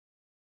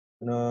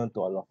afternoon to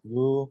all of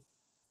you.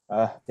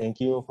 Thank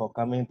you for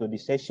coming to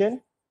this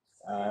session,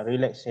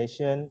 relax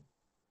session,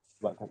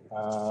 but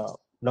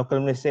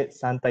local Malaysia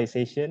santai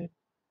session.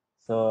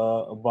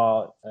 So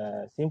about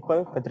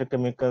simple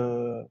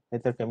petrochemical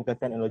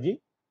technology,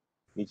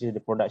 which is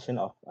the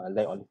production of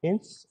light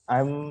olefins.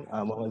 I'm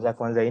Muhammad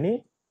Zakwan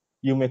Zaine.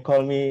 You may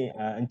call me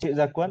Encik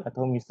Zakwan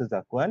atau Mr.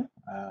 Zakwan.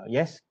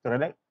 Yes,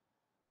 correct.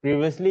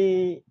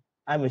 Previously,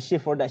 I'm a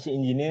chief production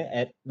engineer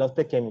at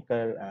Dr.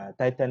 Chemical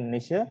Titan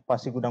Malaysia,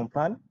 Pasir Gudang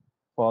plant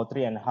for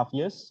 3.5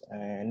 years.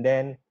 And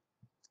then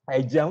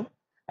I jumped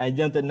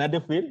to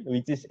another field,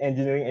 which is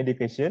engineering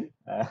education.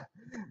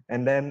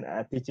 And then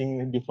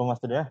teaching diploma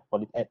student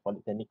at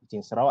Polytechnic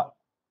Kuching Sarawak,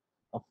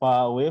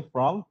 far away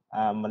from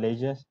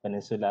Malaysia's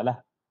peninsula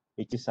lah,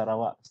 which is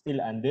Sarawak, still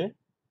under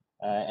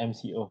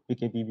MCO,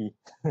 PKPB.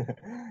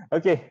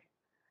 Okay.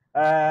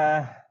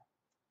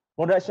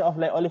 Production of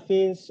light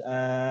olefins,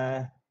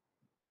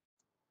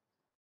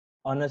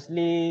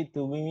 honestly,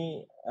 to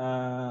me,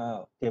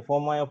 okay,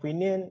 for my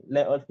opinion,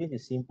 light olefins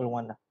is simple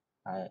one lah.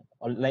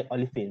 Light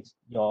olefins,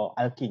 your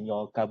alkene,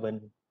 your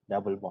carbon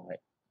double bond,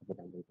 right?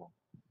 Carbon double bond.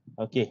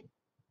 Okay.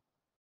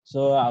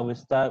 So I will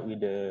start with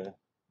the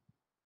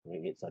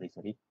sorry.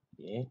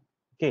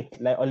 Okay,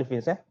 light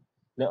olefins.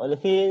 Light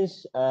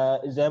olefins,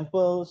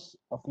 examples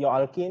of your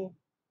alkene,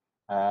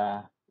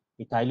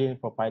 ethylene,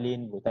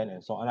 propylene, butane,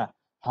 and so on.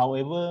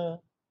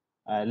 However,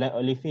 light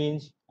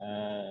olefins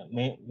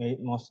may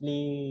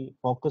mostly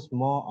focus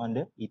more on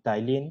the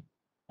ethylene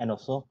and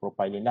also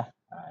propylene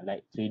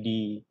like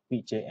 3D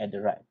picture at the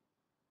right.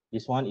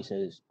 This one is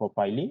a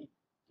propylene,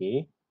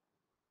 okay,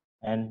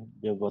 and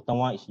the bottom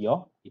one is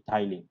your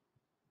ethylene,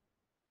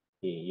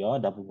 okay, your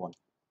double bond.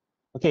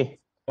 Okay,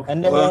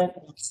 and then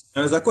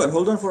Zakwan,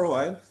 hold on for a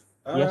while.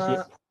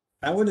 yes.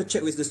 I want to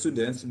check with the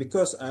students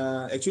because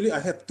actually I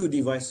have two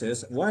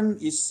devices. One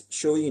is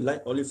showing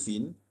light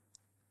olefin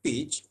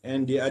page,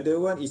 and the other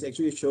one is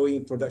actually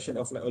showing production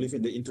of light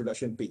olefin, the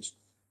introduction page.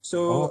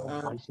 So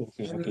I see.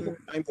 Okay.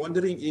 I'm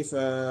wondering if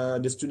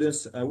the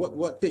students,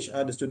 what page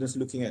are the students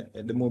looking at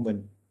the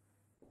moment?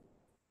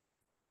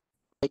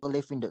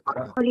 Olefin.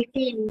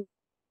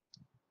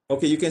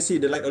 Okay, you can see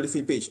the light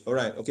olefin page. All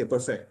right. Okay,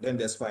 perfect. Then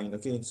that's fine.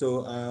 Okay.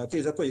 So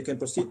okay, Zakwan, you can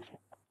proceed.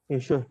 Yeah,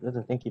 sure.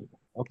 Thank you.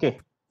 Okay.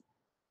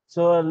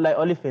 So light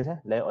olefins,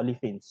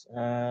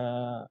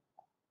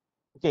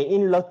 okay,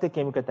 in Lotte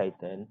Chemical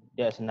Titan,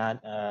 there's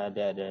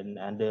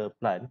another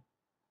plant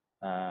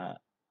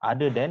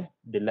other than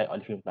the light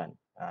olefin plant,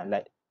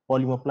 like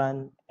polymer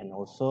plant and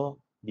also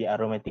the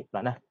aromatic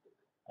plant,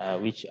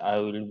 which I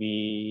will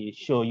be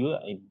show you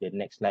in the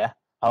next slide.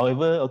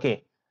 However,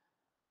 okay,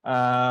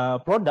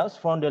 products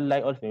from the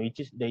light olefin, which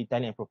is the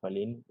ethylene and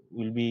propylene,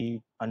 will be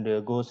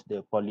undergoes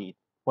the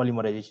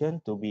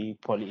polymerization to be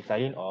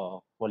polyethylene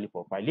or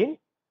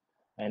polypropylene.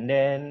 And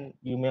then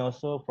you may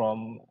also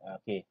from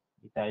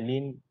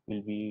ethylene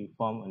will be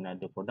form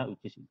another product,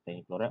 which is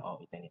ethylene chloride or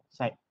ethylene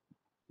oxide,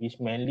 which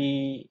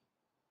mainly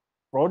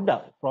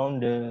product from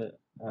the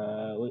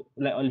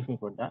light olefin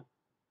product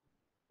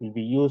will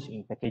be used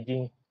in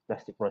packaging,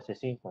 plastic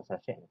processing,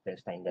 construction, and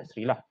textile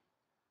industry lah.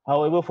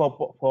 However,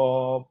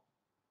 for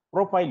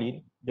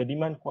propylene, the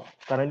demand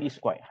currently is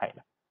quite high.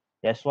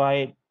 That's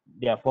why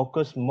they are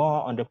focused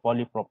more on the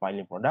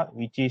polypropylene product,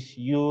 which is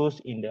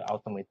used in the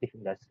automotive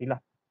industry lah,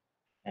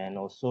 and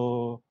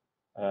also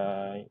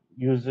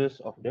users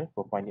of the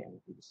propylene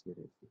series.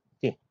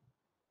 Okay,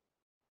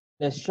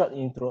 a short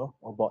intro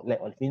about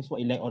light olefins. What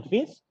is light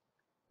olefins?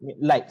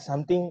 Light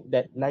something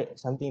that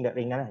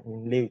ringan.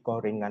 In Malay we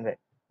call ringan, right?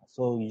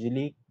 So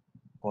usually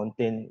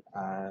contain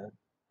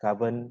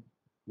carbon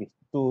with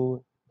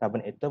 2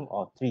 carbon atom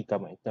or 3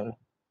 carbon atom.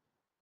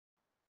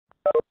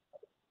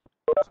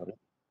 Sorry.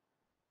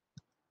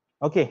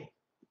 Okay.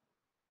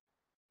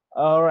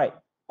 All right.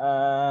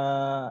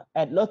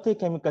 At Lotte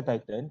Chemical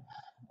Titan,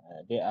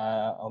 there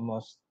are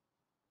almost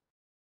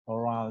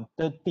around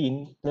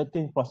 13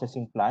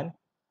 processing plant.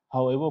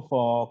 However,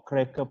 for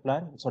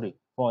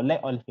for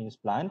light olefins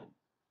plant,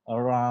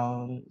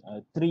 around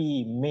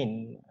 3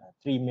 main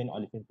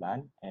olefin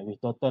plant, and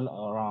with total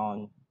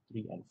around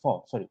 3 and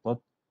 4. Sorry,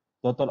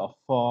 total of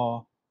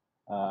 4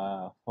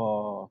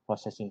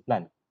 processing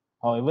plant.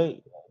 However,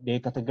 they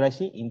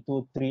categorize it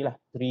into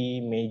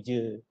three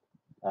major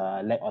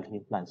light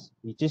olefin plants,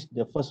 which is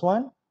the first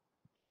one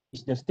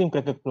is the steam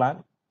cracker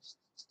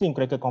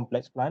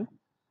complex plant,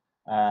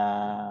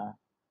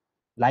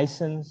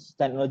 licensed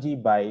technology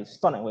by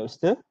Stone and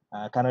Webster.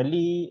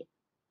 Currently,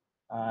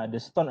 the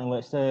Stone and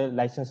Webster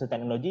licensed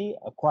technology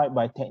acquired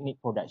by Technic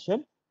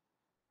Production.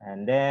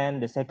 And then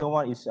the second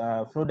one is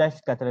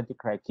fluidized catalytic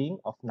cracking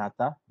of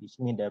NATA, which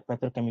means the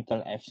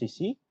petrochemical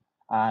FCC,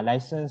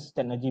 licensed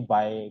technology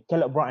by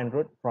Kellogg Brown and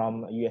Root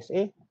from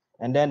USA.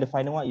 And then the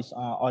final one is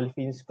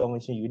olefins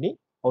conversion unit,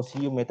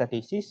 OCU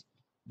metathesis,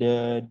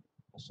 the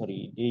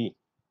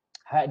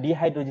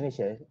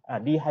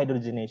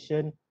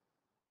dehydrogenation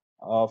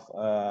of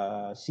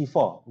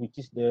C4, which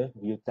is the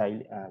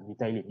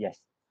butylene. Yes,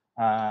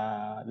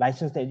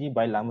 licensed technology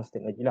by Lamus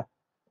Technology lah.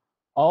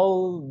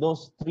 all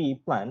those three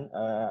plants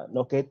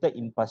located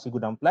in Pasir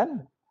Gudang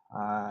plant.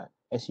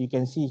 As you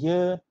can see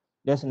here,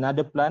 there's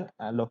another plant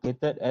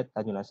located at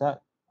Tanjung Nasar,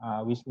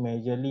 which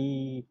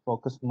majorly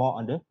focus more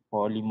on the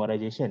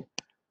polymerization,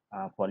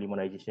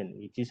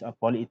 which is a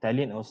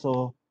polyethylene,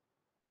 also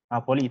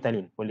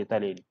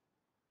polyethylene.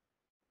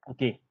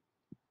 Okay.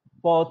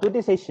 For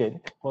today's session,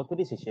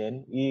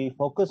 we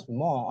focus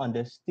more on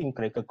the steam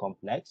cracker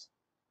complex.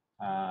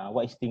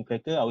 What is steam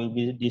cracker? I will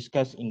be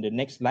discussed in the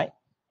next slide.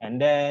 And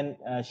then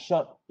a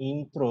short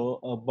intro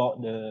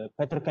about the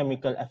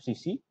petrochemical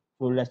FCC,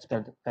 fluidized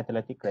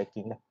catalytic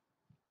cracking.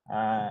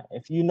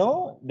 If you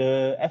know,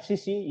 the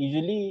FCC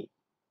usually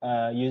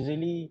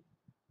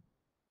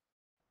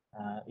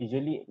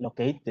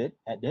located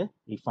at the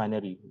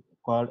refinery,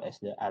 called as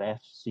the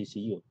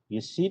RFCCU.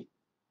 You see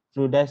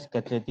fluidized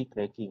catalytic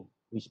cracking,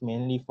 which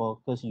mainly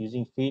focus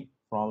using feed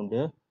from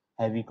the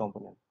heavy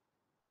component.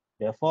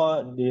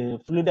 Therefore, the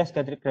fluidized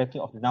catalytic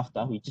cracking of the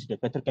naphtha, which is the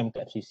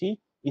petrochemical FCC,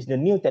 is the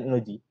new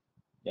technology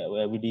that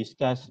we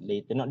discuss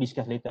later. Not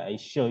discuss later, I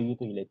show you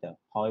to you later.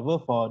 However,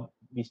 for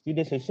this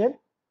today's session,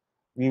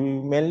 we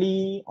will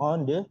mainly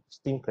on the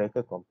steam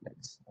cracker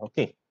complex.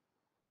 Okay.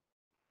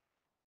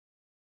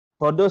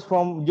 For those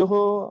from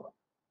Johor,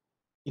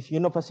 if you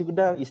know Pasir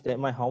Gudang, it's like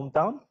my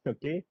hometown.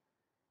 Okay.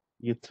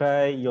 You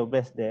try your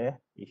best there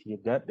if you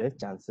got the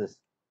chances.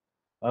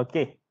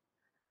 Okay.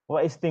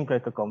 What is steam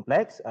cracker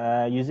complex?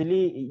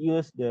 Usually it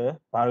uses the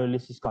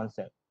pyrolysis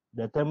concept,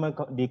 the thermal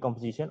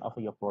decomposition of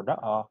your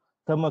product or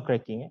thermal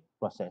cracking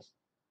process.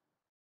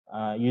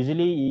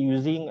 Usually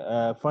using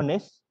a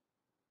furnace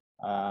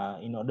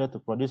in order to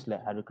produce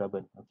like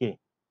hydrocarbon. Okay.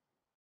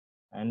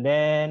 And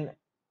then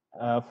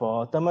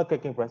for thermal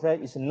cracking process,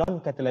 it's a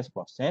non-catalyzed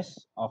process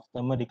of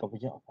thermal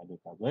decomposition of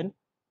hydrocarbon.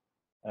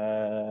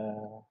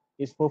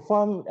 It's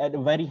performed at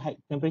a very high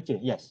temperature.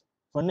 Yes,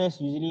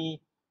 furnace usually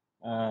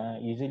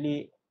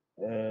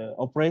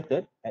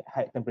operated at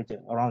high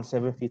temperature, around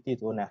 750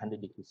 to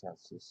 900 degrees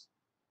Celsius,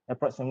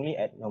 approximately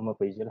at normal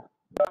pressure.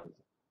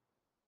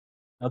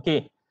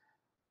 Okay.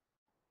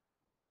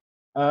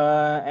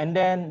 And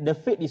then the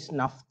feed is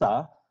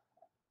naphtha,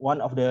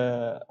 one of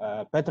the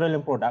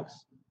petroleum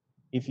products.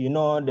 If you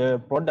know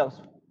the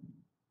products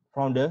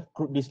from the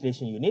crude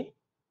distillation unit,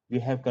 we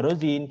have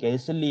kerosene,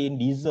 gasoline,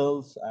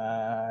 diesels,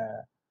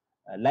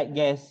 light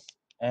gas,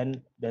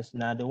 and there's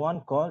another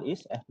one called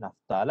is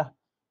naphtha lah.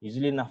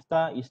 Usually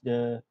naphtha is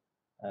the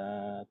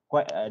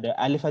the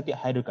aliphatic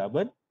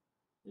hydrocarbon,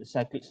 the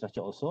cyclic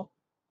structure also,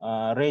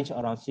 range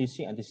around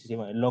C6 and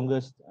C7,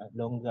 longer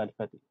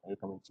aliphatic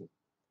hydrocarbon chain.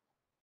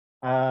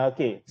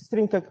 Okay,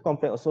 stream cracker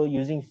complex also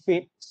using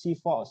feed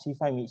C4 or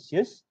C5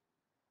 mixtures,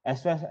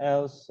 as well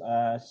as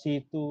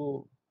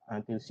C2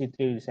 until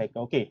C3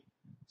 recycle. Okay,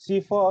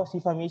 C4,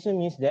 C5 mixture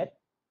means that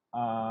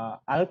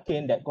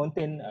alkane that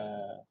contain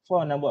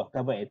 4 number of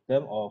carbon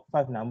atom or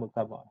 5 number of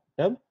carbon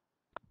atom,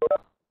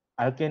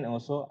 alkane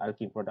also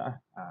alkene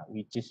product,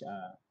 which is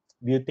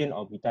butane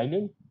or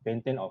butylene,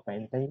 pentane or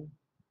pentane,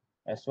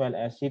 as well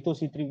as C2,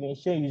 C3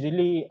 mixture,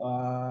 usually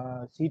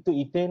C2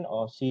 ethane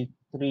or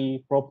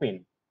C3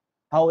 propane.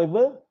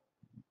 However,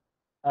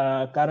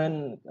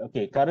 current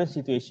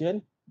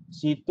situation,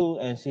 C2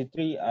 and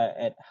C3 are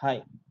at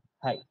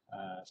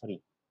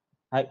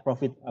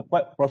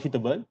quite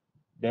profitable.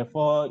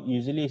 Therefore,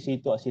 usually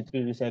C2 or C3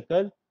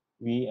 recycle,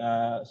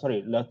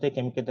 Lotte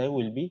chemical tire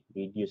will be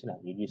reduced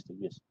to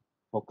use.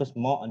 Focus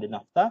more on the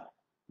naphtha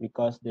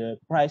because the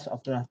price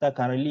of the naphtha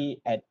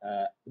currently at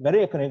a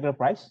very economical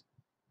price.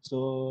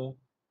 So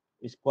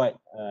it's quite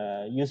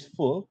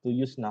useful to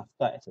use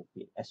naphtha as a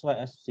feed, as well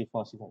as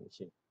C4, C5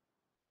 emission.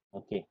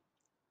 Okay.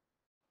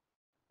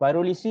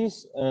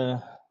 Pyrolysis,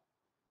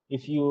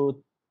 if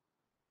you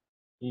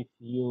take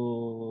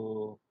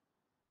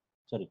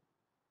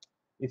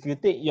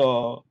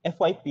your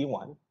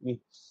FYP1 with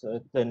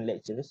certain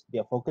lectures, they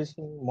are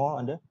focusing more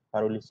on the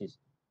pyrolysis,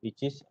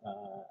 which is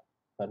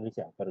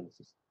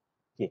pyrolysis.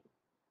 Okay.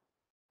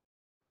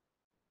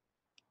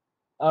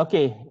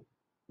 Okay,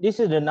 this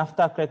is the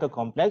naphtha cracker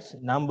complex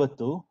number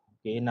 2.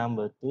 Okay,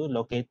 number 2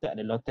 located at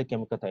the Lotte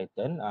Chemical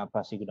Titan,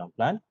 Pasir Gudang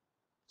plant.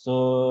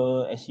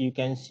 So as you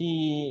can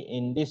see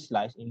in this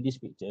slide, in this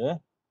picture,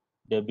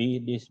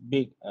 this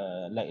big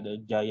like the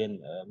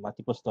giant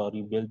multiple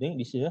story building,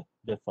 this is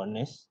the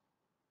furnace.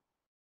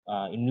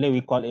 In Malay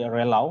we call it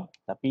relau,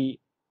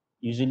 tapi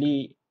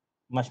usually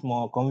much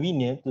more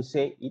convenient to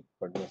say it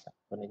furnace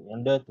in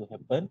order to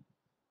happen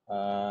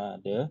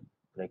the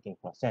cracking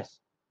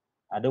process.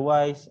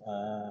 Otherwise,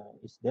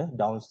 it's the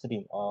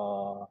downstream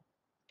or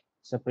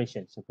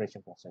separation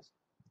process.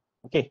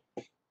 Okay.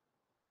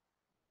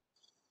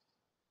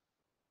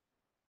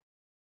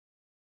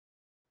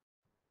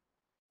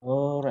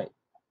 All right.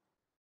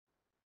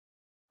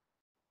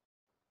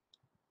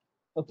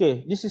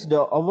 Okay, this is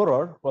the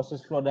overall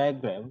process flow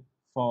diagram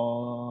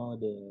for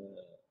the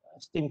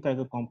steam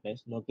cracker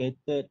complex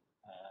located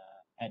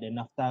at the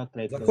naphtha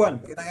cracker.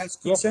 Zakwan, can I ask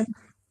yes. question?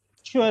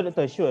 Sure,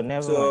 Doctor, sure.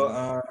 Never So,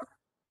 mind.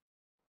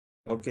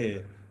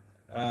 okay.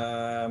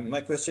 My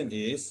question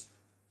is,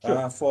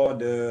 Sure. For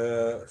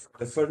the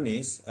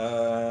furnace,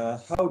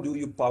 how do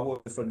you power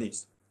the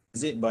furnace?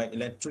 Is it by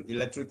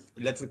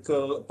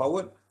electrical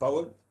powered,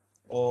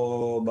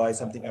 or by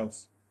something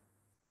else?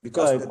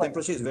 Because the Quite.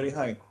 temperature is very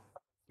high.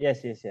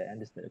 Yes, yes, yeah,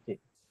 understood. Okay.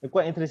 A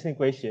quite interesting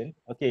question.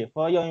 Okay,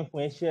 for your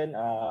information,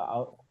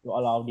 to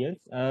all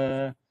audience,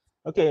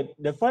 okay,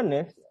 the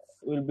furnace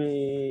will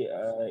be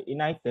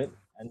ignited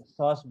and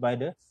sourced by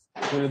the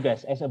fuel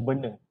gas as a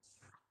burner.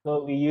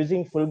 So we're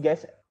using fuel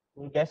gas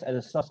as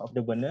a source of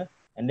the burner,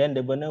 and then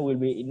the burner will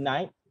be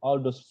ignite all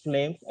those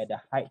flames at the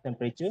high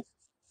temperature,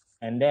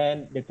 and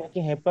then the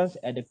cracking happens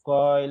at the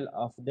coil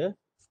of the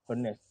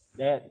furnace.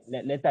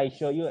 Later I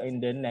show you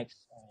in the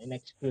next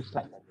few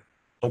slides.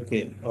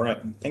 Okay, all right.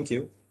 Thank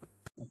you.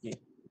 Okay.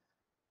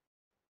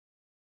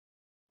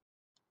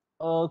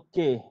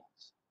 Okay,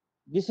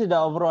 this is the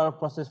overall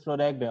process flow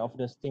diagram of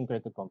the steam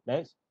cracker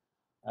complex.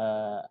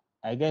 Uh,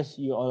 I guess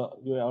you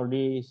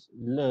already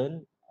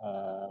learned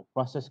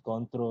process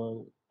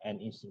control and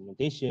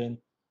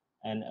instrumentation,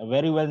 and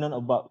very well known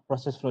about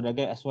process flow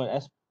diagram as well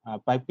as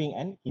piping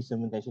and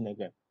instrumentation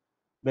diagram.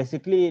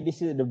 Basically,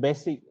 this is the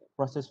basic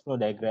process flow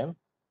diagram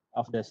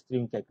of the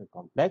steam cracker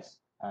complex.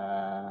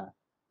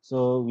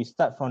 So we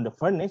start from the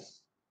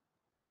furnace,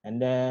 and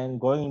then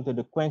going into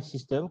the quench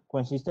system.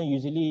 Quench system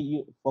usually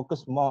you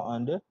focus more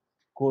on the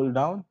cool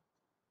down,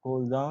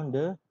 cool down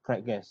the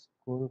crack gas,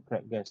 cool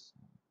crack gas,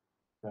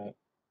 right?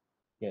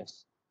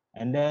 Yes.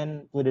 And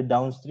then to the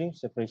downstream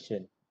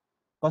separation.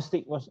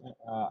 Caustic wash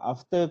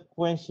after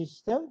quench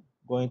system,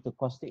 going to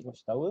caustic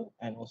wash tower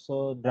and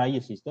also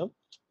dryer system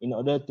in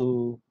order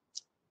to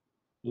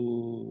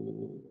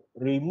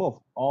remove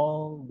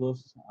all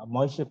those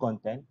moisture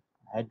content,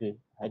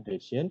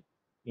 hydration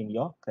in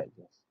your crack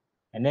gas.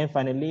 And then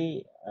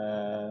finally,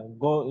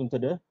 go into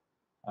the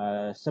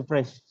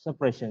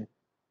separation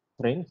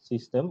train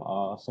system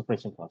or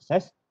separation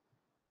process.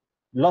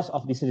 Lots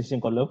of distillation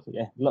column,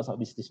 yeah, lots of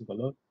distillation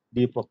column,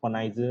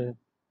 deproponizer,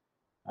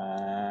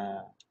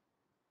 uh,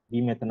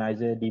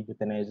 demethanizer,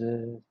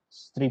 debutanizer,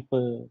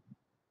 stripper,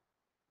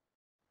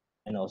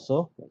 and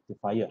also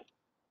rectifier.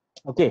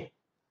 Okay,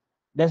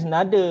 there's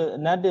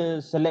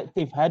another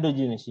selective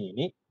hydrogenation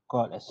unit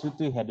called a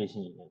C2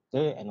 hydrogenation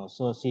unit and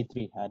also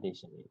C3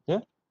 hydrogenation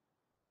unit,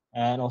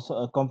 and also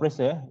a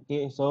compressor.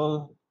 Okay,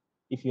 so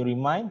if you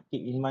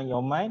keep in mind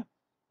your mind,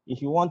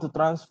 if you want to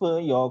transfer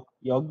your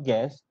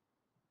gas,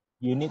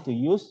 you need to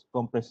use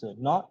compressor,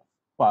 not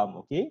pump.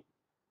 Okay,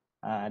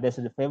 that's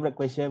the favorite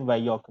question by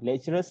your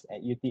lecturers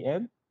at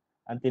UTM.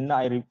 Until now,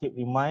 I keep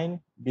remind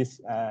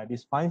this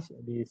function,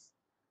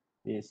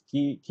 this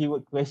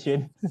keyword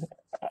question.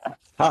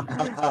 Ha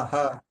ha ha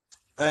ha.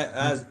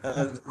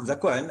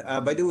 Zakwan,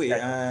 by the way,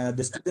 Yeah.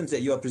 the students that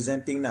you are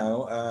presenting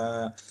now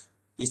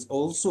is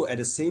also at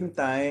the same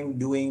time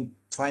doing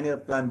final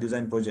plan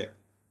design project.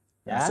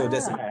 So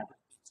that's it Yeah.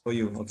 for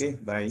you. Okay,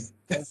 bye.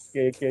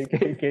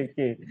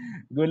 Okay.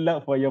 Good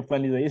luck for your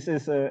plan design.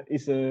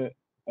 It's a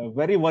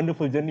very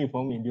wonderful journey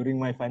for me during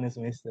my final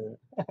semester.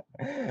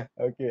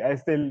 Okay, I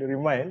still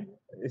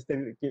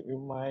keep in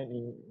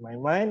my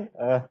mind,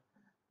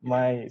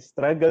 my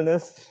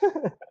struggleness.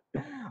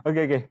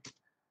 Okay.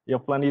 Your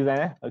plan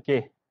design,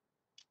 okay.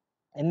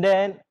 And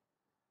then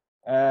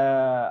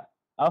uh,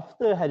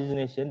 after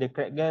hydrogenation, the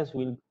crack gas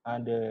will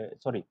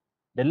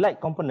the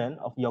light component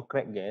of your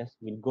crack gas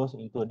will goes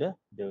into the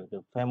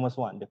famous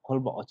one, the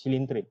cold box or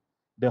chilling train,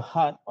 the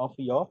heart of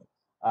your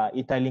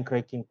ethylene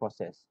cracking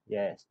process.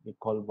 Yes, the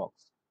cold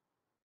box.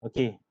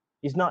 Okay,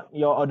 it's not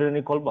your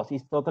ordinary cold box.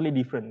 It's totally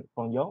different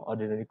from your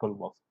ordinary cold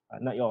box,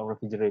 not your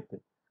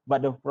refrigerator.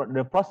 But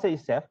the process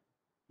itself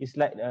is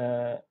like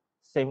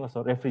same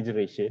also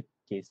refrigeration.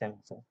 Okay, same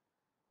also.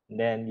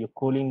 Then you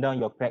cooling down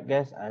your crack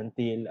gas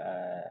until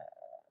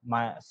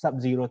my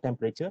sub-zero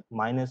temperature,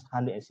 minus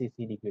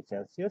 160 degrees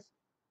Celsius,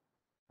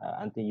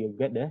 until you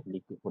get the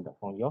liquid product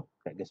from your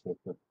crack gas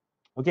vapor.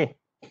 Okay,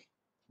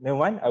 then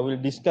one, I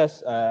will discuss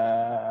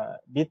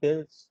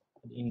details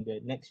in the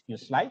next few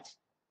slides.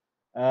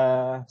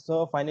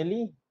 So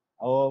finally,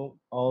 our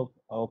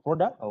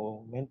product, our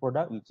main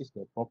product, which is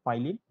the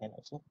propylene and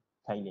also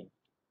ethylene.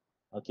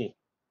 Okay,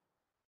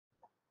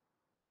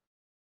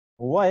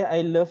 why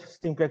I love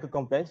steam cracker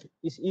complex?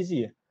 It's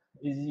easier.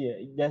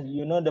 Just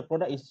you know the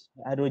product is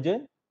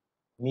hydrogen,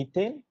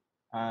 methane,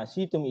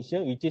 C2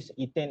 mixture, which is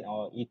ethane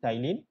or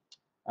ethylene,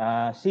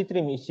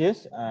 C3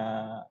 mixtures,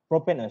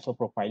 propane and also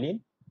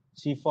propylene,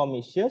 C4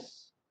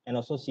 mixtures, and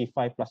also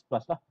C5 plus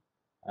plus lah.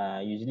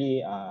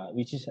 Usually,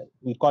 which is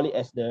we call it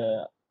as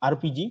the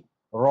RPG,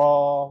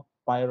 raw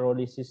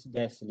pyrolysis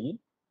gasoline,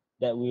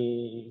 that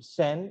we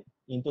send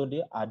into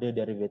the other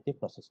derivative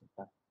processing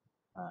plant,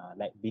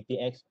 like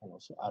BTX and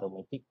also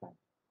aromatic plant.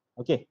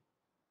 Okay.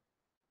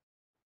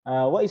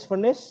 What is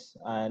furnace?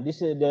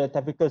 This is the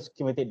typical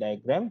schematic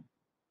diagram.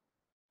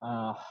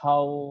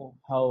 How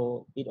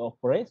it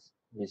operates.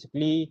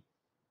 Basically,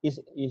 is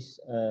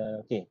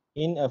okay.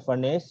 In a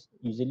furnace,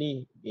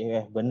 usually they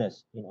have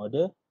burners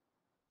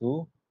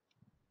to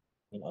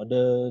in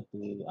order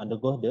to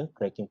undergo the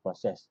cracking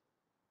process.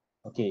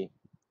 Okay.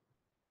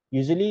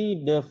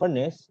 Usually the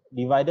furnace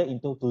divided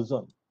into two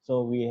zones.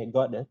 So we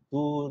got the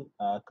two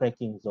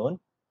cracking zone.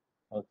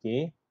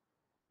 Okay.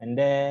 And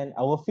then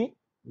our feed,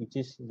 which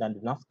is the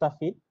naphtha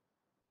feed.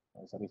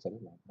 Sorry,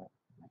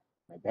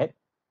 my bad.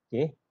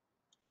 Okay.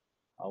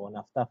 Our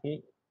naphtha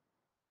feed,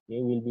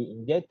 okay, will be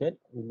injected,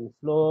 will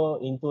flow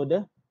into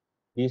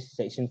this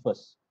section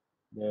first.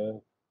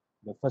 The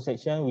first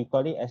section we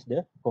call it as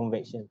the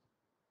convection.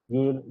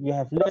 You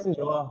have learned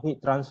your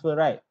heat transfer,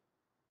 right?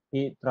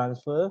 Heat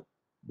transfer,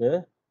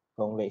 the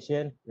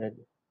convection,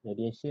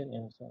 radiation,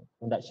 and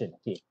conduction.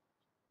 Okay.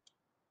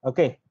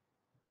 Okay.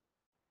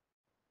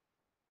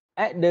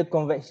 At the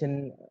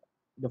convection,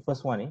 the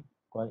first one,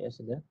 call it as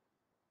the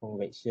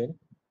convection.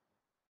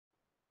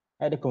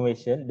 At the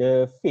convection,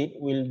 the feed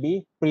will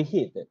be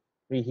preheated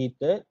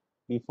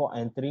before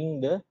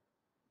entering the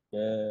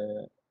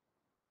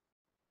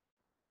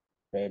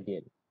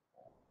radiant.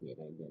 Okay,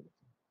 radiant.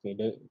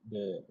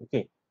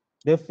 Okay,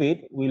 the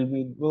feed will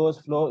be goes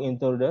flow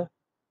into the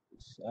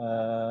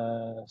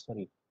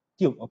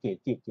tube. Okay,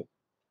 tube.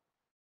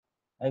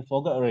 I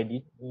forgot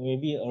already.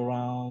 Maybe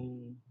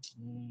around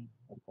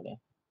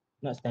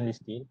not stainless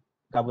steel,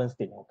 carbon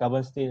steel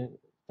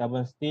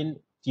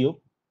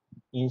tube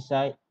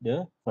inside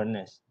the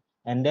furnace,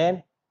 and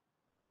then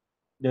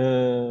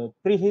the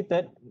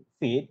preheated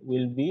feed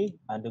will be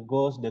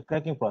undergoes the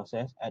cracking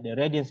process at the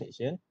radiant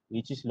section,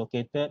 which is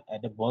located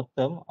at the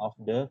bottom of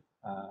the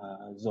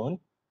zone,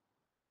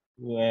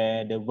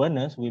 where the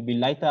burners will be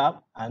lighted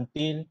up uh,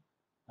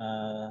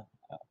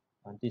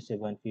 until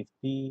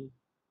 750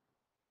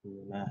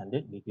 to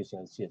 900 degrees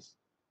Celsius.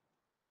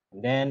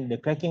 And then the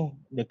cracking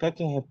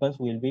happens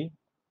will be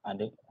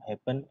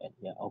happen at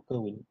the occur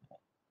will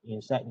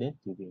inside the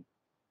tubing.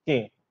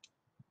 Okay,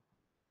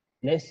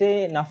 let's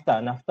say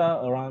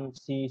naphtha around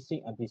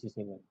C6 until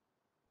C7.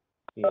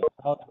 Okay,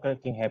 how the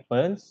cracking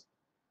happens?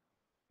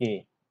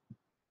 Okay,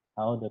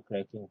 how the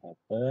cracking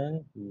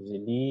happen?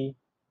 Usually,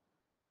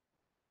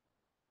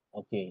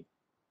 okay,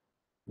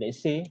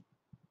 let's say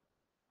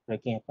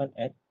cracking happen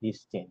at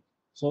this chain.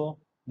 So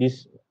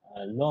this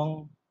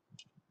long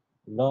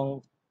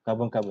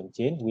carbon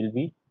chain will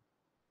be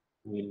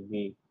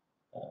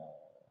uh,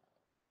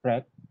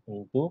 cracked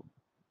into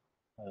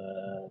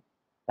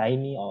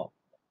tiny or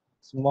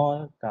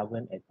small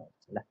carbon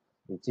atoms,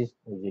 which is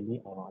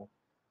usually around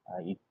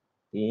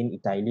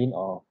ethylene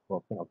or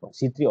propane or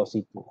C3 or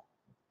C2,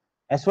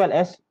 as well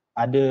as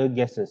other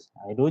gases,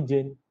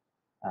 hydrogen,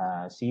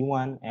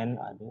 C1 and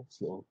other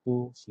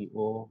CO2,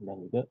 CO,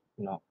 dan juga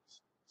NOx,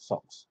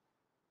 SOx.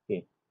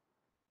 Okay.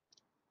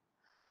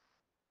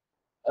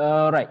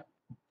 Right.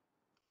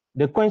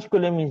 The quench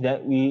cooler means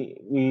that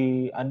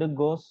we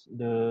undergoes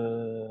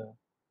the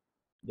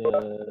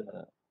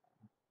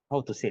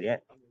how to say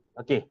that?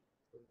 Okay.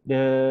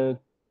 The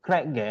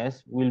cracked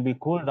gas will be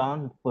cooled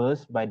down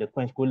first by the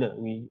quench cooler.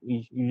 We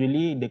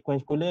usually the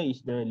quench cooler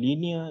is the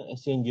linear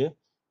exchanger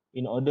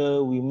in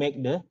order we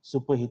make the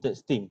superheated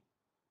steam.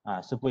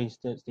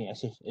 Superheated steam,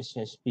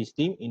 SHP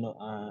steam.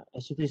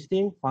 SHP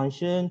steam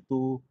function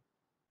to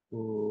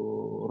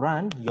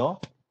run your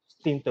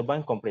steam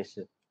turbine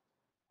compressor.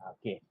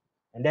 Okay,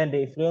 and then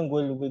the effluent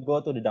will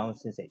go to the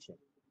downstream section.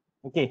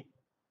 Okay.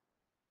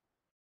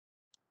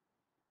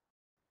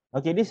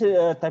 Okay, this is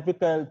a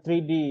typical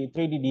 3D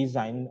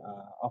design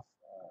of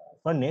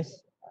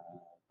furnace,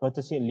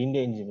 courtesy of Linde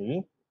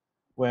Engineering,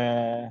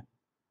 where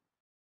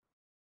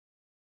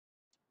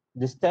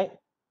the stack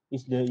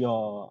is the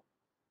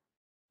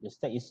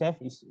stack itself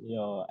is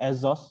your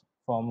exhaust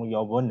from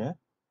your burner.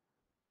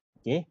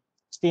 Okay,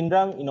 steam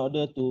drum in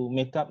order to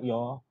make up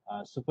your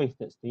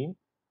superheated steam,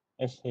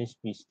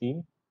 SHP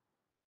steam.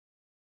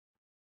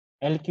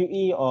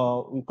 LQE,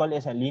 or we call it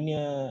as a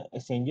linear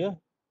exchanger,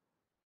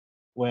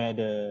 where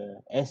the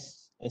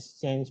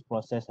exchange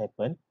process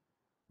happen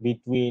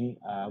between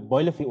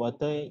boiler feed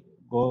water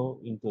go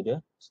into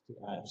the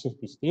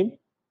SHP steam,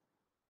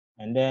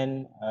 and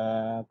then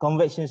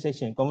convection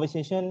section.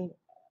 Convection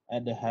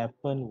at the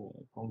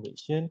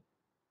convection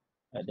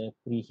at the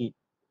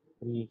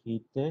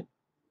preheated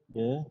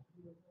the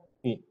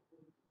feed,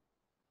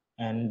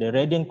 and the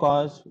radiant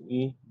cause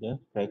with the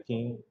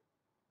cracking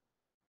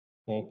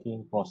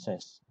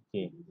process.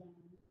 Okay.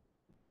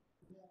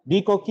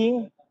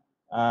 Decoking,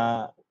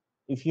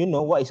 if you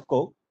know what is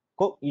coke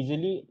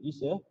usually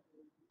is a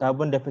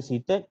carbon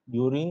deposited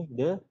during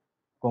the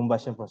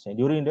combustion process,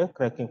 during the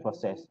cracking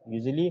process.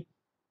 Usually,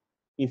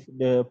 if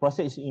the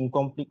process is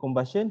incomplete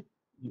combustion,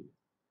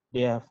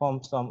 they have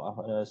formed some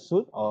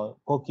soot or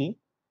coking,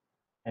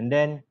 and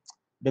then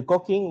the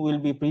coking will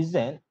be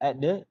present at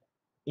the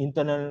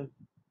internal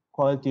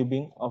coil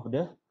tubing of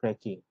the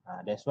cracking.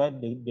 That's why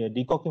the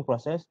decoking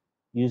process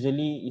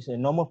usually is a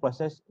normal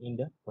process in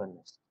the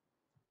furnace.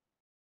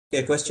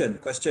 Okay, question.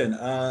 Sure.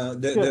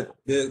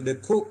 The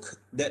coke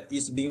that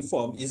is being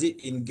formed, is it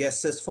in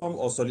gaseous form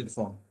or solid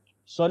form?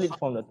 Solid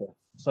form, doctor.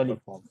 Solid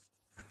form.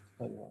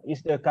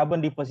 It's the carbon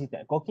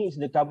deposited. Coking is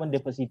the carbon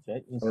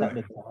deposited inside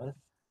the coil.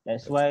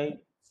 That's why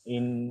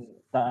in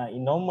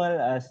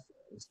normal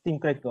steam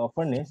cracker or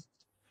furnace,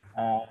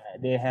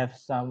 they have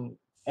some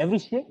every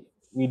shape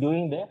we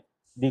doing the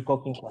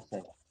decoking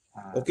process.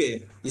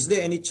 Okay. Is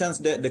there any chance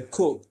that the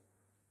coke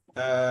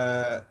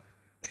uh,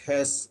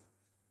 has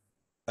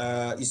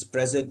is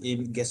present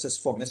in gaseous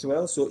form as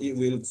well, so it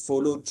will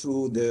follow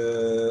through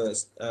the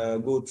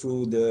go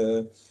through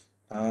the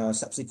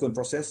subsequent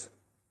process?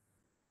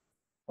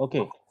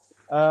 Okay.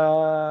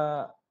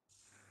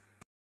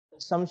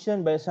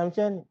 Assumption by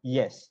assumption,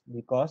 yes,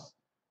 because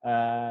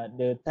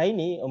the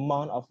tiny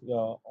amount of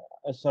the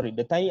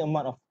tiny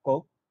amount of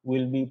coke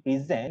will be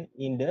present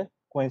in the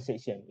coin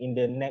section in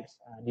the next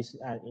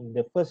in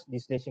the first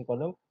distillation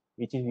column,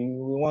 which is we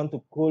want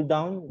to cool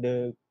down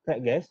the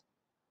cracked gas.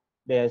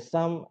 There are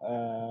some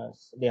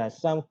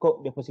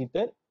coke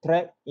deposited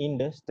trapped in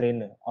the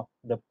strainer of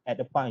the at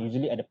the pump,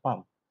 usually at the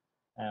pump.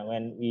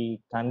 When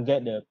we can't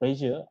get the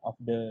pressure of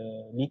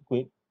the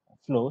liquid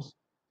flows,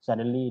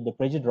 suddenly the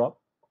pressure drop,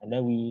 and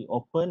then we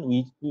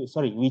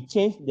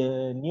change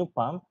the new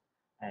pump,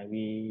 and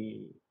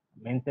we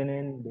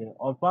maintain the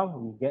old pump.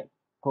 We get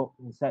coke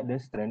inside the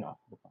strain of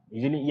the pump.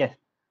 Usually, yes,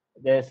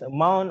 there's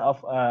amount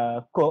of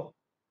coke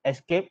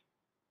escape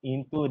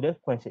into the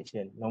coin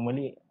section.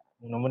 Normally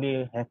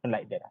happen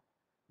like that.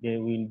 They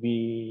will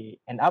be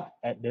end up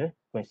at the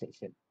coin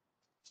section.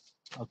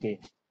 Okay.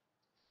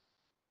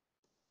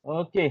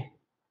 Okay.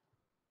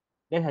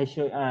 Then I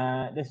show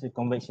that's the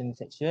convection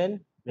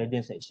section,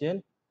 radiant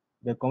section.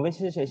 The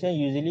convection section,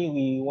 usually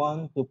we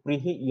want to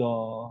preheat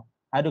your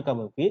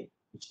hydrocarbon feed,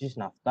 which is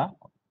naphtha,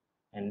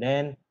 and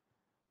then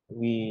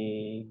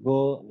the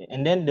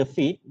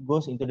feed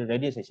goes into the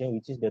radiant section,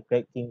 which is the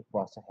cracking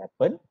process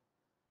happen.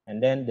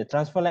 And then the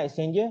transfer line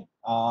exchanger,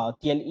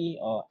 TLE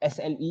or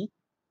SLE,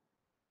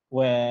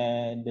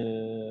 where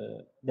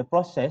the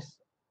process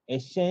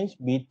exchange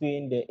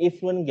between the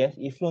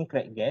effluent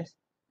cracked gas,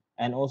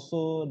 and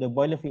also the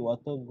boiler feed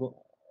water will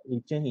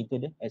change into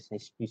the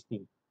SHP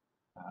steam.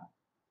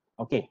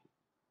 Okay,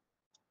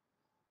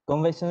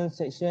 convection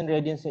section,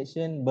 radiant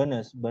section,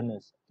 burners.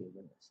 Okay,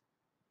 burners.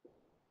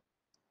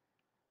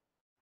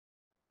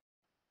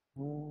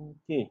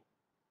 Okay,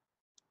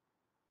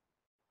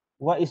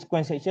 what is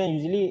coin section?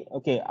 Usually,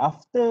 okay,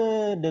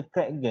 after the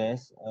cracked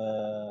gas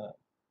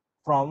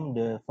from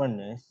the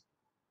furnace,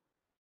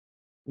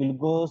 will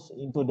goes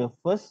into the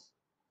first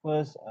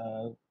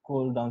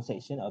cool down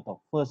section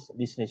atau first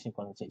distillation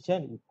column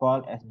section, we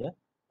call as the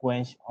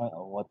quench oil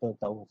or water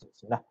tower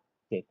section lah.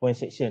 Okay, quench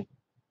section.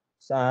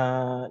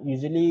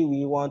 Usually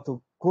we want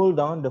to cool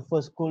down the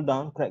first cool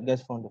down cracked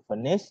gas from the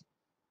furnace.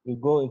 We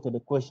go into the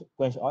quench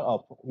oil,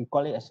 or we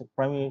call it as a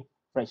primary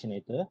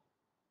fractionator.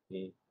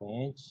 Okay,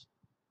 quench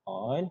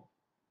oil,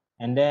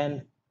 and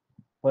then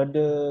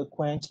further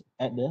quench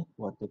at the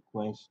water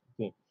quench.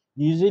 Okay,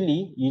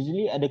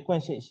 usually at the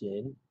quench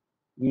section,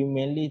 we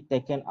mainly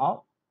taken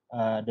out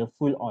the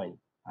full oil,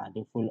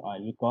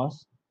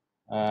 because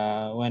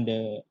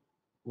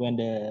when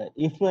the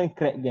effluent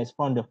cracked gas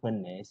from the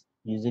furnace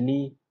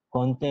usually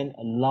contain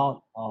a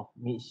lot of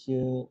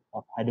mixture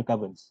of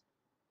hydrocarbons.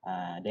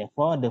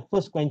 Therefore, the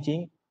first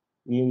quenching,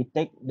 we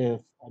take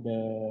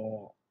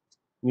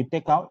we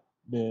take out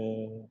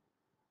the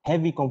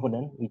heavy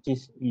component, which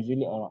is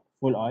usually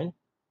full oil.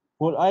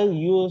 Full oil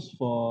used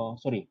for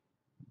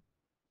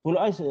full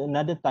oil is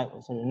another type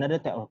of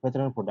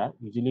petroleum product,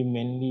 usually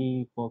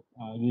mainly for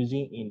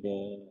using in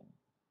the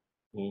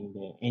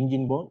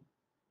engine board,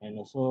 and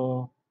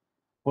also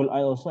full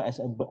oil also as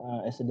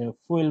the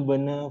fuel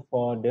burner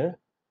for the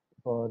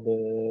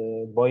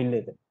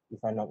boiler,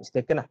 if I'm not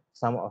mistaken.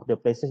 Some of the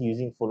places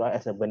using full oil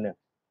as a burner.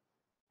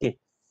 Okay,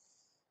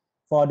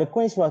 for the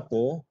quench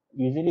water,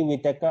 usually we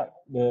take out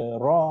the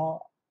raw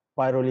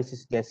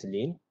pyrolysis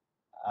gasoline,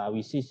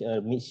 which is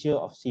a mixture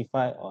of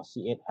C5 or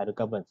C8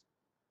 hydrocarbons.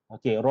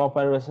 Okay, raw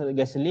pyrolysis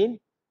gasoline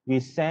we we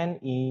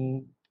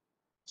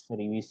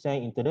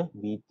send into the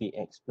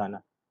BTX plant,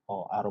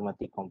 or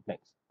aromatic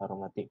complex,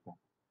 aromatic plant.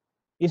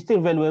 It's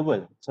still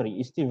valuable.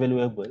 It's still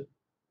valuable,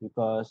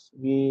 because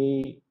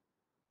we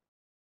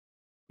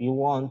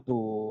want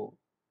to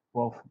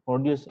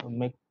produce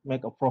make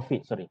a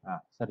profit.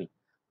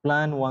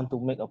 Plant want to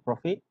make a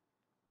profit.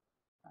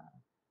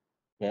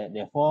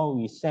 Therefore,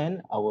 we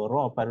send our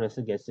raw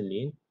pyrolysis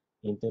gasoline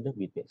into the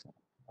BTX.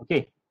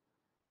 Okay.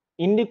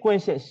 In the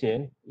quench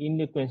section,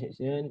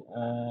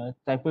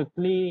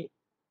 typically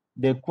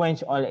the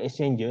quench oil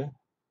exchanger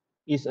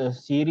is a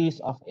series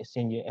of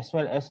exchanger, as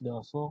well as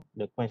also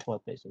the quench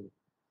water exchanger.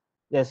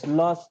 There's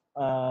lots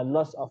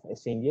of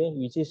exchanger,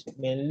 which is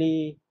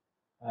mainly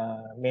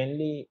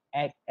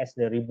act as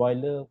the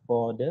reboiler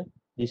for the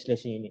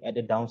distillation unit at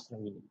the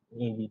downstream unit.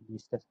 We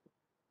discuss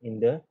in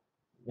the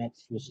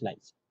next few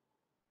slides.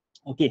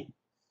 Okay,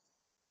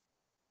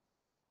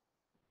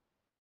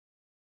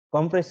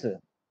 compressor.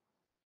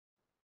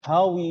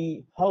 How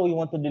we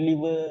want to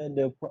deliver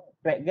the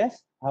cracked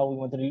gas? How we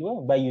want to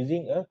deliver? By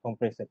using a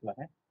compressor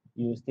plant.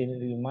 You still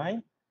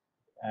remind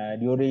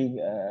during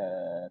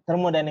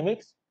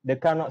thermodynamics, the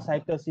Carnot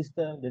cycle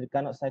system, the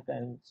Carnot cycle,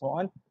 and so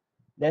on.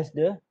 That's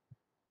the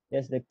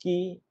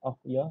key of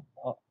the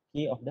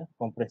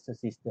compressor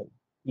system.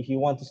 If you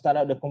want to start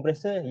out the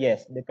compressor,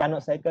 yes, the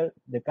Carnot cycle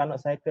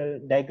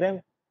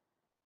diagram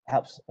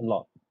helps a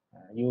lot.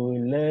 You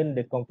will learn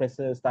the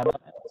compressor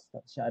startup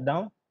and shut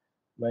down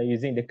by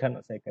using the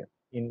Carnot cycle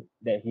in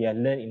that he has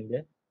learned in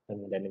the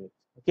thermodynamics.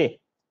 Okay.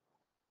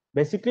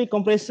 Basically,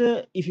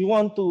 compressor, if you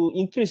want to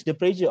increase the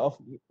pressure of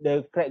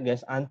the crack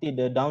gas until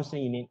the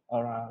downstream unit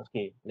around,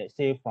 okay, let's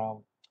say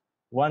from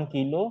 1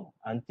 kilo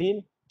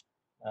until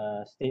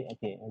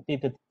until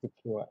 30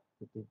 kilo,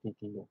 30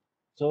 kilo.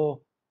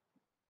 So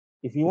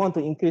if you want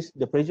to increase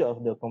the pressure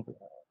of the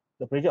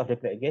pressure of the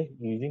crack gas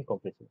using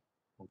compressor.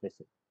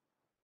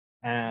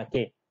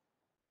 Okay,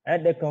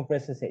 at the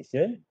compressor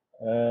section,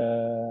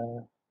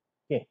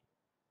 okay,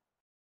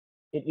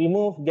 it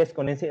removes gas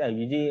condensate,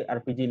 usually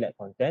RPG like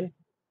content.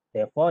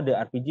 Therefore, the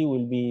RPG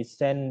will be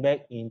sent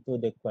back into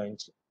the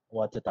quench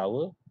water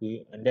tower,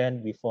 and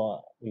then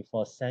before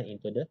sent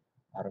into the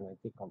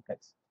aromatic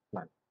complex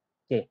plant.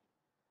 Okay.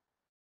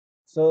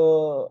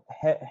 So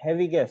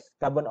heavy gas,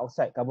 carbon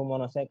oxide, carbon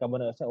monoxide, carbon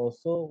dioxide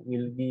also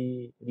will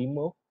be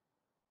removed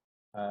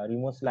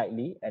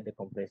slightly at the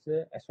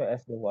compressor, as well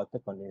as the water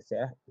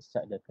condensate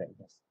inside the crack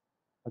gas.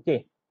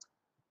 Okay.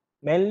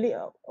 Mainly,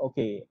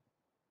 okay.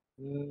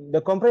 The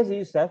compressor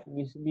itself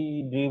will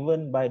be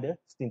driven by the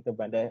steam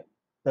turbine. The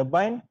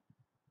turbine,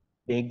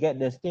 they get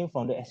the steam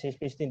from the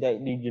SHP steam that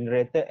is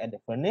generated at the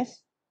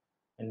furnace,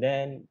 and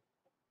then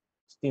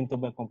steam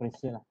turbine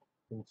compressor lah.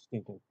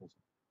 Steam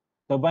compressor.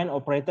 Turbine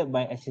operated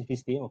by SHP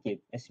steam, okay,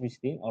 SHP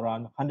steam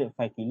around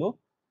 105 kilo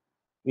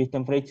with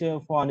temperature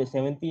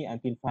 470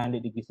 until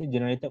 500 degrees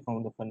generated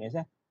from the furnace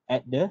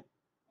at the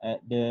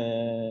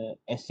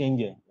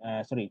exchanger,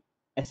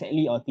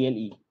 SLE or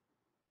TLE,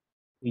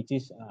 which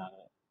is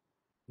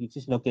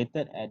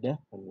located at the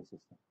furnace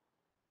system.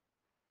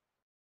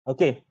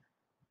 Okay,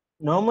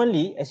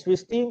 normally SHP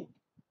steam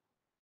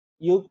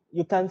you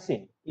can't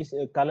see. It's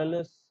a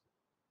colorless,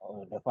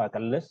 or therefore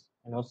colorless,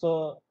 and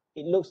also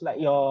it looks like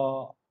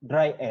your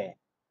dry air.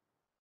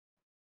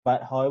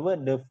 But however,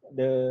 the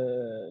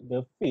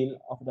feel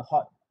of the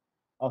hot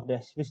of the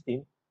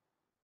steam,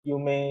 you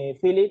may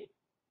feel it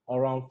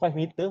around 5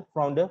 meters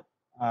from the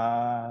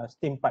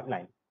steam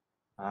pipeline.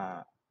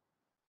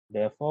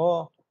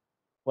 Therefore,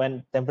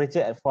 when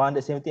temperature at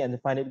 470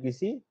 and 500 degrees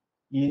C,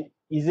 you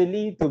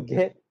easily to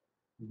get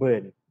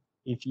burned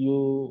if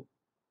you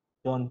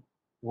don't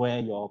wear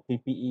your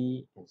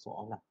PPE and so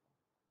on.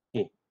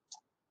 Okay.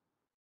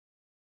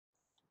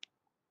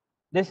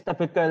 This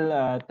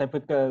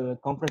typical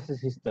compressor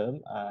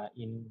system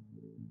in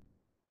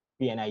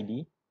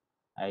PNID.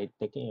 I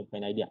taking a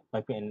PNID,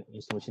 piping and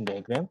installation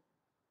diagram.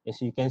 As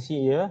you can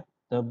see here,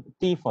 the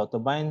T for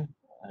turbine,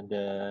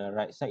 the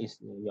right side is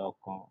your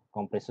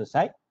compressor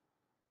side.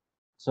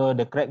 So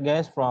the crack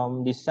gas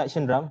from this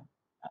suction drum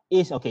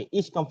is okay.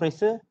 Each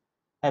compressor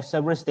have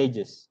several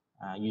stages.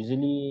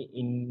 Usually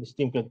in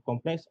steam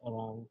complex,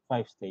 around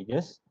 5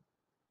 stages,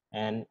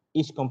 and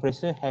each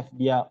compressor have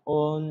their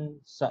own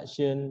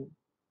suction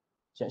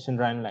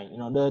run line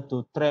in order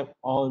to trap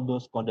all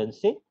those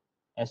condensate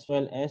as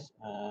well as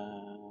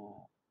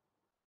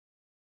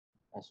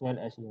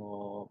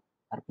your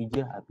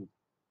RPG.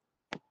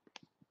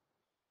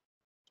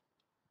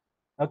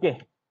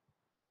 Okay,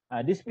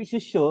 this picture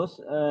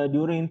shows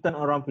during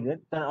turnaround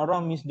period.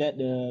 Turnaround means that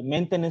the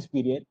maintenance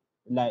period,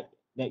 like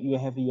that you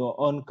have your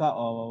own car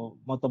or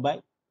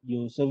motorbike,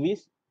 you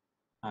service.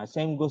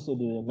 Same goes to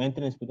the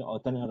maintenance period or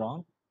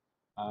turnaround.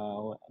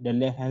 The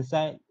left hand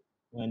side,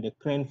 when the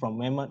crane from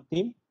Mammoth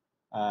team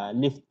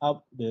lift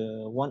up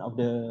the one of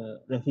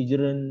the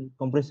refrigerant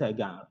compressor,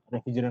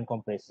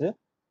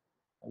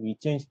 we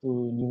change to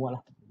new one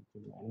lah.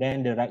 And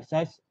then the right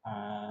side,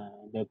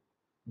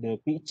 the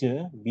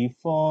picture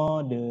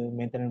before the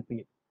maintenance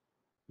period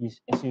is,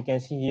 as you can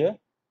see here,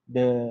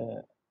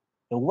 the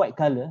white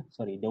color,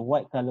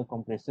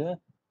 compressor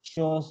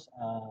shows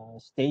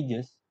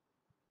stages.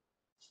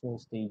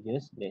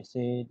 Let's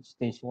say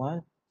stage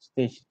 1,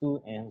 stage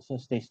 2, and also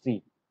stage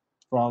 3,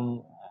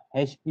 from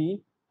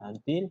HP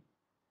until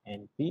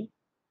NP,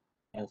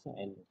 also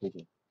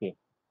NPG. Okay.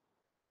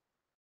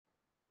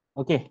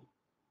 Okay.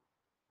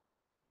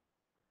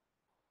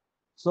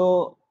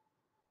 So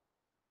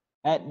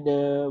at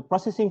the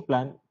processing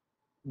plant,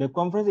 the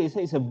compressor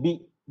is a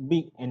big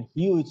and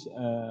huge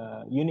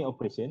unit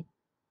operation.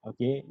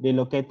 Okay, they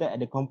located at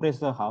the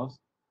compressor house,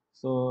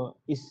 so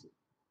it's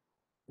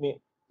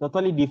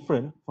totally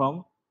different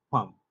from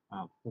pump.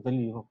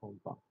 Totally different from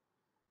pump.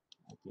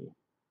 Okay.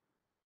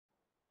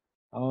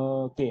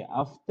 Okay.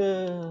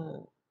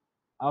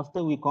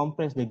 After we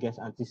compress the gas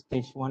until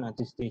stage 1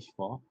 until stage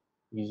 4,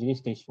 usually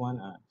stage 1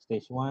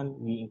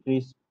 we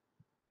increase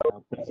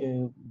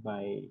pressure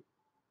by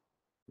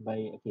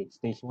okay,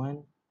 stage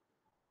 1,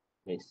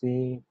 let's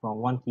say from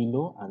 1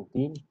 kilo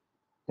until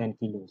 10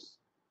 kilos.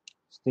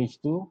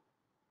 Stage 2,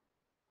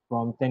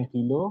 from 10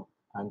 kilo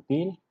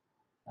until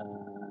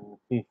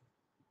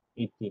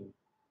 18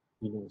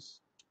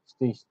 kilos.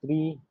 Stage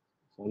 3,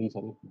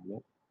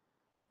 until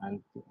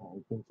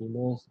 18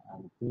 kilos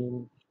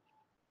until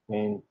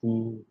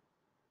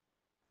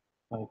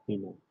 25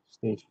 kilos.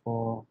 Stage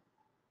 4,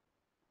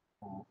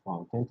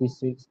 from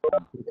 26 to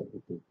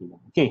 32 kilos.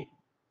 Okay.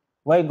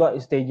 Why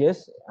got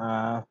stages?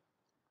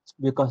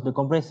 Because the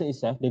compressor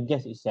itself, the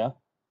gas itself,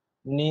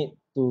 need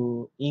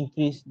to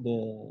increase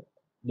the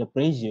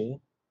pressure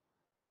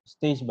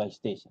stage by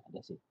stage.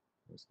 That's it.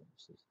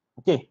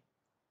 Okay.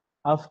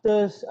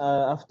 After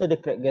the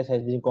crack gas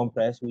has been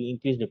compressed, we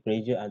increase the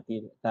pressure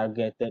until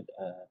targeted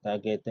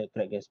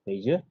crack gas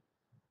pressure.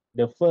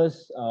 The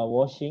first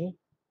washing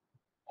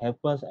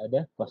happens at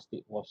the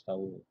caustic wash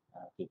tower.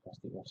 Okay,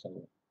 caustic wash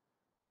tower.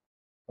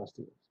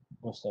 Caustic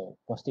wash tower.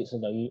 Caustic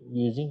soda,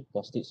 using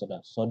caustic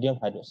soda, sodium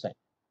hydroxide.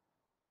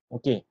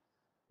 Okay,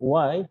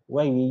 why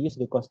we use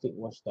the caustic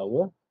wash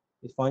tower?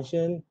 It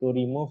function to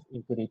remove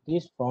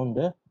impurities from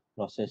the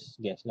process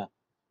gas lah.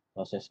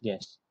 Process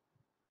gas.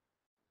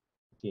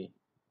 Okay.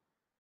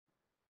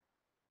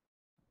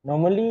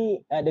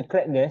 Normally at the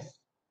crack gas,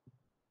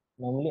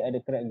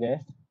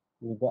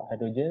 we got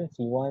hydrogen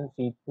C1,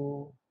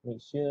 C2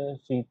 mixture,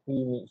 C3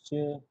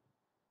 mixture,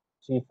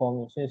 C4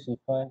 mixture,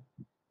 C5,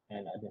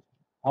 and others.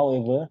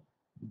 However,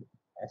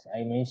 as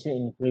I mentioned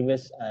in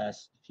previous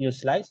few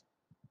slides,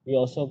 we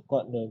also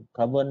got the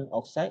carbon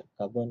oxide,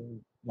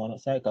 carbon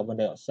monoxide, carbon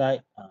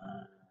dioxide,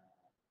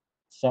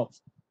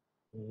 SOx,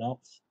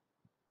 NOx,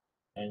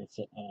 and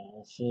so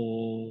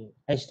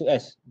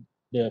H2S,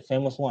 the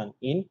famous one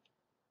in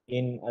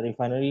a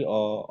refinery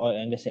or oil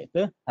and gas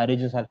sector,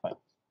 hydrogen sulfide.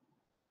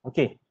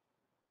 Okay,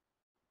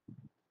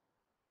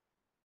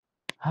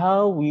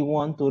 how we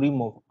want to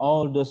remove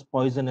all those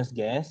poisonous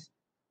gas?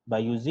 By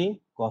using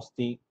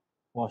caustic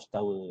wash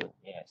tower.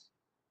 Yes,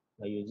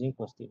 by using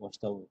caustic wash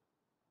tower.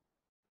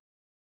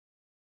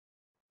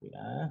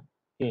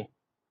 Okay,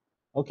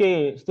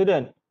 okay,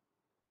 student,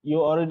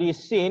 you already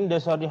seen the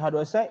sodium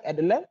hydroxide at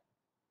the lab.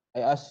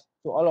 I ask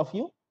to all of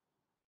you,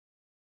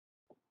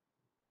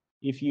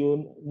 if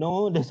you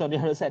know the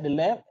sodium hydroxide at the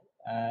lab,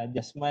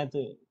 just smile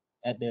to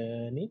at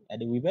the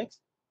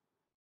Webex,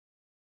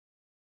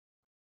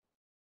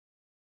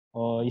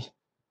 or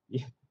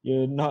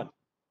you're not.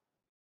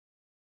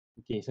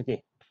 Okay, it's okay.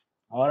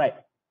 All right.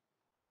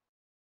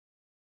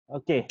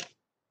 Okay.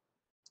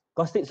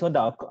 Caustic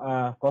soda,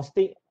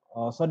 caustic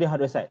or sodium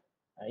hydroxide.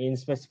 In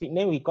specific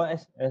name, we call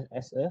as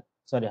a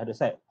sodium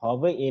hydroxide.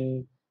 However,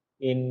 in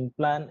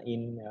plant,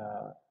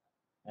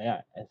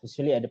 yeah,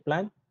 especially at the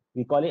plant,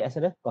 we call it as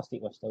a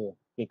caustic wash tower.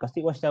 Okay,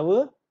 caustic wash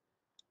tower.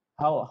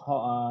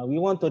 How we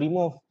want to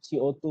remove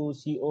CO2,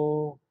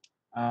 CO,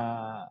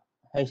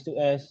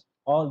 H2S,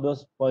 all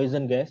those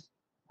poison gas.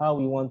 How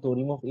we want to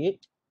remove it?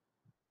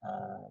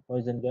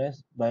 Poison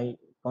gas by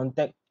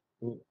contact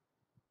to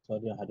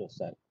sodium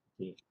hydroxide.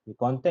 Okay, we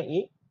contact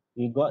it,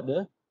 we got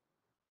the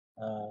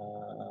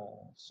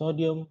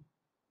sodium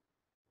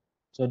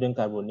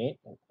carbonate,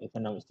 if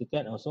I'm not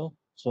mistaken, also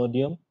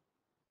sodium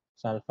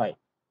sulfide.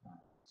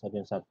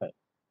 Sodium sulfide.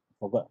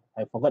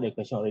 I forgot the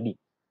question already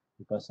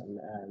because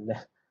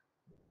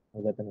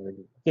forgotten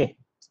already. Okay,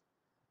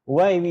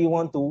 why we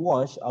want to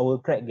wash our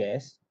crack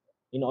gas?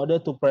 In order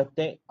to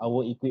protect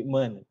our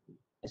equipment,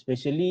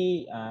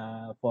 especially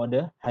for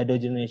the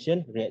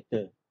hydrogenation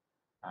reactor,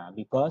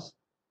 because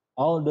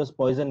all those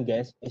poison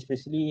gas,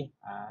 especially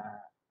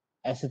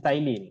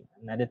acetylene.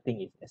 Another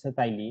thing is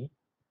acetylene,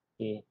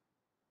 okay,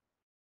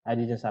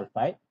 hydrogen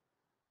sulfide.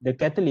 The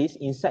catalyst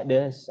inside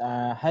the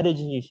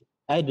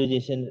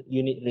hydrogenation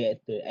unit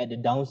reactor at the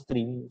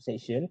downstream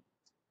section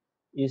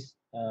is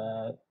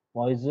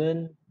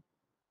poison.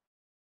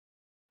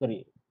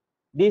 Sorry,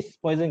 this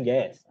poison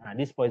gas.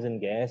 This poison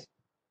gas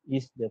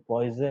is the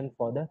poison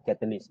for the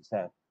catalyst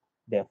itself.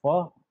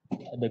 Therefore,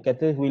 the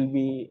catalyst will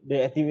be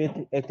the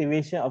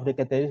activation of the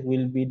catalyst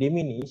will be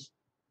diminished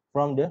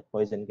from the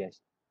poison gas.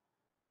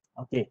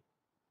 Okay.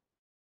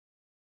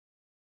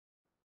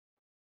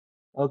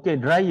 Okay,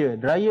 dryer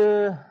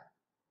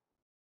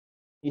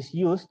is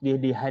used to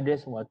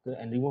dehydrate water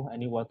and remove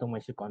any water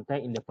moisture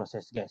contact in the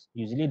process gas.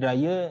 Usually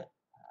dryer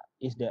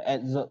is the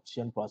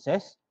adsorption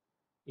process.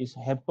 It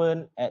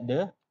happen at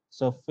the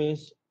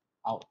surface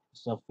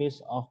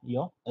surface of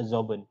your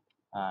absorbent,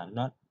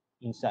 not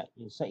inside.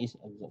 Inside is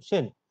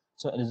absorption.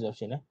 So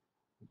absorption,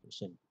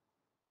 absorption.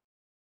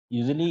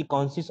 Usually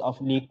consists of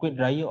liquid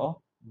dryer or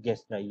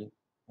gas dryer.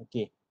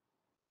 Okay.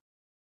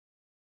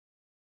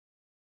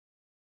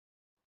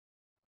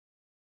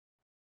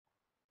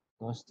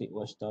 Caustic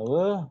wash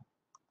tower.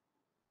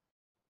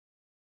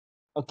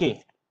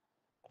 Okay.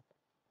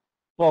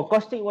 For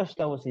caustic wash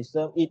tower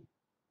system, it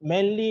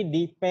mainly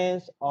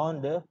depends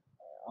on the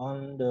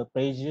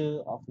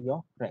pressure of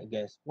your crack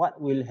gas. What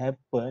will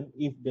happen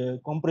if the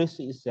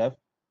compressor itself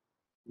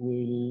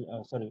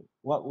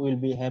what will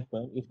be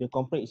happen if the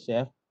compressor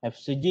itself have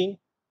surging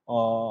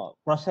or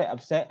process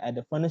upset at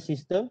the furnace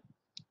system,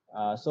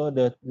 so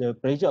the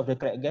pressure of the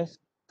crack gas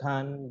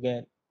can't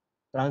get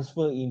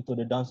transfer into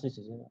the downstream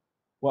system.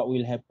 What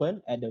will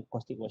happen at the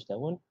caustic wash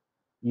tower?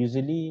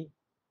 Usually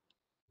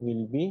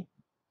will be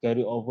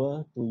carried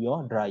over to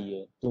your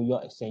dryer, to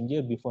your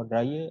exchanger before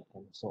dryer,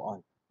 and so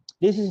on.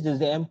 This is the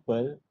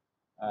example,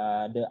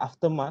 the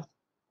aftermath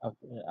of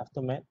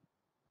aftermath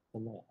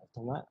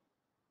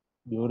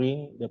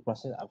during the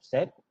process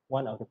upset.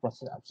 One of the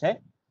process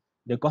upset,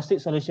 the caustic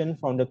solution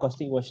from the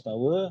caustic wash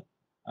tower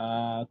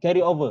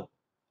carry over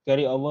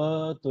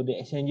to the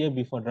exchanger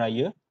before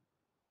dryer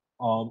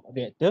or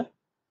reactor.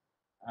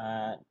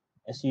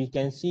 As you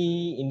can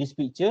see in this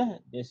picture,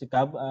 there's a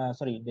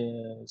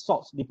the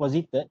salts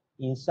deposited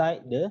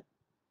inside this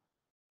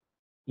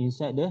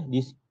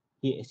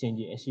heat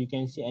exchanger. As you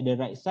can see at the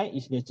right side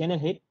is the channel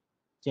head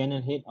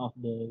of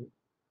the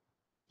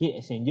heat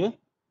exchanger.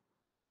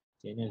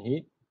 Channel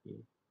head.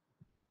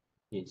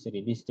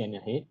 This channel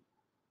head.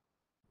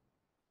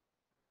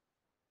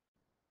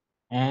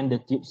 And the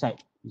tube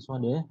side. This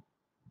one the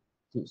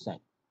tube side.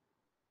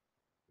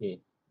 Okay.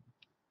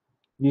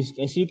 This,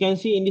 as you can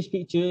see in this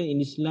picture, in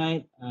this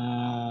slide,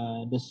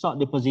 the salt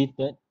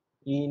deposited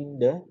in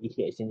the heat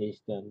exchanger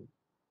system.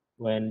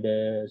 When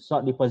the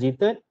salt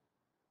deposited,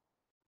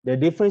 the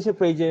differential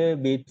pressure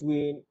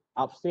between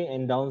upstream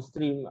and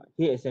downstream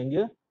heat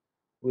exchanger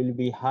will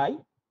be high.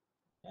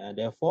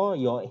 Therefore,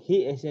 your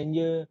heat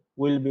exchanger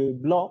will be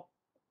block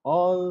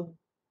all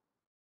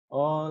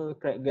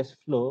crack gas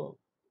flow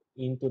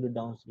into the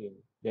downstream.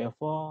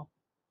 Therefore,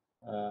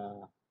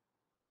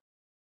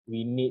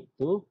 we need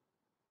to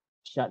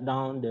shut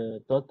down the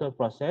total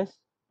process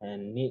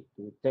and need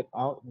to take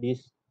out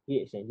this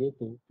heat exchanger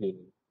to clean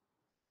it.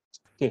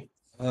 Okay.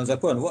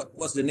 Zakwan,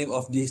 what's the name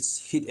of this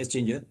heat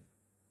exchanger?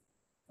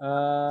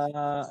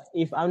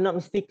 If I'm not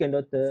mistaken,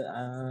 doctor,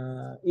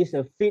 it's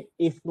a feed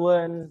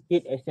effluent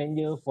heat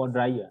exchanger for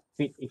dryer.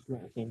 Feed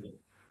effluent exchanger.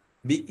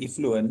 Big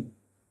effluent.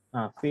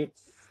 Feed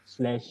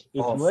slash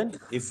Of effluent.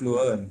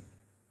 effluent.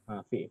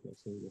 Feed effluent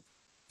exchanger.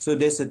 So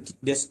there's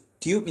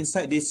tube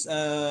inside this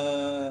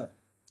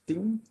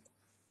thing.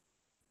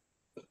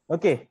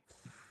 Okay.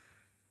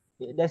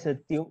 There's a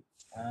tube.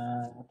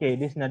 Okay,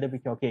 this is another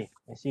picture. Okay,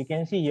 as you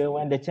can see here,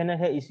 when the channel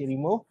head is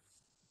removed,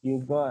 you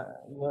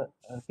got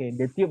okay,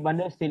 the tube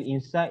bundle still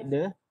inside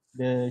the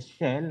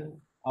shell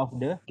of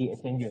the heat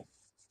exchanger.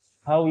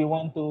 How we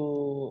want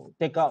to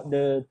take out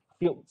the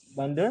tube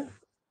bundle?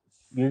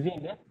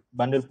 Using the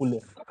bundle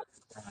puller.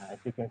 As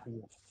you can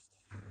see here.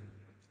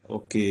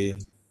 Okay.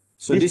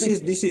 So this is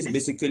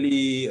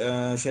basically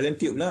shell and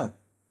tube lah.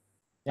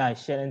 Yeah,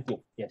 shell and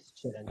tube. Yes,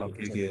 shell and tube.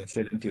 Okay,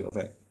 shell and tube,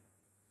 right.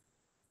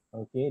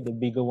 Okay, the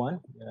bigger one.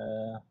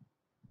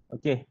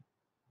 Okay.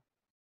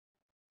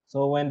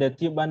 So when the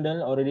tube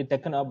bundle already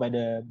taken out by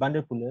the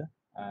bundle puller,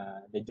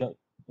 the job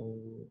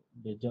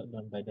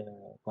done by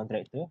the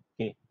contractor.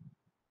 Okay.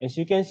 As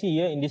you can see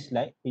here in this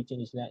slide, picture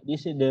in this slide,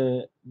 this is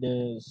the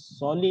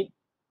solid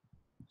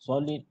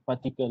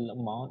particle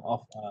amount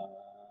of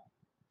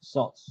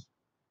salt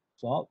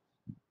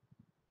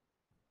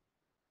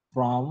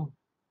from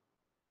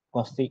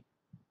caustic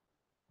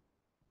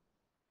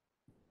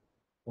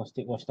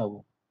wash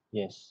tower.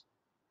 Yes.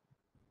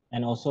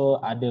 And also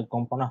other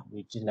component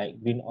which is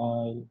like green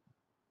oil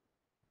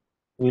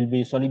will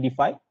be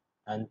solidified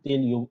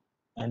until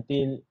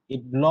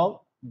it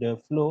block the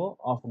flow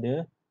of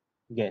the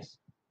gas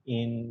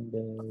in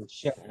the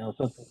shell and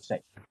also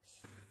outside.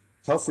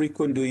 How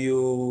frequent do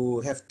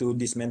you have to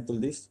dismantle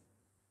this?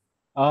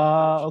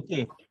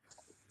 Okay.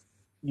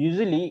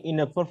 Usually in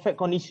a perfect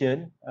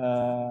condition,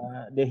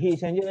 the heat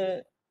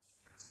exchanger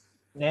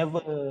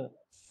never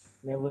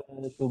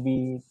to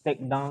be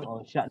taken down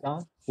or shut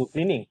down to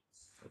cleaning.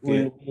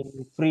 Okay. Will be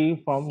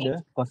free from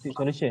the caustic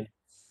solution.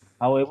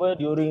 However,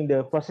 during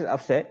the process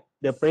upset,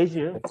 the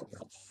pressure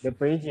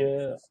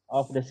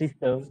of the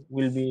system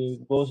will be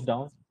goes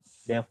down.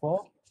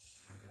 Therefore,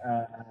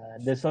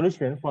 the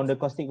solution from the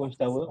caustic wash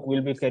tower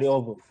will be carried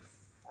over.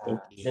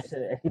 Okay. That's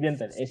an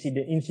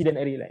incident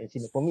area like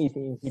incident. For me, it's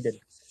an incident.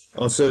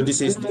 Also,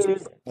 this is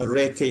a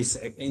rare case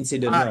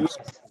incident. Yes.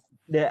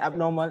 The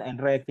abnormal and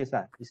rare case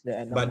is the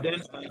abnormal. But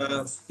then,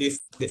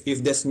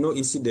 if there's no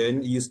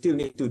incident, you still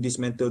need to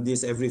dismantle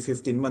this every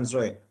 15 months,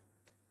 right?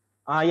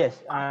 Yes.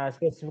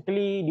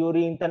 Specifically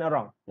during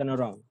turnaround.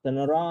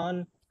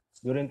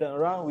 During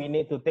turnaround, we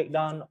need to take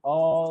down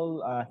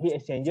all heat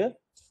exchanger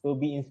to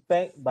be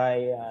inspected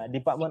by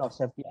Department of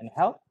Safety and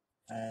Health.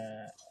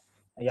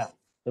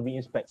 To be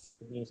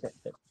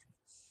inspected.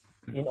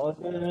 In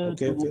order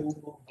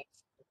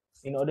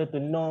in order to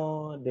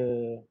know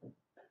the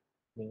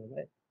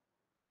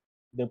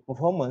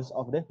performance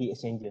of the heat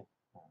exchanger.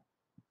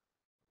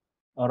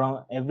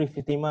 Around every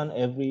 15 months,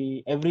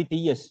 every 3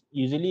 years.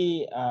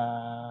 Usually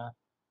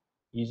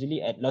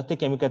at Lotte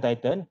Chemical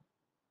Titan,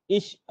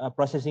 each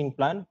processing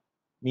plant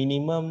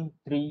minimum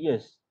 3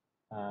 years,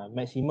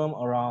 maximum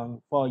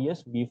around 4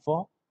 years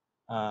before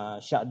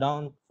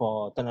shutdown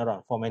for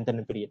turnaround for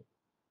maintenance period.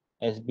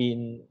 Has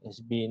been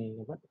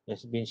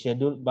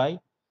scheduled by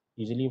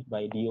usually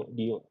by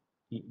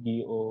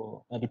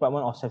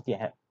Department of Safety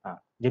and Health,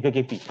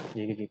 JKKP.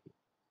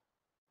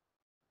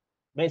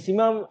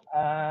 Maximum,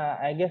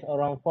 I guess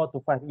around 4 to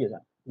 5 years.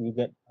 We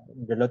get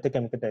the Lotte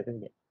Chemical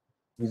Titan get.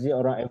 Usually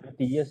around every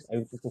 3 years,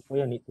 every 2 to 4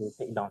 years need to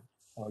take down.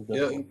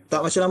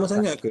 Tak macam lama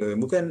sangat ke?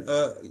 Bukan,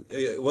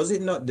 was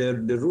it not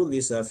the rule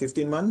is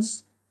 15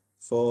 months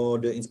for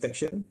the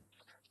inspection?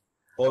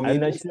 Or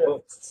maybe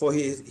for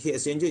heat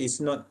exchanger is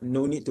no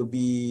need to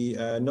be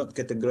not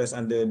categorized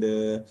under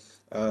the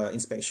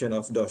inspection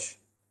of DOSH.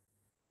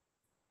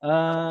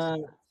 Uh,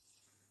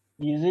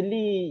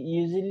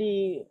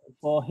 usually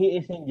for heat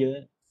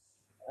exchanger,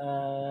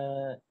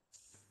 uh,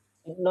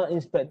 it's not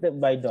inspected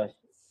by DOS.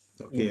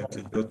 It's Okay, not okay,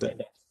 inspected by noted.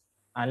 DOS.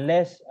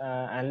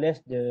 Unless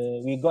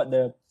the we got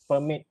the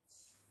permit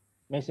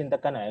mesin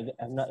tekanan.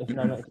 I'm not if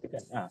I'm not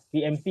mistaken.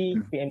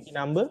 PMP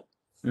number. Uh,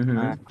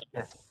 Mm-hmm.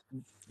 that's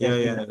Yeah,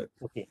 that's yeah, enough.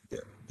 Okay.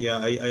 yeah.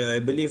 I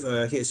believe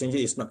heat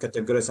exchanger is not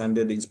categorized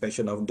under the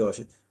inspection of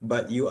DOS,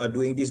 but you are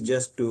doing this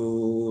just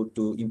to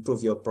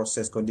improve your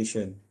process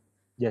condition.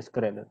 Yes,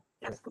 correct.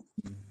 Correct.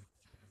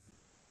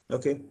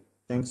 Okay,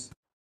 thanks.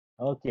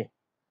 Okay.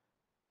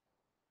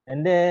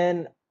 And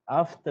then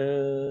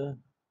after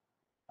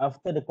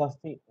after the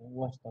caustic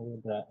wash tower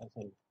dry,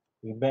 sorry,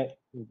 we back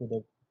into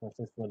the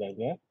process flow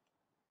diagram.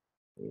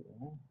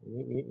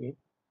 Wait.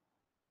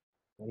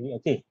 Sorry.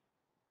 Okay,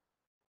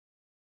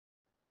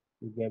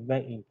 we get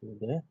back into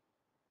the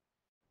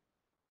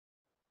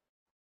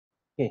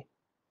okay.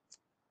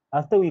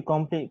 After we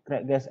complete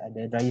crack gas at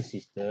the dryer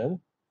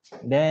system,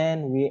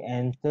 then we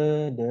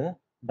enter the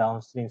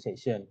downstream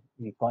section.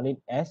 We call it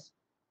as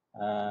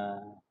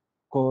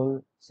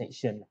cold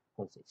section.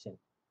 Cold section.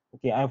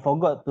 Okay, I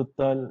forgot to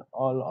tell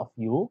all of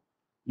you.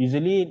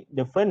 Usually,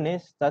 the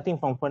furnace, starting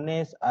from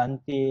furnace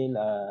until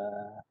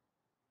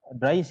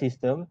dry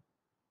system,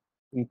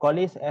 we call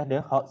it as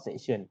the hot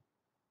section.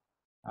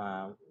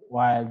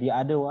 While the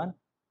other one,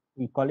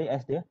 we call it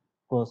as the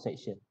cold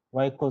section.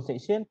 Why cold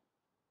section?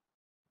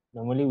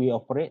 Normally we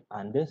operate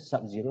under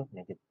sub-zero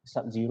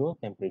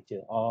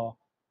temperature or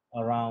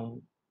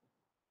around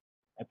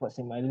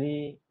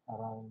approximately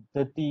around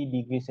 30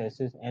 degrees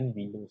Celsius and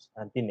below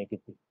until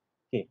negative.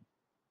 Okay.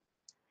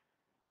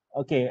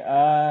 Okay.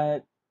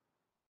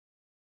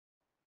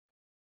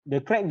 The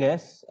crack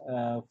gas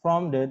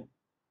from the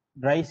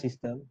dry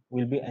system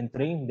will be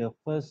entering the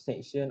first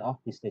section of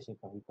distillation.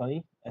 We call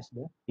it as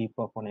the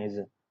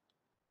deproponizer.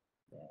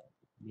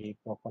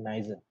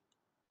 Deproponizer.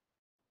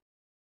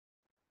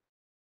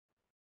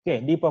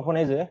 Okay,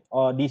 deproponizer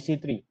or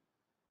DC3.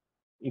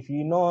 If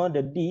you know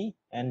the D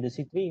and the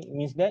C3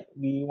 means that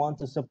we want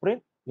to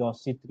separate your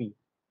C3.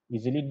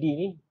 Usually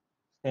D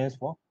stands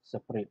for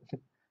separate.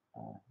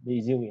 The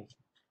easy way.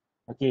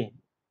 Okay.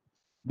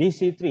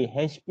 DC3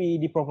 HP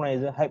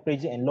deproponizer, high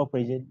pressure and low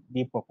pressure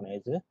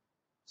deproponizer.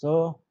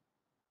 So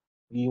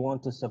we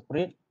want to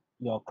separate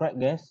your crack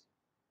gas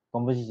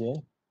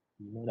composition.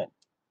 You know that.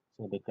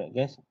 So the crack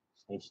gas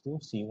H2,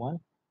 C1,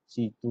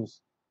 C2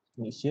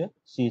 mixture,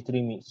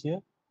 C3 mixture,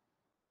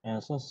 and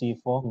also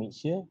C4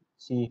 mixture,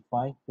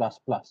 C5 plus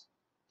plus.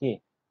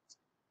 Okay.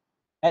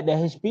 At the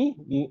HP,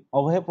 the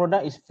overhead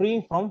product is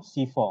free from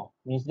C4.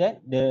 Means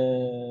that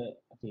the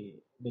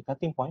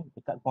cutting point,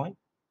 the cut point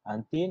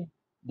until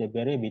the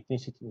barrier between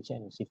C3 mixture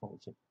and C4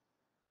 mixture.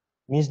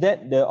 Means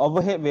that the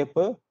overhead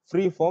vapor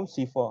free from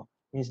C4.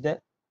 Means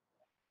that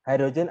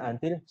hydrogen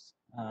until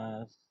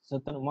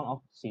certain amount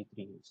of C3.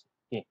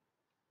 Okay.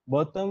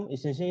 Bottom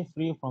essentially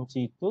free from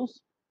C2,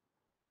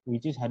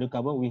 which is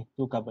hydrocarbon with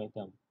two carbon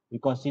atom.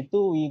 Because C2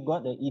 we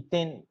got the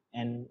ethane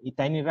and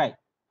ethylene, right?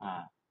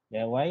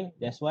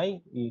 That's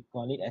why we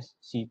call it as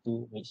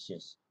C2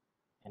 mixtures.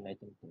 And I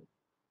think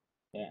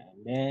yeah,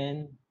 and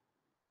then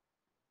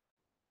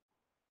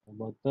the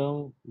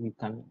bottom we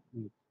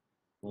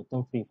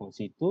bottom free from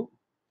C2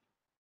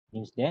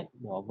 means that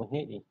the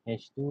overhead is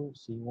H2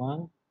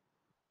 C1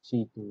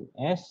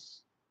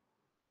 C2S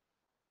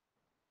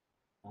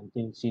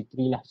until C3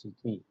 lah,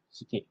 C3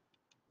 sikit.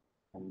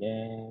 And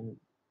then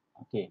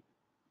okay,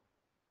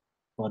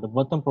 for the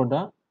bottom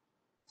product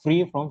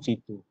free from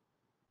C2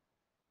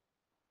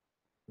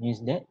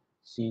 means that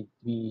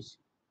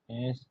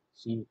C3S,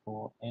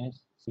 C4S,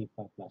 C5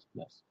 plus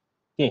plus.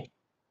 Okay,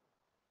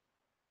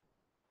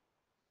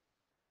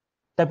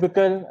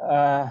 typical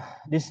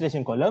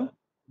distillation column,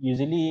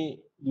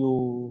 usually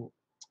you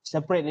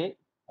separate it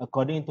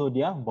according to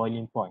their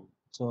boiling point.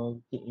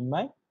 So keep in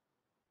mind,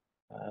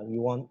 we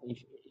want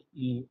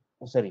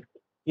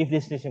if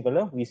distillation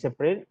column, we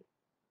separate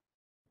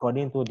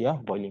according to their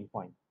boiling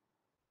point.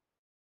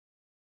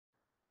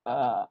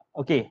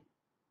 Okay,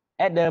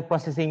 at the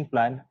processing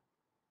plant,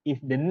 if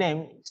the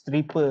name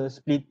stripper,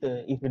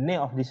 splitter, if the name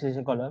of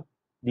distillation column,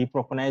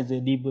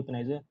 deproponizer,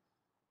 debutanizer,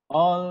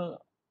 all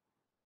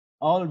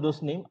all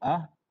those names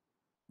are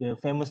the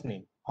famous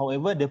name.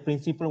 However, the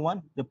principle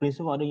of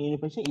the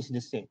unification is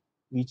the same,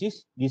 which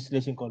is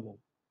distillation column.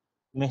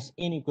 Mass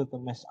in equal to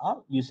mass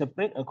out, you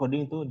separate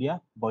according to their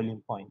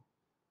boiling point.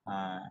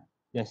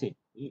 That's it.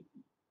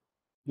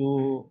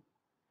 You,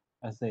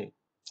 I say,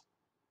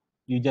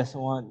 you just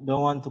don't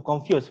want to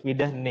confuse with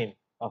the name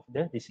of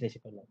the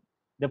distillation column.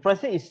 The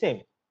process is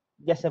same,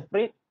 just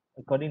separate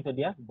according to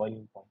their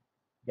boiling point.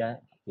 Yeah,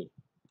 okay.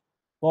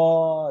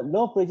 For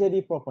low pressure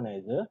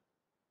deproponizer,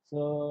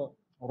 so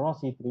raw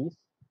C3s,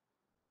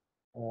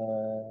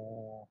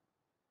 uh,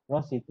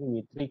 raw C3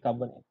 with 3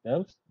 carbon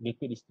atoms,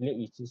 liquid distillate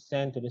which is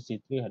sent to the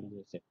C3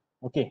 hydrogen cell.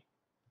 Okay.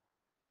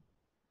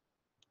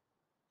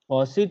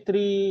 For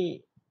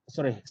C3,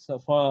 so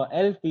for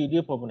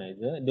LPD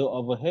proponizer, the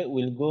overhead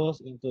will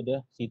goes into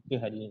the C3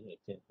 hydrogen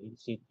reaction.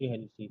 C3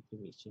 hydrogen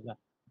C3 mixture lah.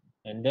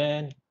 and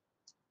then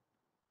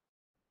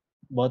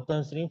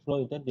bottom stream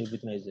flow into the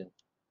butanizer.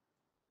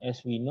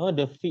 As we know,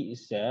 the feed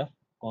itself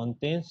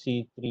contains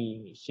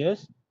C3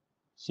 mixtures,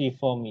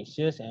 C4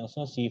 mixtures, and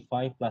also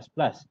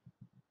C5++.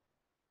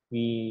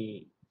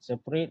 We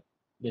separate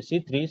the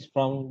C3s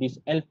from this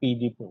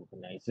LPD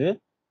butanizer.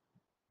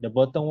 The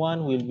bottom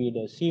one will be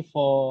the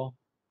C4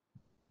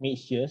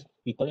 mixtures,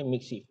 we call it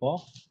mix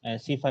C4, and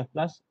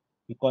C5+,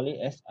 we call it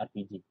as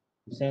RPG.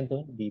 We send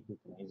to the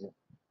butanizer.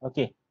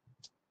 Okay,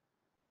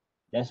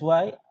 that's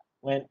why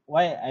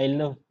I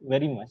love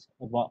very much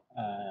about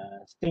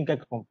stream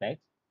chemical complex.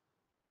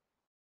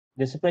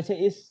 The separation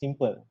is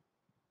simple.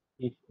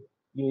 If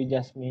you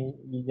just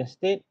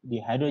state the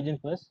hydrogen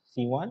first,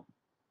 C1,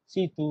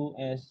 C2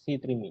 as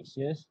C3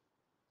 mixtures,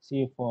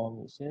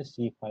 C4 mixtures,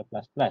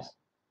 C5++.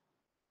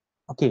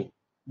 Okay,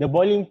 the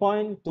boiling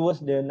point towards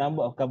the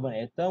number of carbon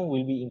atom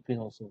will be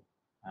increased also.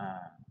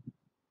 Ah,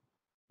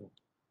 sorry.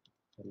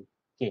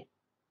 Okay,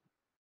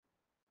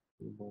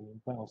 the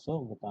boiling point also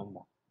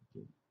bertambah.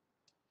 Okay.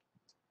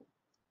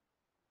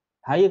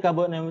 Higher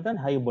carbon atom,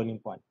 higher boiling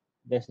point.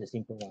 That's the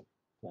simple one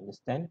to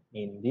understand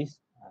in this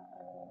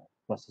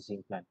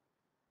processing plant.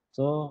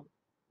 So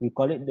we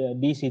call it the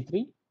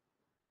DC3.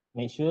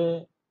 Make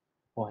sure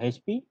for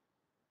HP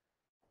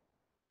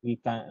we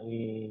can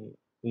we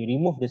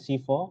remove the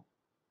C4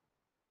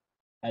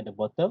 at the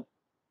bottom,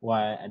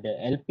 while at the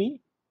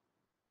LP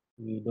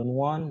we don't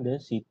want the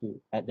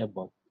C2 at the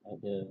bottom at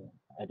the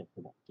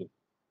product. Okay.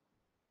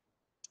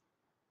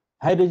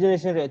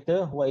 Hydrogenation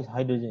reactor. What is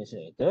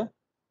hydrogenation reactor?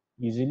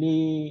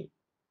 Usually,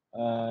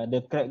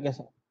 the crack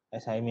gas,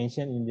 as I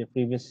mentioned in the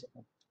previous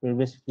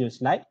few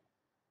slide,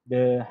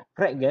 the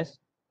crack gas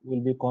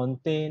will be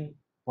contain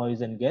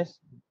poison gas.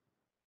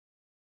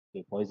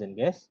 Okay, poison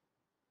gas,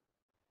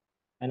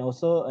 and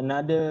also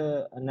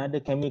another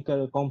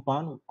chemical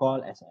compound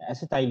called as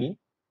acetylene,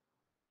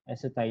 and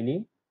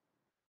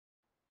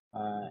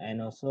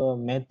also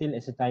methyl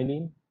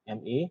acetylene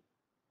MA,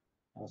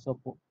 also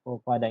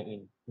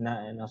propylene,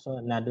 and also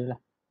another lah.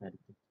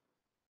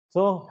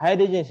 So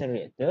hydrogenation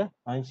reactor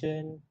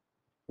function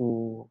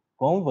to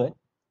convert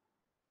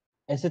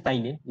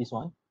acetylene, this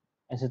one,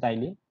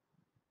 acetylene,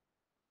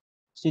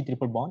 C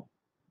triple bond,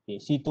 okay,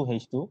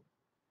 C2H2,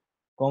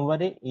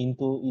 convert it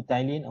into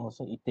ethylene,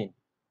 also ethane.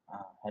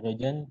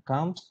 Hydrogen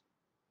comes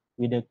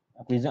with the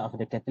presence of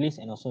the catalyst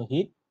and also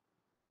heat.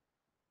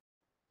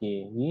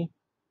 Okay, we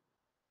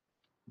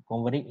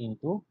convert it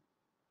into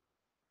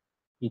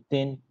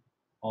ethane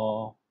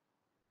or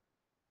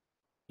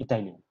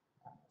ethylene.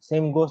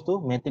 Same goes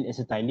to methyl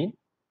acetylene.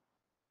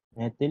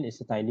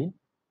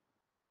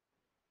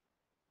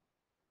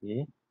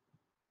 Okay,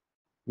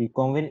 we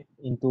convert it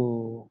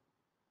into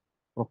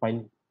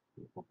propylene.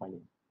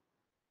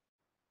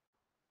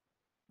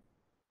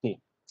 Okay,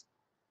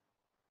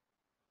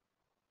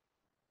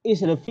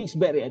 is a fixed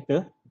bed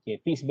reactor.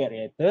 Okay, fixed bed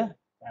reactor.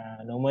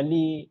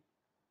 Normally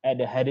at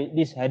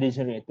this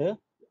hydrogen reactor,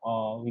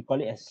 or we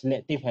call it a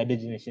selective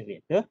hydrogenation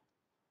reactor,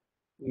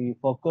 we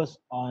focus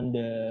on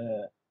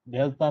the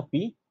delta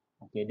P,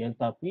 okay,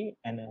 delta P,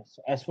 and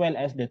as well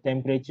as the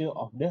temperature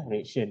of the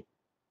reaction,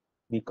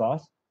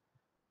 because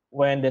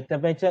when the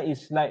temperature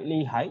is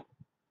slightly high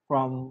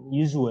from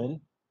usual,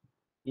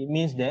 it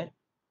means that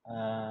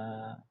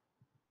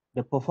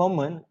the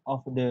performance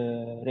of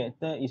the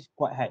reactor is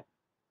quite high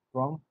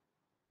from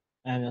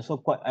and also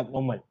quite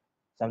abnormal.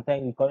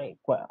 Sometimes we call it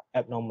quite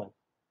abnormal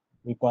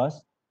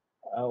because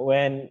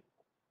when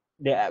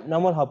the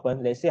abnormal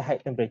happen, let's say high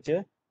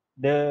temperature,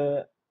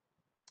 the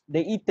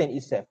ethane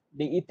itself,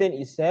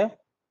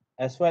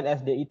 as well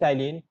as the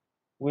ethylene,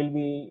 will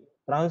be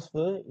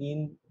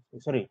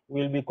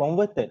will be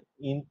converted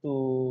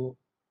into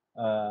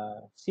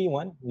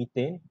C1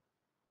 methane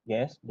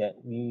gas that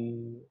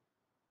we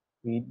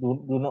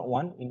do not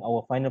want in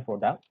our final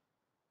product,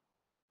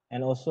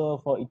 and also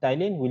for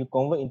ethylene will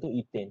convert into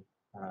ethane.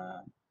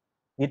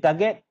 We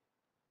target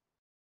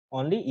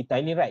only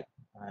ethylene, right?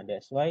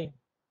 That's why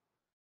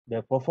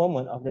the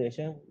performance of the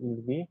reaction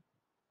will be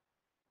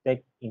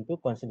take into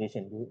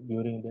consideration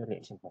during the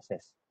reaction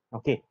process.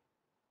 Okay.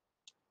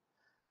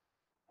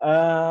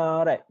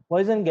 Right.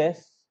 Poison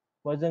gas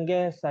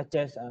such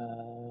as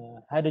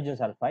hydrogen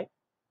sulfide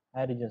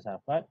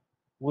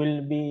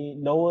will be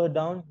lower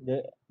down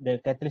the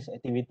catalyst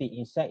activity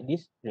inside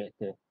this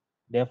reactor.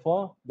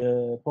 Therefore,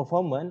 the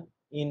performance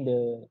in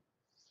the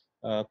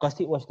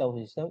caustic wash tower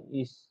system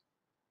is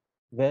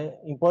very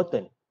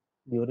important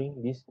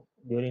during this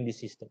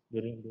system,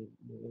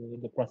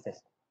 the process.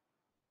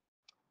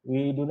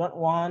 We do not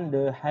want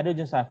the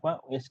hydrogen sulfide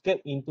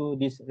escape into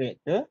this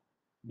reactor.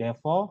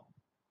 Therefore,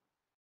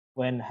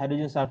 when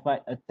hydrogen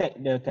sulfide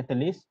attack the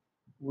catalyst,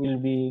 will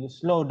be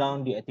slow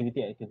down the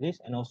activity of the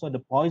catalyst and also the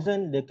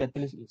poison the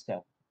catalyst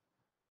itself.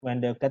 When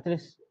the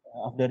catalyst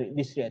of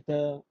this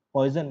reactor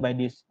poisoned by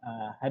this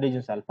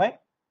hydrogen sulfide,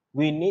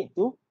 we need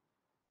to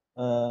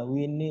uh,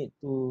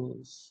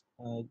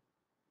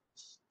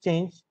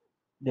 change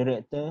the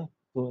reactor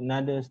to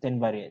another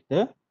standby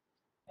reactor,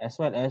 as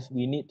well as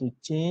we need to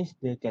change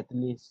the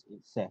catalyst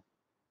itself.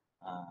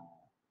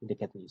 the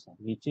catalyst,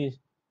 which is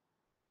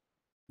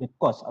the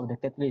cost of the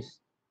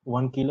catalyst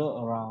 1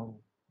 kilo around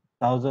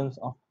thousands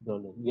of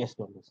dollars, US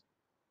dollars.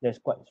 That's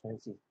quite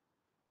expensive.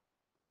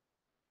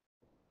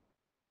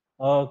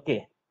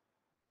 Okay.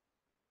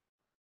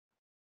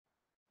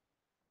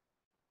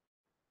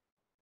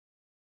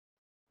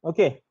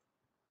 Okay.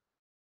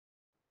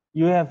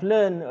 You have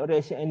learned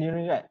reaction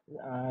engineering, right?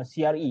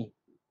 CRE.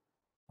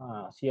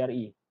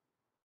 CRE.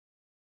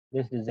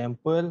 This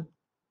example.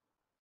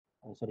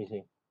 Oh,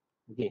 sorry.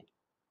 Okay.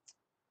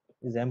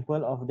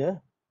 Example of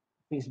the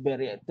fixed bed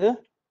reactor.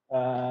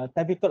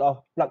 Typical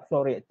of plug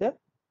flow reactor.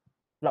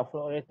 Plug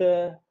flow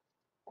reactor.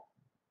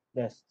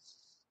 There's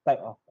type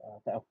of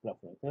plug flow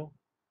reactor.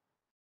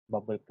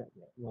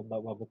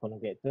 Bubble column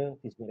reactor,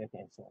 fixed bed reactor,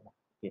 and so on.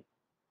 Okay.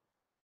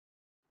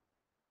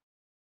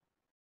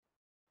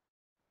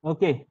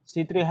 Okay,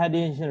 C3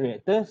 hydrogenation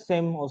reactor,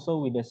 same also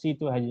with the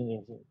C2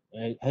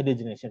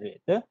 hydrogenation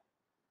reactor.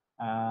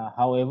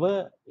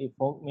 However, it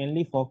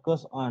mainly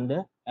focus on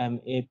the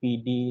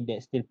MAPD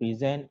that still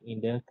present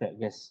in the cracked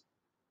gas.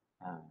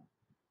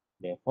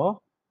 Therefore,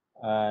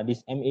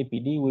 this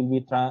MAPD will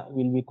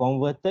be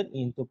converted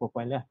into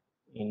propylene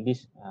in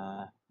this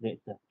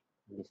reactor.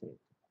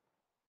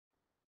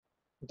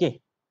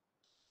 Okay,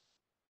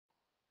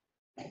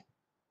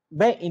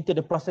 back into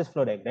the process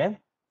flow diagram.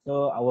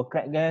 So our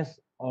cracked gas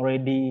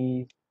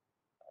already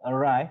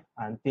arrived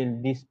until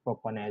this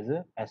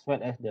propanizer as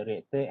well as the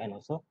reactor and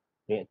also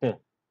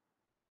reactor.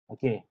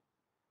 Okay,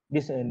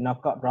 this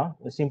knockout round,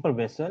 a simple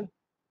vessel.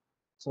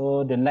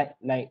 So the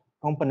light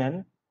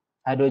component,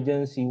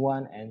 hydrogen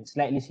C1 and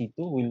slightly C2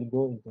 will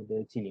go into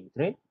the chilling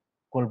tray,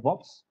 cold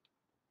box,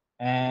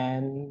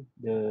 and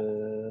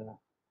the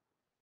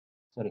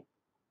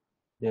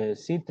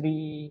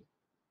C3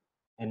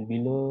 and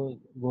below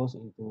goes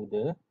into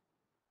the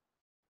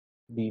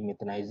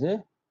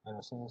demethanizer and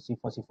also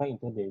C4 C5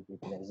 into the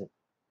demethanizer.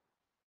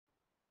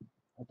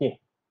 Okay,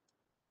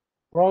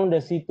 from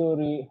the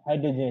C2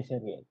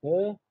 hydrogenation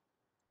reactor,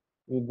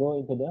 we go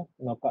into the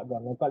knockout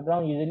drum. Knockout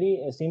drum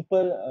usually a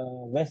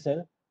simple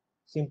vessel,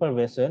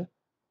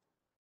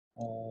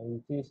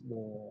 which is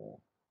the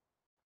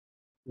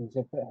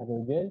separate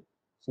hydrogen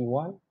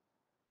C1,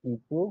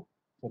 C2,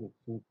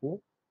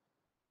 C2,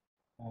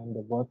 and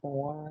the bottom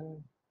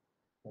one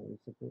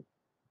separate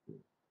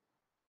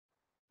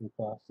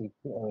because C2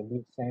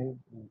 already sent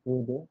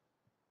into the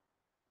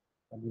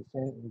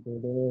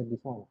this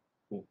one.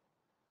 Okay.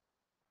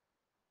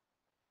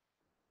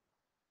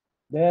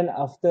 Then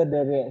after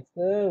the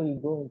reactor, we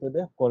go into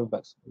the cold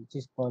box, which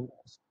is called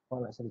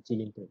as the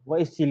chilling train.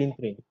 What is chilling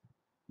train?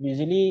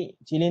 Usually,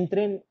 chilling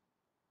train,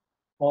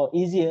 for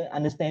easier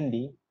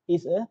understanding,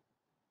 is a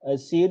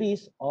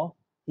series of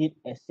heat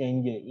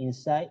exchanger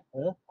inside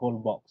a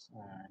cold box.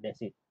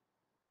 That's it.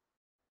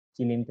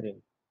 Chilling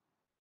train.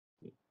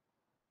 Okay.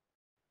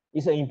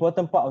 It's an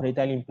important part of the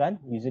ethylene plant,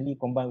 usually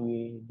combined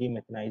with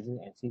demethanizer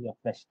and series of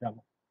flash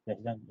drum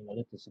in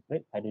order to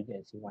separate hydrogen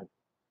and C1.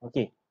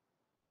 Okay.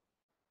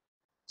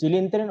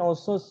 Chilling train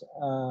also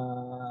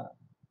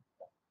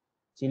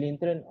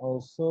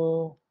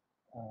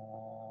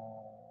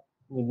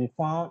will be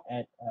found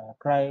at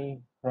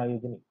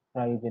cryogenic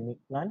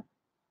plant,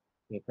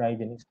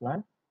 cryogenics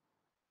plant,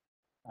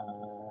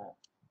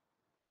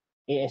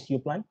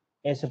 ASU plant,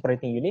 air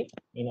separating unit,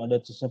 in order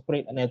to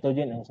separate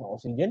nitrogen and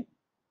oxygen,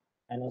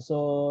 and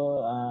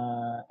also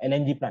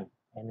LNG plant.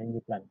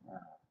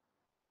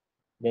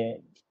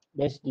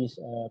 There's this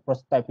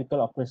prototypical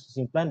of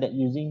processing plant that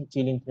using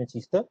chilling train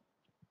system.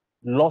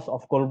 Loss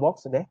of cold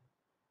box there.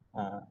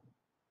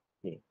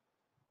 Okay.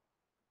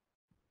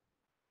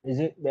 Is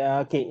it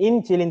okay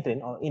in chilling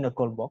train or in a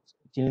cold box?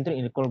 Chilling train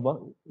in a cold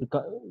box,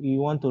 we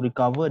want to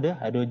recover the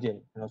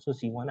hydrogen and also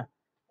C1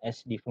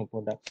 as different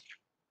products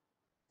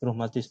through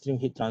multi-stream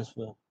heat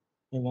transfer.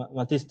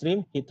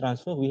 Multi-stream heat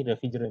transfer with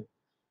refrigerant.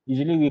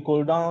 Usually we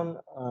cool down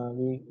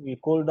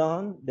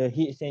the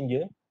heat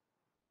exchanger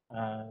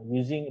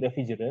using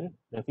refrigerant.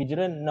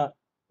 Refrigerant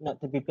not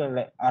typical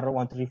like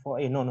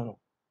R134A. No.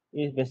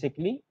 It's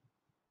basically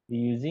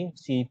using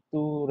C2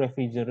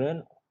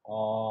 refrigerant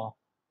or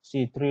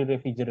C3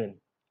 refrigerant.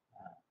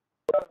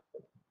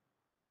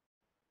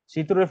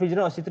 C2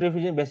 refrigerant or C3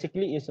 refrigerant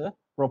basically is a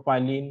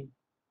propylene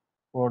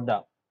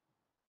product.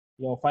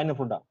 Your final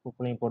product,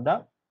 propylene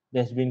product,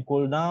 that's been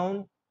cooled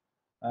down.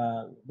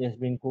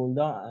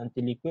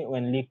 Until liquid.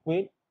 When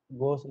liquid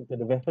goes into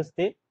the vapor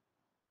state,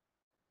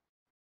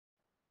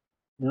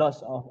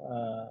 lots of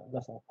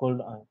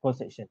cold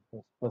section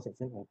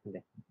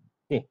there.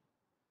 Okay.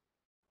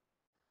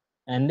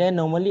 And then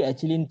normally at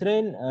chilling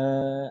train,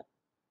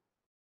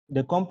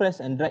 the compressed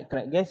and dried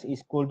cracked gas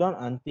is cooled down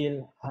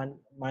until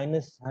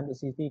minus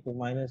 160 to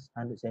minus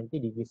 170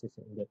 degrees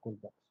Celsius in the cool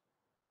box.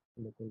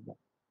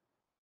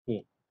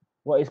 Okay.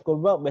 What is cool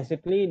box?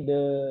 Basically,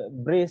 the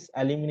brazed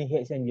aluminum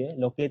heat exchanger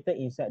located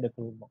inside the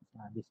cool box.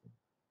 This one.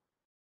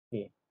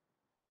 Okay.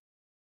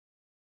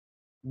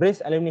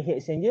 Brazed aluminum heat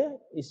exchanger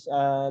is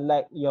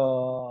like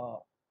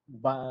your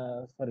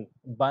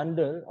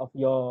bundle of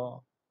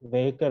your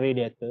vehicle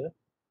radiator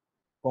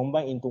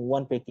combined into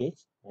one package,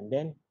 and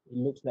then it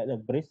looks like a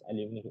braised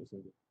aluminum heat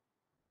exchanger.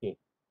 Okay,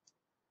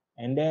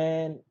 and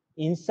then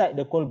inside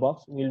the cold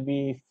box will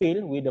be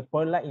filled with the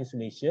perlite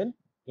insulation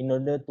in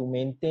order to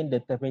maintain the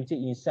temperature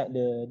inside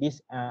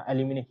this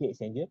aluminum heat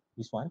exchanger.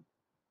 This one,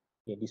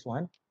 okay, this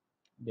one,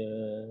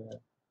 the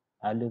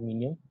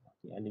aluminium,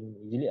 okay,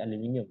 usually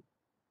aluminium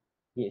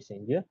heat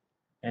exchanger,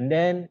 and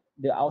then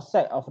the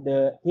outside of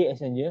the heat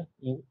exchanger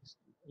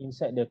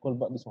inside the cold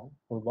box, this one,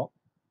 cold box,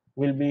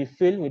 will be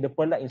filled with the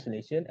perlite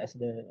insulation as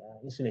the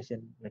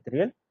insulation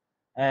material,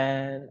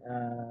 and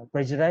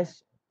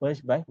pressurized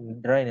first by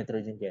dry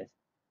nitrogen gas.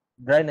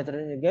 Dry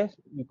nitrogen gas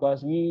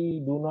because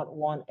we do not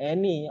want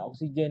any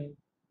oxygen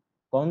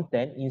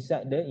content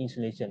inside the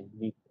insulation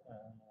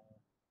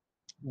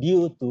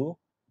due to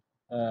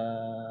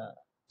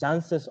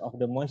chances of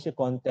the moisture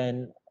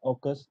content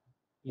occurs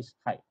is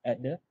high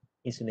at the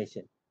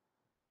insulation.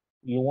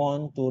 You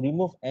want to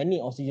remove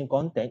any oxygen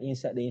content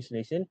inside the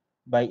insulation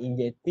by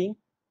injecting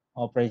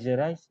or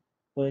pressurize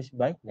first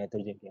by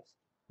nitrogen gas.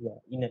 Yeah,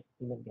 inert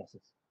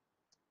gases.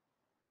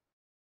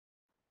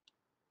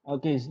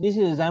 Okay, so this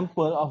is an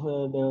example of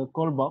the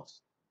cold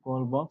box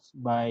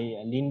by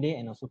Linde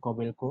and also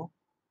Cobelco.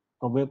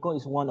 Cobelco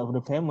is one of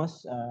the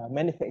famous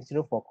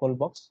manufacturer for cold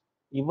box.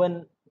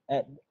 Even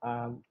at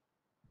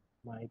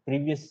my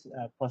previous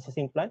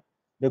processing plant,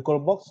 the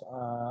cold box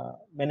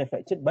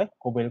manufactured by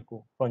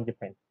Cobelco from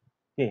Japan.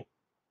 Okay,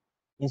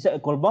 inside a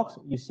cold box,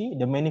 you see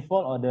the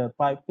manifold or the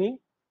piping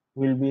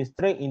will be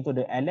straight into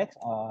the LX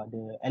or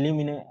the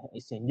aluminum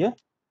exchanger,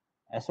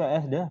 as well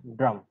as the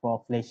drum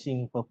for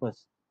flashing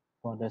purpose,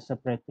 for the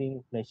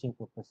separating flashing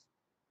purpose.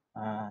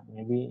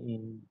 Maybe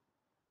in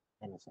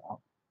and so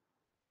out.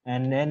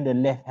 And then the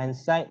left hand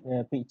side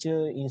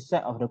picture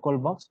inside of the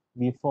cold box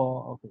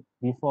before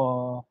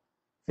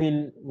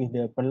fill with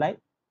the perlite.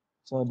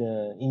 So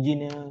the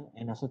engineer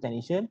and also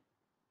technician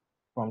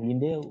from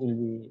Linde will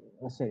be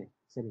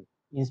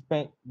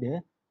inspect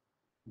the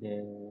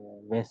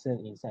vessel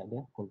inside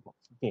the cold box.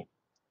 Okay.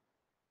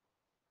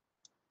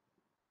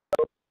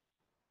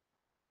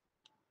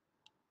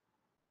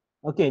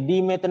 Okay,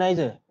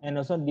 demethanizer and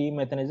also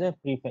demethanizer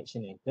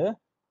prefractionator.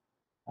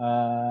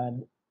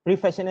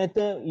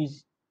 Prefractionator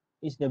is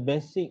the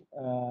basic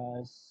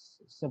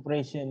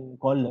separation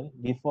column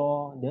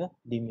before the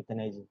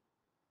demethanizer.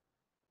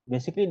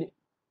 Basically,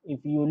 if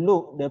you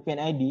look the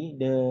PNID,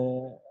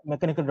 the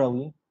mechanical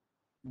drawing,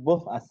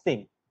 both are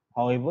same.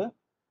 However,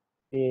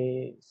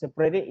 they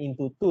separated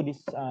into two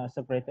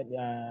separated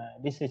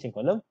distillation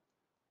column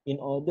in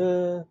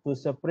order to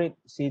separate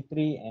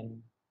C3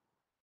 and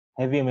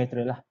heavier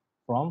material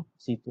from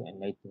C2 and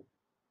lighter.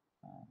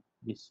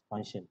 This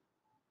function.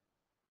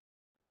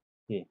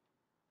 Okay.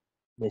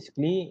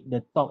 Basically,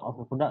 the top of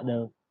the product,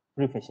 the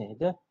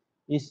prefractionator,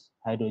 is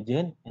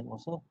hydrogen and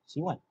also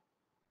C1.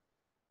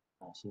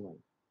 C1.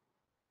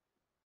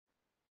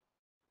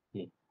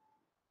 Okay.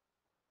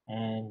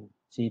 And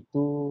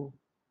C2,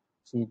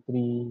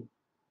 C3,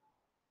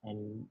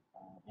 and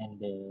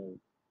the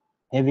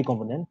heavy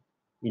component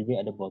will be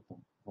at the bottom.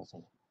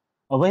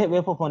 Overhead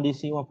vapor from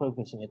this C1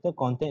 prefractionator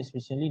contains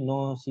especially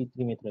no C3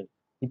 material.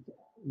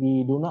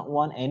 We do not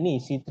want any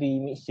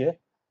C3 mixture,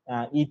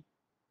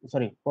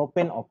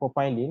 propane or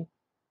propylene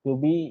to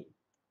be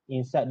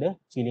inside the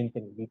chilling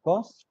tank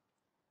because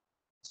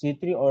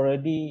C3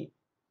 already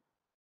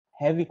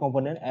heavy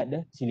component at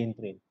the chilling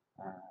train.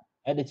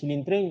 At the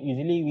chilling train,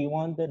 usually we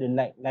want the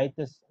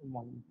lightest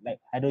one, like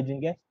hydrogen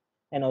gas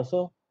and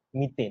also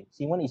methane.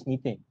 C1 is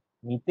methane.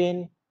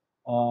 Methane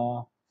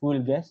fuel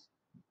gas.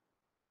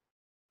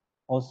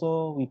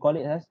 Also, we call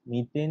it as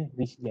methane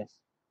rich gas.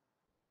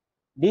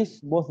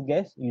 These both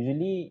gas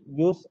usually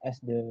used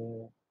as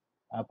the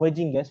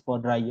purging gas for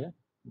dryer,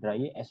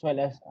 as well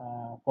as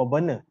for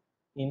burner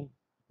in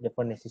the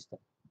furnace system.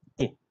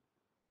 Okay.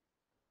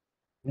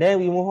 Then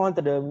we move on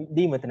to the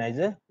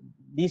demethanizer.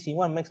 This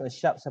one makes a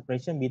sharp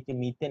separation between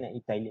methane and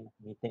ethylene.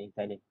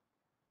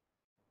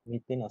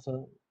 Methane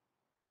also.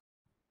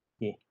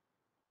 Okay.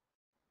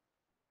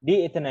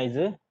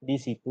 Deethanizer,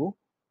 DC2.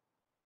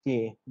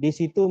 Okay,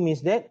 DC2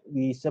 means that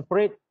we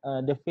separate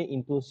the feed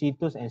into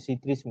C2s and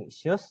C3s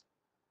mixtures.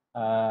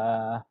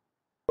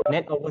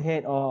 Net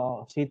overhead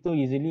or C2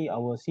 usually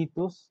our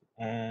C2s,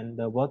 and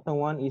the bottom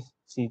one is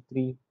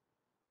C3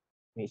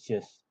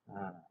 mixtures.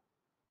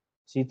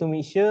 C2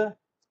 mixture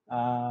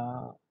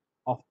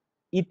of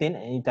ethane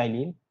and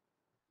ethylene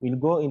will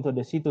go into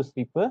the C2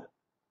 stripper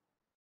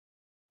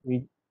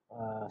with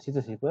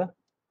C2 stripper.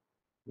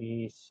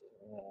 Is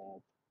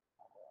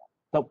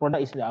top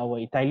product is our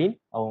ethylene,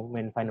 our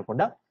main final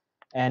product,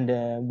 and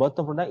the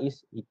bottom product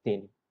is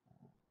ethane.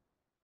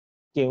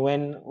 Okay,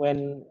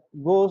 when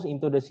goes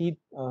into the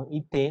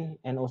ethane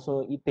and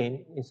also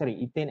ethane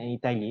and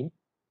ethylene,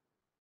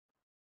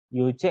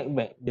 you check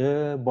back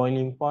the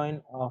boiling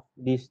point of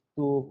these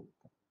two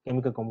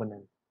chemical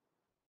components.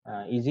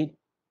 Is it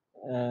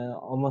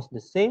almost the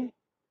same?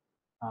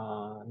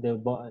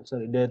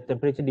 The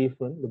temperature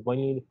different, the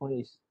boiling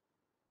point is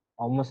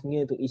almost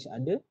near to each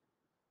other.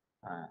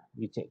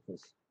 You check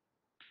first.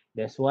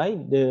 That's why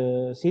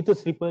the C2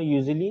 stripper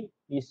usually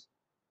is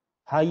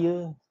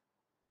higher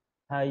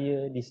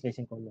higher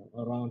distillation column,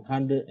 around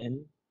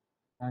 118,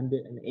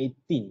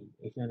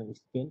 if I'm not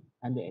mistaken,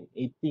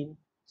 118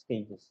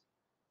 stages.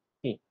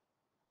 Okay.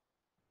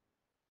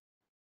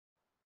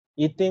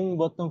 Ethane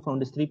bottom from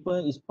the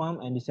stripper is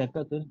pumped and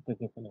recycled to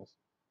the furnace.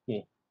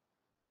 Okay.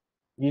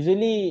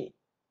 Usually,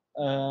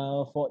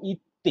 for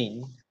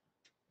ethane,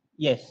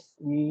 yes,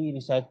 we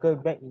recycle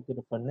back into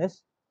the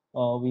furnace,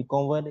 or we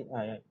convert it,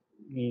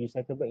 we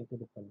recycle back into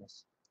the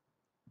furnace.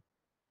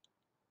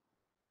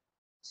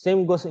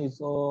 Same goes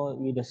also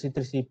with the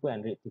C3 stripper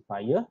and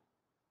rectifier.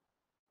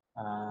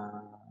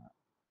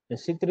 The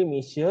C3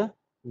 mixture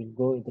will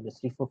go into the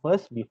stripper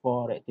first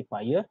before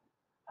rectifier.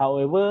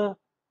 However,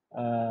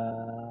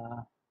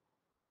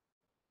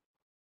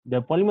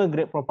 the polymer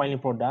grade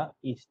propylene product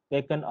is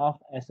taken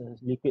off as a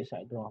liquid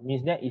side draw.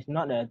 Means that it's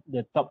not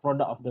the top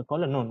product of the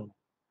column. No, no.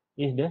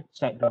 It's the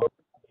side draw.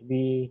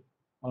 Maybe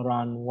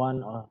around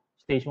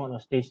stage one or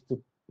stage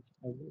two.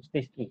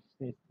 Stage three.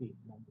 Stage three.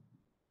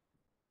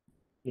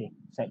 Okay,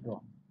 side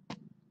draw.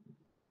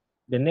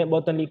 The net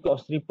bottom liquid of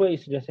stripper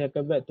is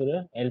recycled back to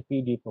the LP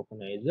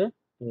deproponizer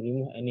to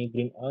remove any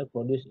green oil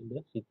produced in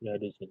the C3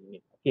 hydrogen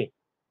unit. Okay.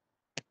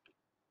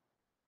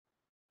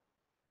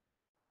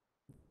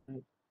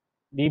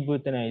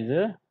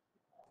 Debutanizer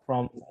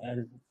from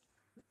okay.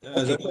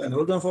 Zakwan,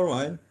 hold on for a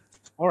while.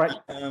 All right.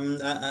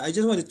 I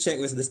just want to check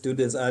with the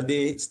students. Are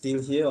they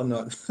still here or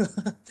not?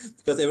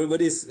 Because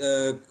everybody is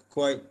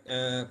quite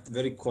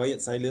very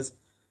quiet, silence.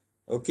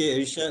 Okay,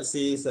 Richard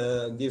says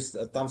gives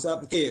a thumbs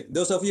up. Okay,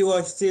 those of you who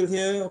are still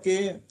here,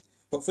 okay,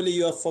 hopefully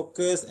you are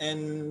focused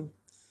and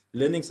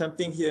learning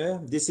something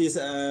here. This is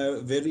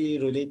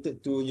very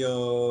related to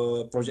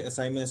your project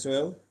assignment as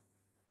well.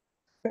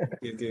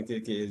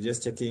 Okay.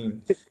 Just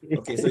checking.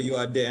 Okay, so you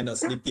are there and not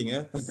sleeping,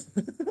 eh?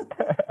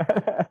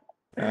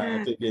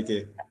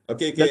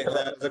 Okay.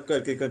 That's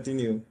Zakwan, okay,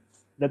 continue.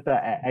 that's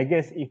I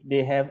guess if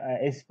they have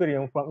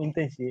experience from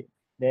internship,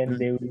 then Hmm.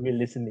 they will be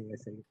listening.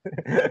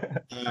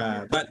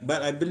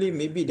 But I believe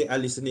maybe they are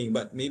listening,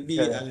 but maybe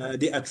Yeah.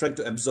 they are trying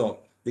to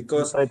absorb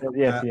because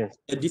Yes, yes.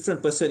 a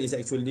different person is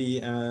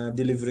actually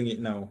delivering it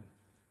now.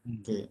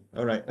 Mm. Okay,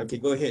 all right. Okay, Okay.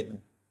 go ahead.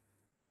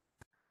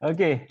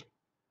 Okay.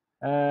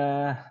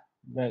 Uh,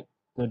 Back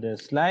to the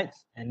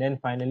slides, and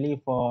then finally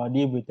for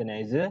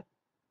debutanizer,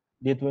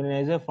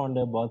 from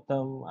the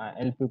bottom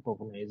LP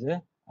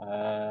proponizer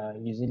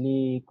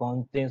usually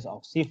contains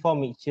of C4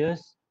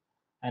 mixtures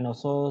and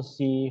also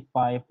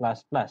C5++,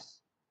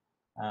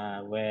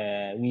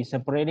 where we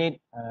separated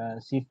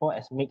C4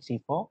 as mixed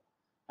C4,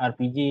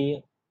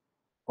 RPG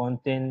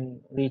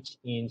content rich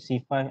in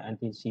C5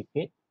 until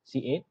C8.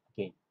 C8.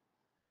 Okay.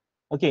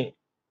 Okay.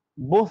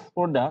 Both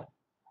product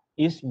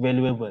is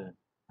valuable.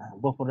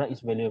 Both product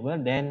is valuable.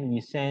 Then we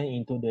send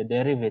into the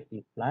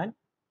derivatives plant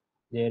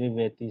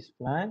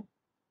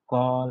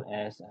called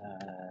as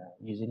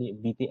usually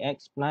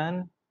BTX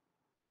plant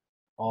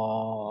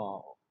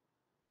or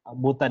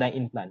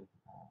butadiene plant.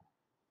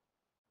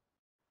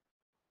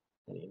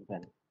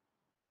 Plant.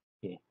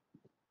 Okay.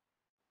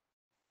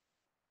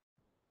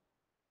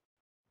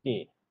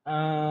 Okay.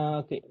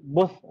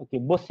 Both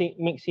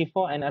mix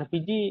C4 and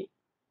RPG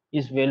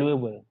is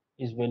valuable.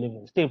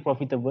 Still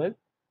profitable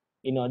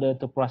in order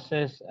to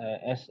process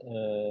as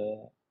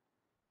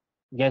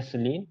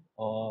gasoline,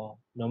 or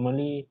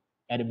normally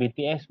at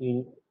BTS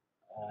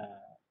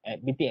at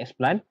BTS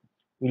plant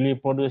we will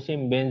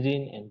producing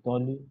benzene and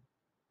toluene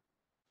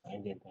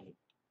and then toluene.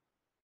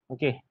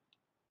 Okay,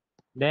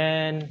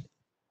 then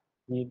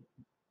we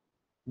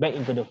back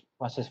into the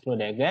process flow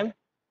diagram.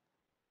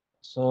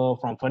 So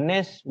from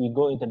furnace we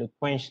go into the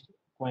quench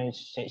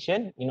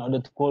section in order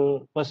to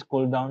cool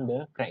down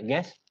the cracked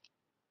gas.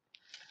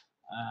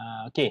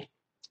 Okay,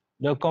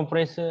 the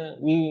compressor,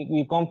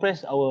 we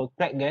compress our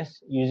cracked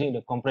gas using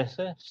the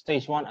compressor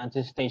stage 1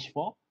 until stage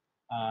 4.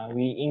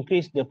 We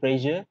increase the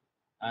pressure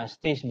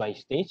stage by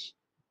stage,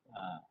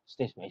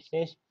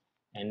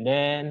 and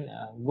then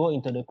go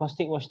into the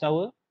caustic wash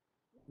tower.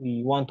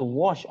 We want to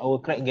wash our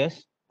cracked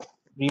gas,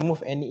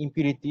 remove any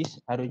impurities,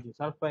 hydrogen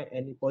sulfide,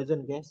 any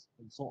poison gas,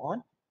 and so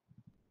on.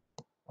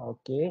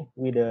 Okay,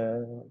 with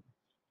the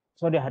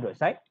sodium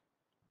hydroxide.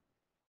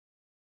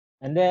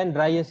 And then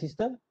dryer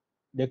system,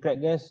 the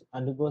cracked gas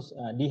undergoes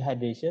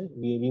dehydration.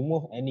 We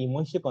remove any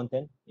moisture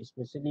content,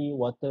 especially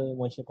water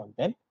moisture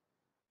content,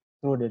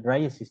 through the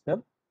dryer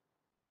system,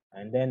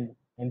 and then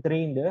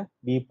entering the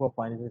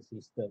depropanizer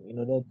system in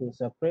order to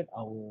separate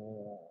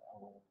our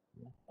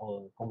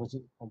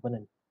composite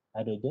component,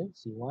 hydrogen,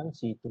 C1,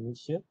 C2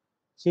 mixture,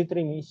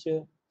 C3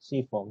 mixture,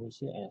 C4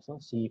 mixture, and also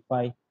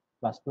C5++.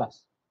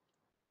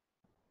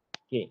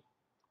 Okay.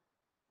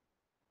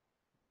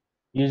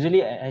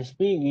 Usually at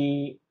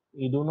HP,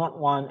 we do not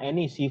want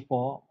any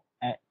C4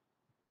 at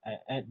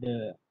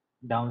the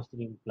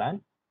downstream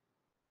plant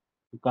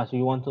because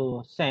we want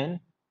to send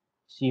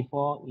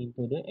C4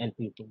 into the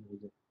LP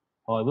deproponizer.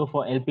 However,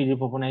 for LP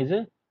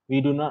deproponizer,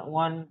 we do not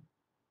want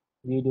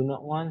C2. We do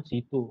not want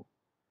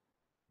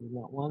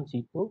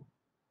C2.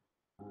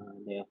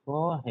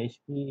 Therefore,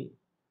 HP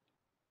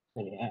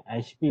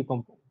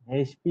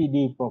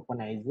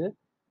deproponizer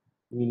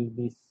will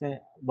be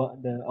sent,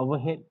 but the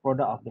overhead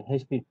product of the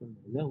HP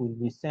fertilizer will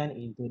be sent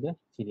into the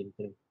chilling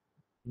train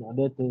in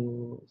order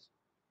to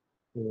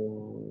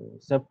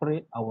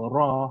separate our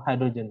raw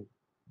hydrogen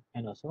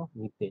and also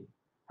methane.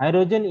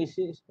 Hydrogen is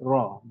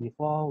raw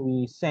before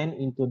we send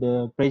into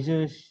the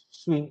pressure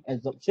swing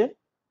adsorption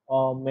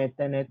or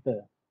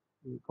metanator.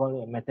 We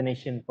call it a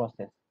methanation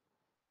process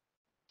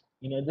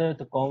in order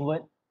to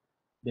convert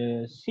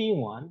the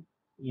C1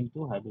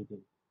 into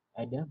hydrogen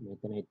at the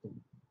metanator.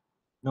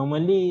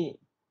 Normally,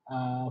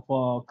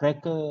 for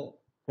cracker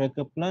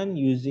plant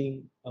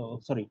using,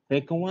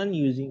 cracker one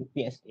using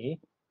PSA,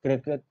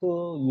 cracker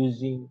two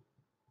using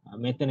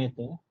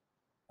metanator,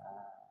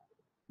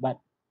 but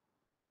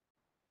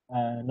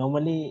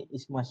normally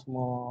it's much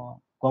more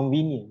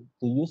convenient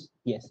to use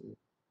PSA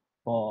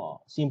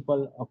for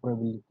simple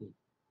operability.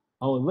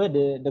 However,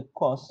 the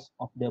cost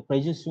of the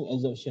pressure swing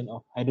adsorption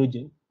of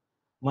hydrogen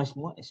much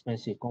more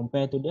expensive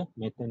compared to the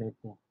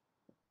metanator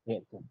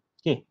reactor.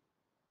 Okay,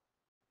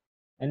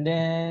 and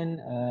then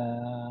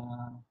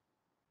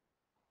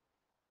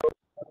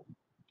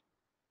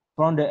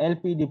from the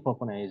LPD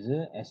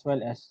proponizer as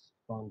well as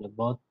from the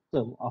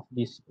bottom of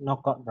this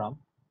knockout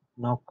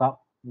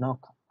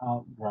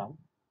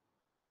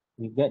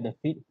we get the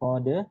feed for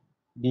the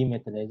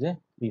demethylizer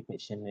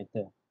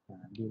prefractionator.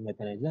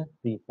 Demethylizer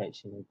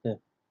prefractionator,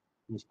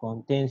 which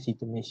contains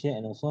C2 mixture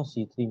and also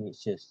C3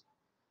 mixtures.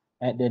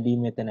 At the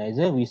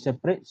demethylizer, we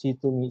separate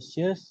C2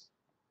 mixtures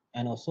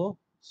and also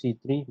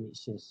C3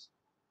 mixtures.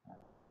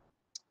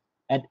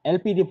 At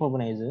LPD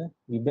proponizer,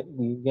 we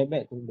get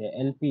back to the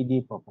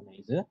LPD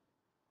proponizer.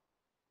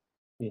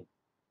 Okay.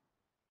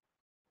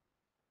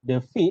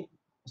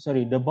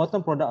 The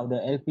bottom product of the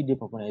LPD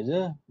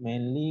proponizer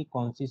mainly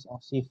consists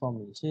of C4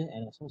 mixture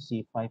and also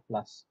C5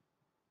 plus.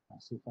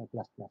 C5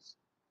 plus plus.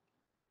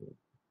 Okay.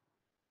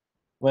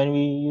 When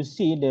you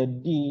see the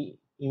D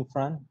in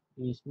front,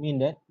 it means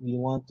that we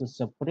want to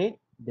separate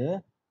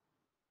the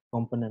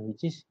component,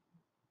 which is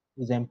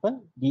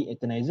example,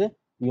 de-ethanizer.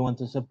 We want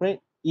to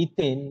separate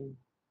ethane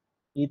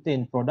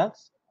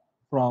products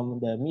from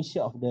the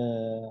mixture of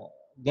the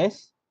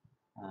gas.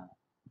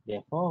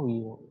 Therefore,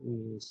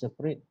 we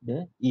separate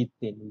the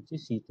ethane, which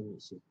is C2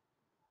 mixture.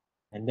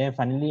 And then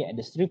finally, at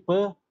the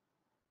stripper,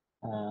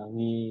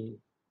 we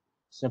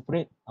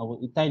separate our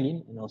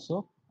ethylene and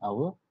also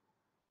our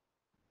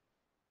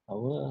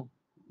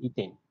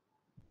ethane.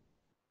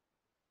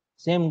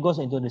 Same goes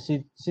into the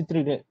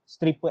C3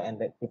 stripper and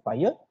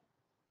rectifier.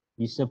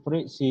 We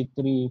separate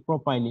C3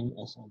 propylene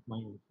as my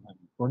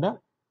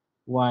product,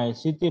 while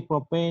C3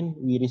 propane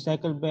we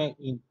recycle back,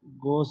 it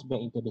goes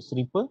back into the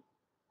stripper,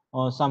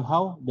 or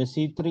somehow the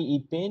C3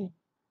 ethane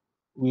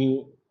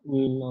we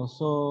will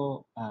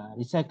also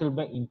recycle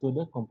back into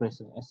the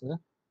compressor as a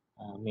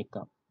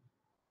makeup.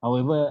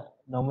 However,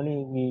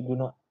 normally we do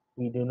not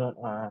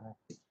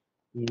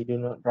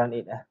run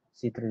it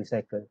C3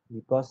 recycle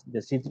because the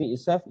C3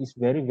 itself is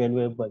very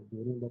valuable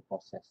during the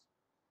process.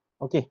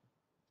 Okay.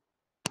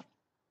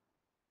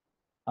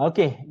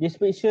 Okay, this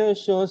picture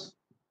shows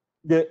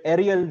the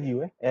aerial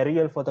view,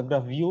 aerial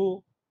photograph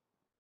view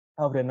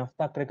of the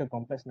naphtha cracker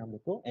complex number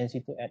 2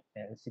 NC2 at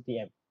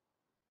LCTM.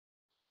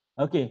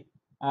 Okay,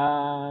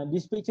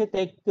 this picture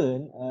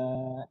taken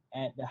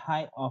at the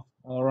height of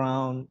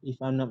around,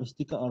 if I'm not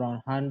mistaken,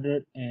 around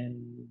 100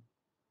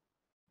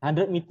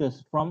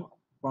 meters from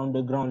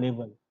the ground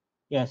level.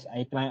 Yes,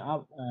 I climb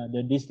up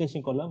the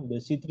distillation column,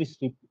 the C3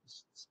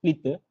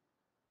 splitter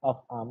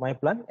of my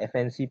plant,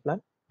 FNC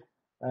plant.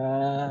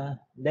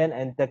 Then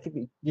I take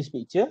this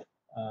picture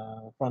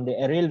from the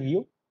aerial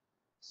view.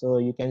 So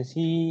you can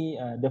see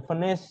the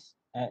furnace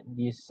at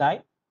this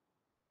side,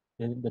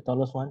 the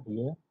tallest one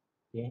here,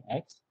 okay,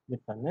 X, the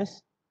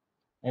furnace,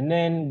 and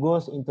then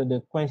goes into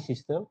the quench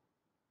system,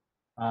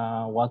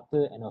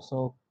 water and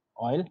also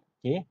oil,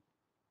 okay.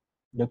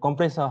 The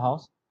compressor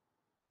house,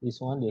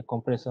 this one, the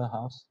compressor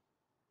house,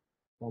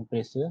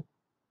 compressor,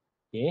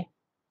 okay.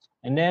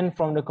 And then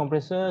from the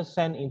compressor,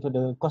 send into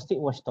the caustic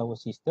wash tower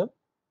system,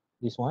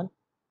 this one,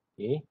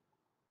 okay.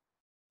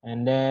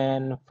 And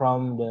then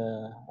from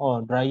the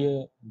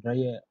dryer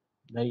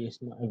is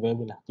not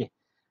available, okay.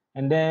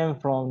 And then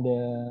from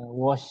the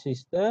wash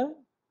system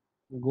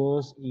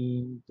goes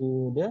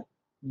into the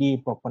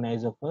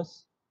deproponizer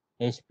first,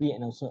 HP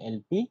and also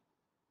LP,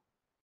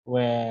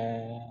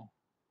 where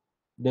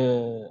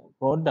the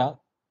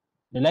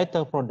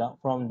lighter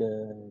product from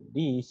the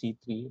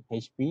DC3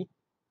 HP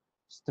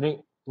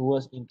straight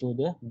towards into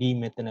the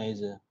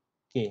demethanizer.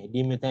 Okay,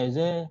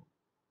 demethanizer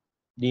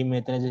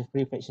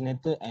free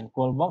fractionator and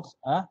cold box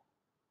are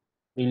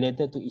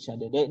related to each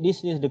other.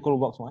 This is the cold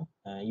box one.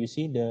 You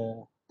see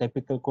the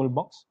typical cold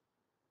box,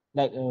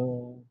 like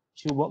a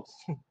shoebox,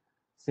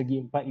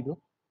 segi empat itu.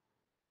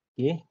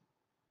 Okay.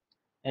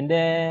 And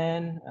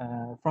then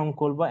from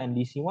cold box and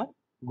DC1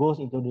 goes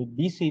into the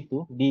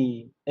DC2,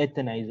 the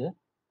ethanizer.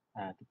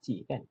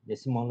 Kecil kan, the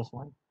smallest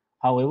one.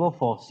 However,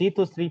 for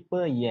C2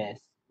 stripper, yes,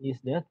 is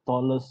the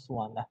tallest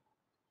one lah.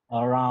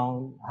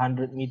 Around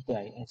 100 meter,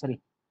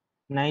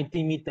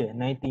 90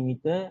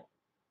 meter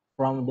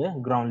from the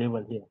ground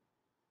level here.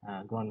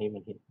 ground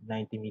level heat,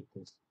 90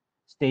 meters.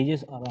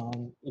 Stages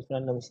around, if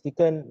I'm not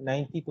mistaken,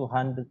 90 to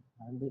 100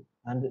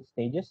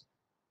 stages,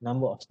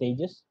 number of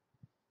stages.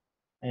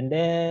 And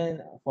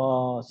then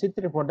for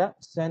C3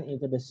 product, send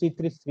into the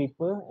C3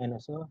 stripper and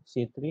also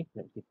C3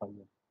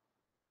 rectifier.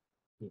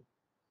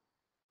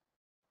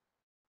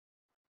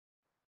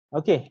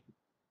 Okay,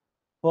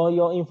 for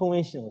your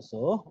information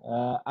also,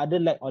 other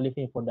like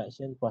olefin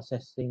production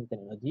processing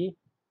technology,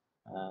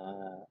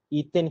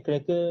 ethane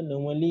cracker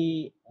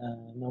normally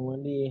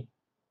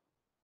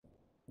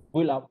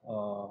build up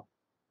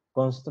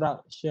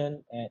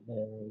construction at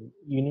the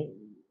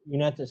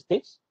United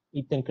States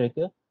ethane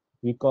cracker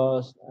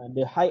because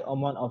the high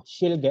amount of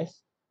shale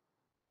gas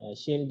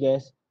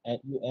at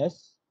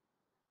US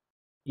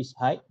is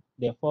high.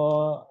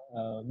 Therefore,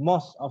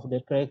 most of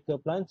the cracker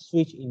plants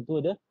switch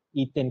into the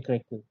ethane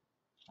cracker.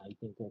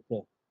 Ethane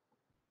cracker.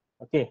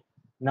 Okay,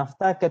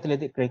 naphtha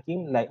catalytic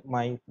cracking, like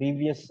my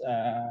previous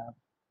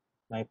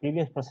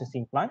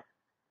processing plant,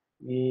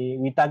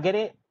 we target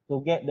it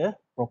to get the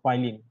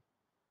propylene.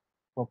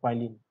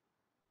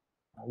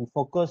 We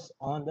focus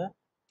on the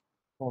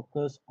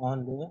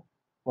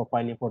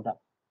propylene product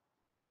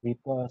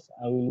because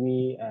I will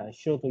be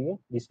show to you,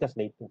 discuss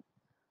later.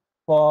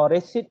 For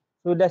resid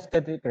flue gas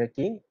catalytic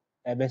cracking,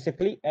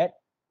 basically at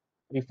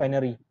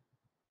refinery,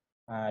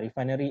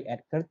 refinery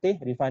at Kerteh,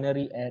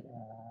 refinery at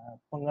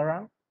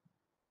Pengerang,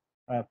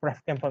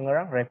 Prefchem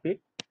Pengerang, Rapid,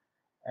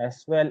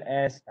 as well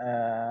as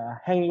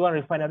Hang Yuan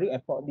Refinery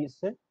at Port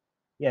Dickson.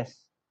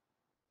 Yes,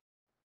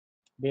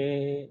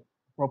 the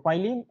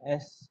propylene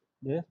as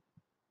the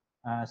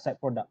side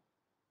product.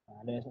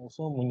 There's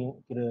also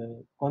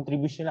kira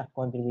contribution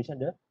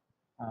the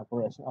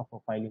production of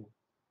propylene.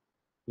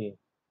 Okay,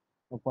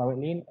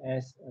 propylene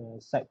as a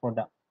side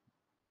product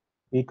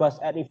because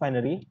at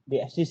refinery the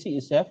FCC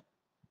itself,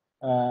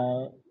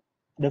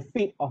 the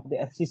feed of the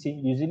FCC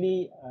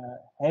usually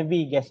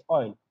heavy gas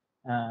oil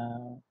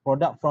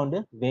product from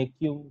the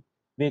vacuum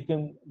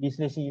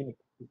distillation unit,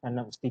 if I'm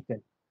not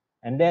mistaken.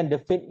 And then the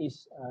feed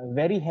is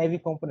very heavy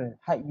component,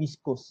 high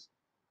viscose,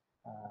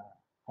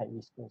 high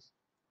viscose.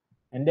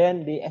 And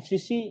then the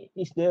FCC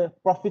is the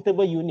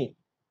profitable unit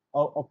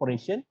of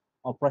operation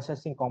or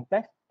processing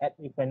complex at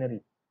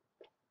refinery.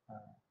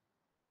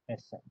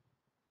 As such.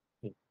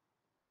 Okay.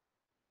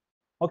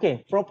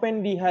 Okay,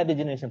 propane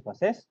dehydrogenation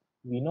process.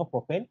 We know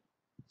propane,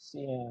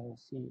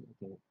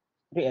 okay,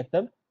 three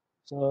atom.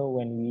 So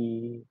when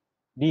we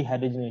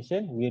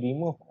dehydrogenation, we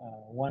remove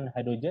one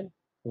hydrogen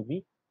to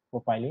be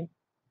propylene.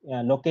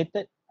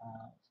 Located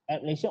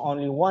at Malaysia,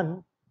 only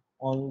one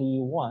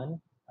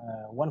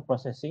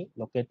processing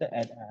located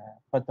at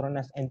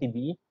Petronas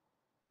NTBE,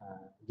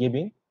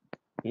 Gebeng.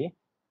 Okay.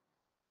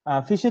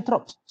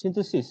 Fischer-Tropsch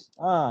synthesis,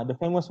 the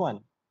famous one.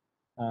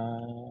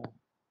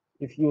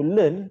 If you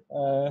learn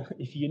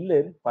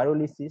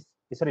pyrolysis,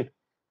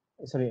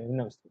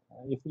 no,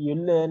 if you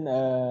learn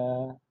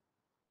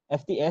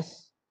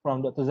FTS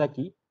from Dr.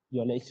 Zaki,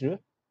 your lecturer,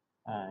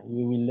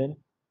 you will learn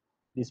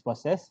this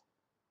process.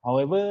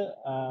 However,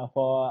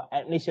 for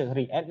at Malaysia,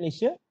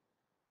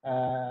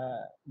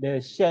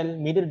 the Shell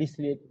middle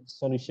distillate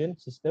solution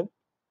system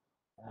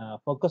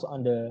focus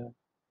on the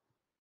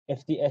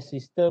FTS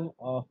system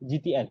of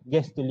GTL,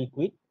 gas to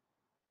liquid.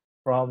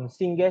 From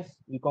syngas,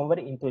 we convert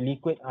it into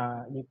liquid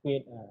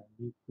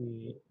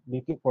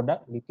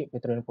product, liquid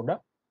petroleum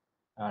product,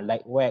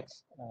 like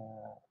wax,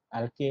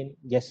 alkane,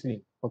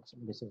 gasoline.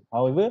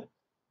 However,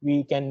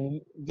 we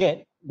can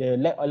get the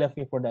light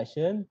olefin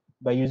production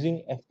by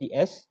using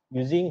FTS,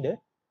 using the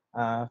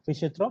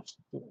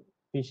Fischer-Tropsch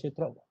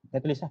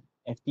catalyst,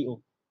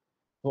 FTO,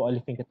 to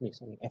olefin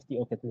catalyst,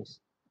 FTO catalyst.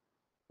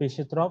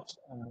 Fischer-Tropsch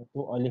to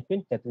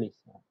olefin catalyst.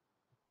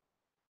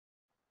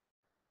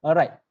 All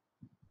right.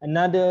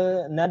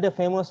 Another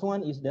famous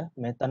one is the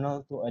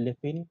methanol to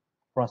olefin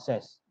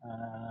process.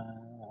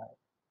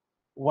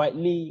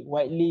 Widely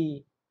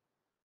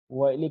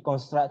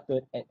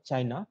constructed at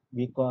China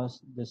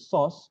because the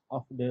source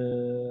of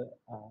the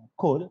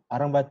coal,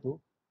 arang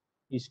batu,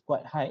 is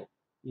quite high.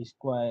 Is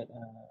quite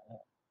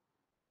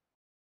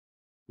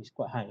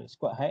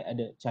high at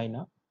the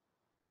China.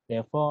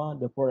 Therefore,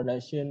 the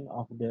production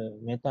of the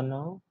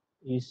methanol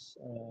is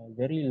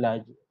very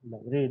large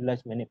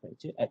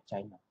manufacture at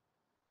China.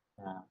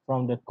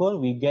 From the coal,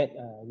 we get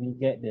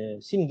the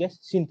syngas,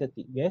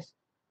 synthetic gas,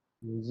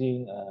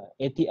 using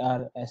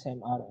ATR,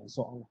 SMR, and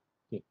so on.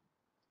 Okay.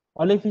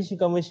 Olefin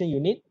conversion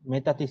unit,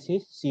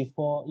 metathesis,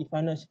 C4, if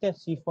I know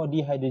C4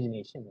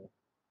 dehydrogenation.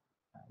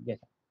 Yes.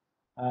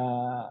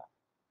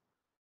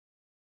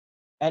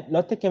 At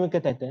Lotte Chemical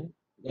Titan,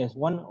 there's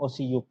one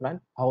OCU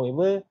plant.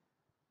 However,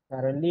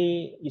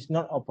 currently it's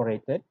not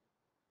operated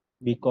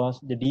because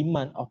the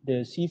demand of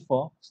the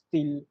C4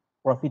 still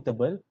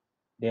profitable.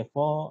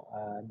 Therefore,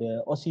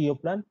 the OCU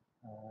plant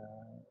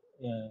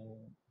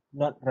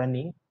not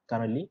running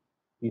currently.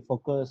 We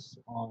focus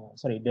on,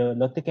 the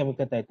Lotte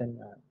Chemical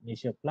Titan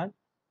Malaysia plant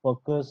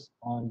focus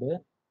on the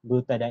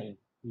butadiene,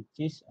 which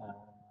is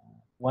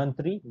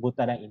 1,3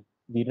 butadiene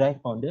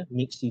derived from the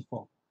mixed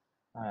C4.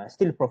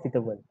 Still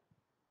profitable.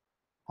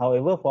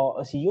 However, for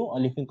a CO,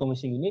 olefin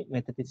combustion unit,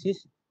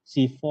 metathesis,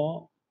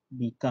 C4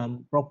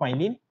 become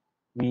propylene.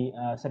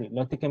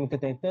 Lotte chemical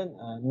title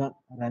not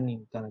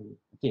running currently.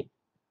 Okay.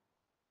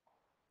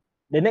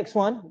 The next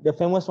one, the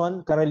famous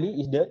one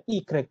currently is the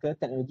e-cracker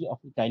technology of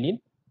ethylene.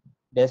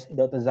 That's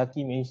Dr.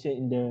 Zaki mentioned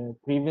in the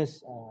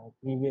previous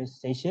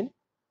session.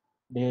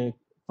 The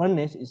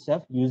furnace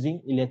itself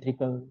using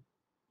electrical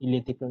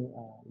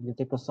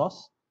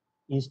source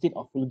instead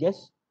of fuel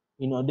gas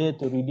in order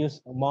to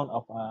reduce amount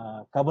of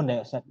carbon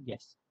dioxide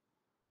gas.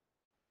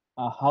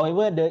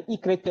 However, the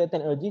e-cracker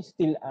technology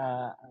still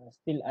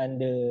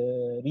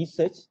under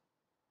research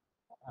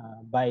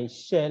by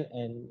Shell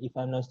and, if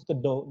I'm not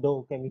mistaken,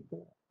 Dow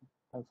Chemical.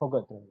 I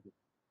forgot the name.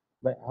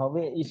 But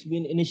however, it's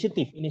been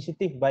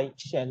initiative by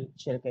Shell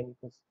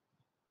Chemicals,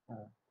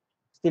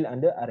 still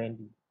under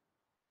R&D.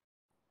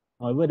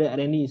 However, the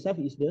R&D itself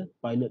is the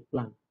pilot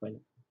plant.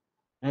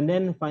 And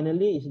then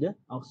finally is the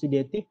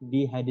oxidative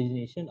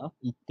dehydrogenation of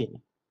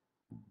ethane.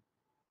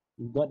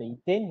 We got the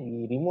ethane,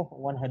 we remove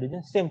one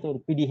hydrogen, same to the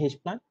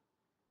PDH plant,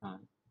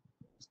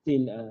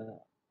 still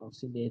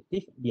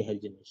oxidative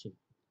dehydrogenation.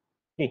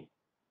 Okay,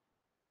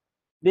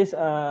 this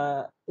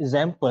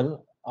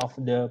example of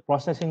the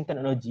processing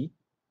technology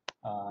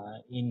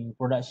in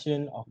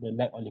production of the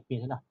light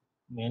olefins lah,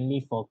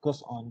 mainly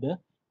focus on the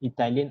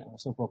ethylene and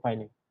also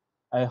propylene.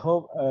 I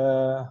hope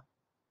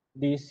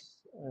this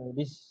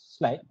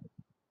slide,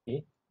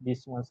 okay,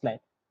 this one slide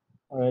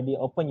already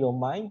open your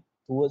mind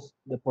towards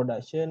the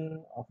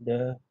production of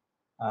the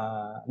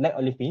light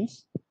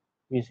olefins,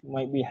 which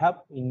might be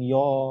help in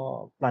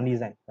your plant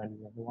design. Plan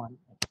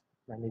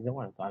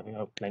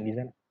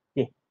design.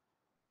 Okay.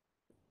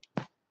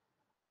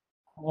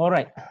 All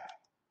right.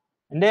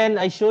 And then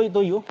I show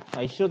to you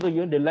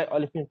the light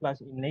olefin plants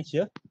in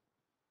Malaysia.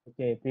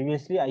 Okay,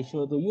 previously I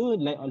showed to you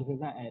light olefin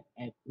plant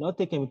at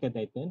Lotte Chemical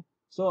Titan.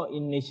 So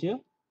in Malaysia,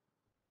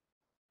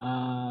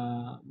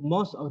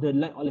 most of the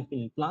light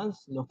olefin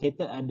plants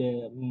located at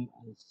the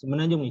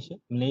Semenanjung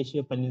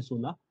Malaysia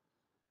Peninsula.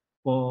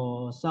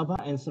 For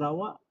Sabah and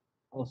Sarawak,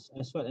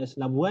 as well as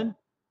Labuan,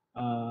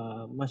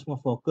 much more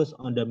focused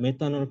on the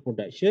methanol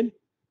production,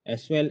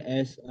 as well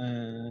as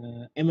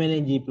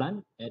MLNG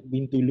plant at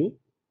Bintulu.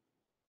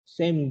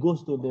 Same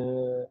goes to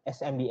the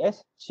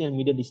SMDS, Shell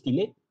Media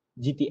Distillate,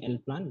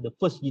 GTL plant, the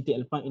first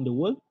GTL plant in the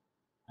world,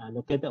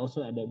 located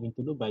also at the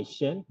Bintulu by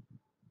Shell.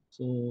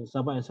 So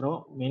Sabah and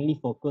Sarawak mainly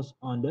focus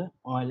on the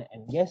oil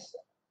and gas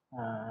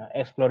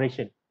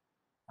exploration,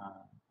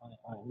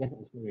 oil and gas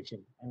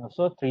exploration, and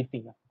also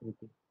treating.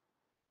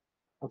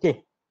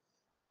 Okay.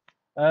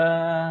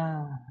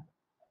 Light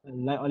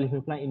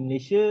olefin plant in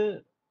Malaysia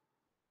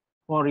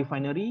for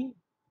refinery.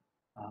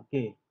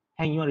 Okay.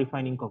 Heng Yuan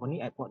Refining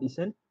Company at Port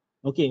Dickson.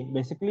 Okay,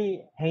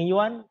 basically Heng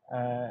Yuan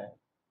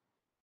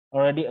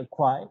already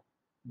acquired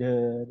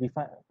the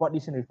Port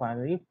Dickson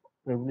refinery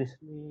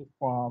previously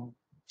from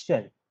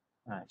Shell.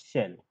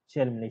 Shell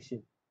Malaysia.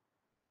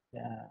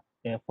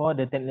 Therefore,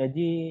 the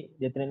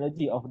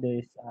technology of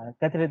this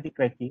catalytic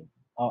cracking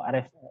or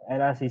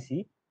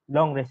LRCC,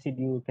 long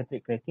residue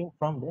catalytic cracking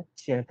from the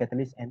Shell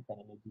catalyst and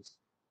technologies.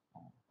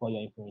 For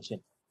your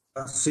information.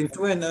 Since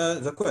when,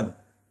 Zakwan?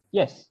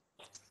 Yes.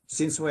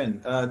 Since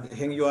when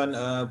Heng Yuan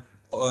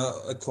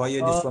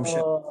acquired this from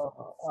Shell?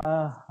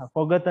 I've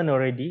forgotten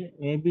already.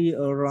 Maybe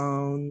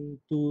around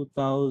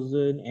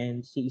 2016.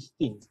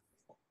 2016.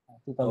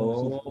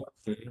 Oh,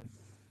 okay.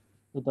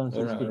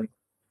 2016. All right.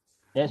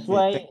 That's Okay,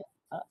 why,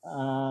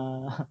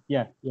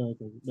 yeah,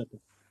 betul.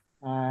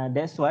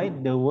 That's why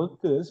the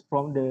workers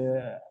from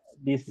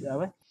this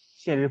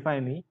Shell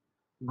refinery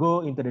go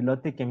into the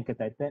Lotte Chemical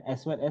Titan,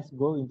 as well as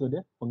go into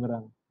the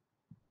Pengerang,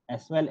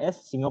 as well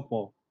as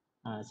Singapore.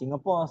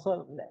 Singapore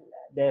also,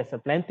 there's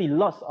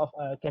lots of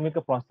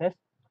chemical process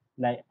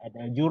like at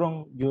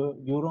Jurong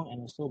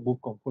and also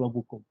Bukom, Pulau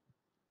Bukom.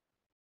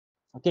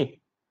 Okay.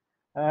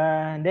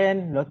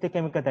 Then Lotte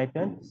Chemical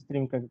Titan,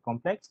 Stream Chemical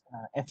Complex,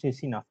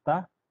 FCC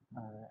Naphtha,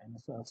 and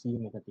also LCU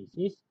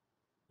metathesis.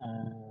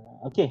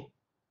 Okay.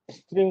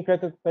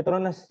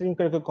 Petronas Stream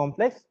Chemical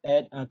Complex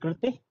at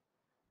Kerteh,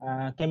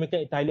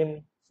 chemical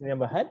ethylene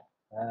Sdn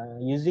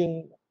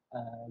using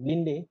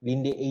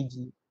Linde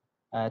AG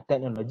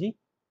technology,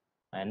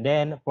 and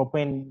then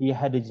propane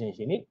dehydrogenation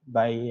unit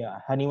by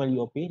Honeywell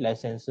UOP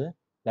licensed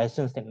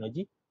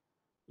technology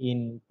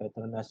in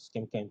Petronas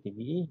Chemical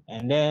MTBE.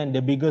 And then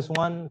the biggest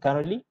one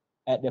currently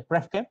at the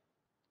PrefChem,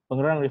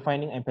 Pengerang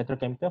Refining and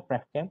Petrochemical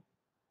PrefChem,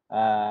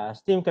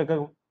 steam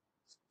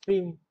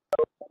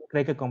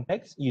cracker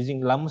complex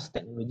using Lamus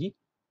technology.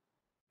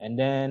 And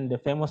then the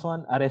famous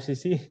one,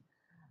 RFCC,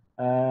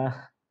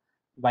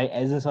 by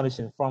Azure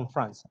Solution from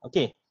France.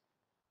 Okay,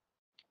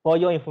 for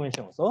your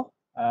information also,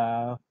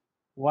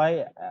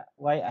 why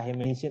I have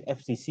mentioned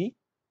FCC,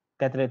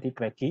 catalytic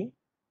cracking,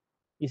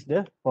 is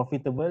the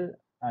profitable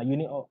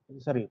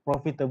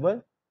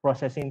profitable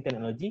processing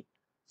technology.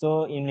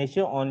 So in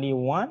Malaysia, only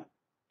 1,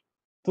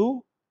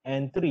 2,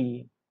 and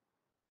 3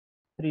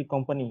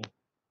 company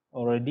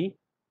already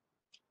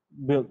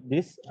built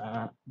this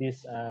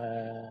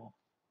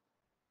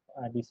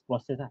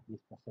process.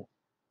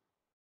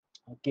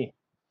 Okay.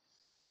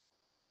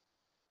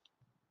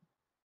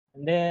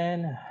 And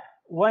then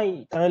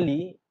why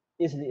currently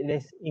is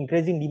there's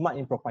increasing demand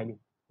in propylene?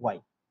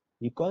 Why?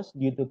 Because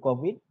due to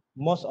COVID,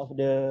 most of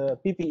the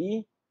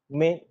PPE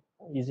made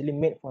usually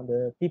made from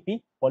the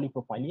PP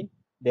polypropylene.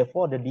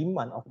 Therefore, the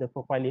demand of the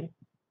propylene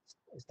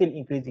still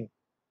increasing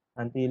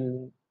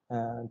until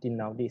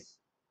nowadays.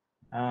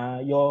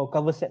 Your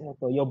cover set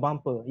motor, your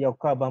bumper, your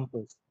car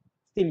bumpers,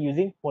 still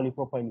using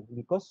polypropylene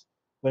because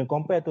when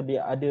compared to the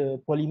other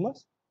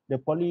polymers, the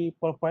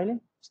polypropylene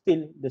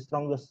still the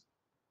strongest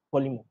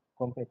polymer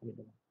compared to the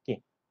other.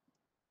 Okay.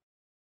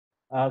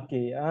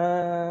 Okay.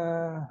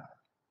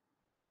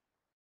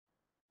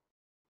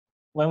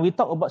 When we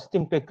talk about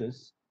steam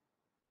crackers,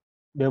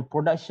 the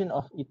production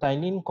of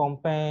ethylene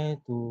compared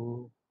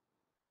to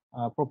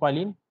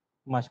propylene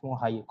much more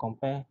higher,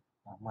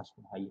 much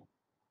more higher.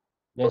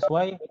 That's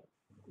why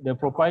the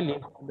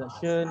propylene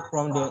production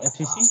from the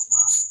FCC,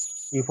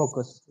 we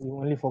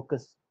only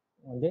focus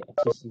on the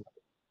FCC.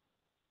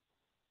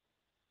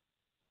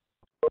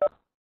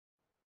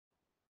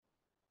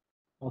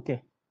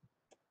 Okay.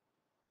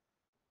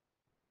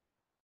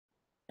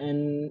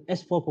 And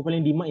as for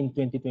propylene demand in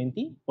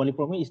 2020,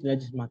 polypropylene is the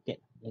largest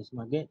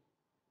market.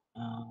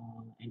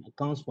 And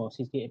accounts for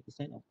 68%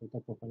 of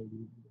total propylene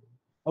demand.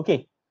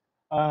 Okay.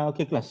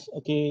 Okay, class.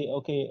 Okay,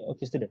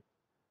 student.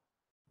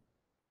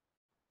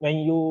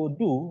 When you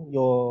do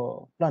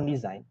your plan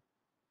design,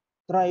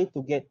 try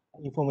to get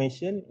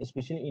information,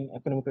 especially in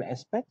economical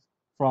aspects,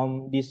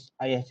 from this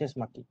IHS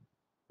market.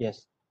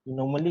 Yes,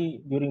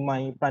 normally during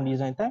my plan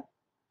design time,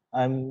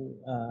 I'm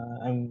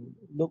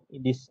look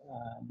at this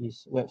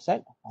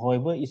website.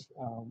 However, it's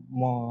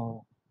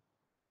more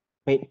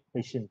paid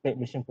version, paid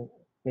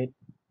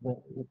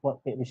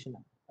report, paid version,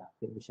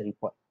 paid version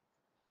report.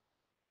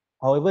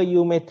 However,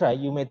 you may try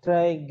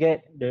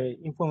get the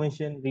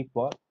information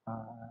report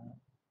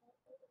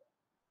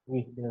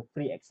with the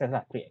free access,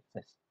 free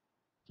access.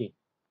 Okay.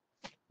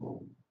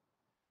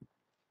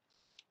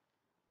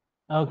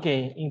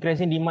 Okay,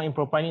 increasing demand in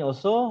propylene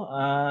also,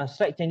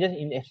 slight changes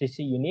in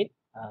FCC unit.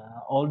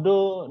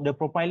 Although the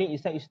propylene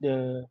itself is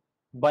the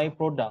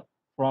byproduct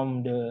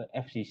from the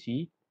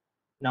FCC,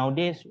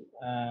 nowadays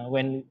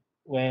when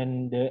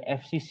the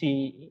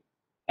FCC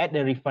at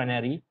the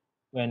refinery,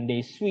 when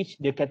they switch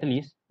the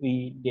catalyst,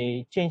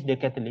 they change the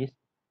catalyst,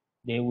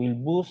 they will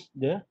boost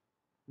the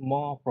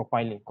more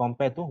propylene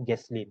compared to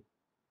gasoline,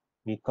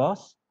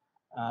 because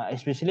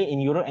especially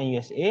in Europe and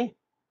USA,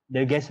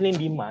 the gasoline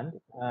demand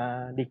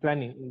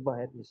declining.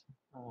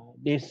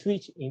 They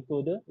switch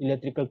into the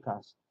electrical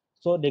cars,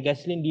 so the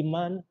gasoline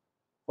demand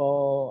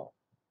for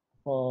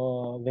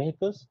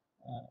vehicles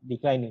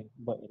declining.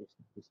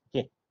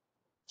 Okay,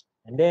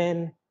 and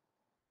then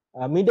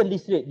middle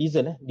distillate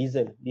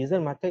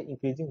diesel market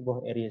increasing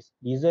both areas.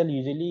 Diesel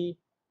usually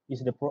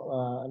is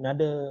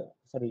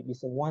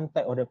is one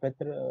type of the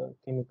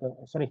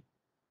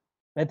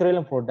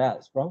petroleum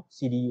products from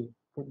CDU,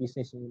 crude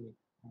distillation unit.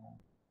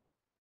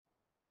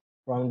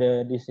 From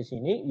the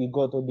distillation unit, we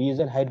go to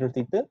diesel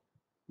hydrotreater.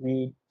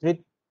 We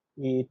treat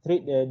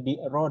the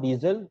raw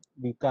diesel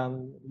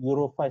become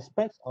Euro 5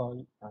 specs or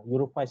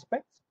Euro 5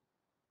 specs,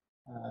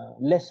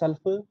 less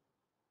sulfur.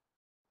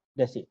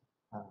 That's it.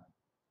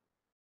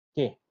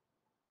 Okay.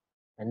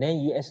 And then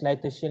US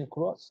lighter shale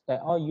crudes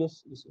that all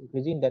use is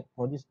increasing, that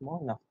produce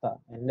more naphtha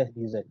and less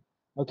diesel.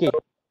 Okay.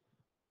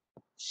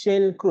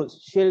 Shale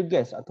crudes, shale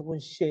gas ataupun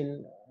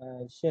shale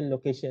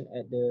location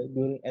at the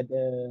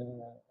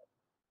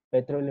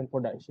petroleum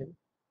production,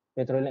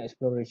 petroleum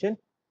exploration,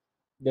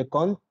 the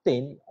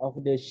content of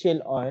the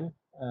shale oil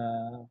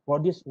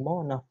produce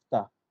more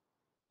naphtha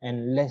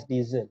and less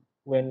diesel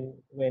when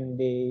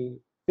they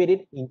feed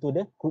it into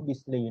the crude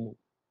distillate unit.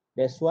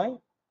 That's why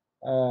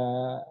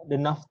the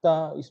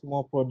naphtha is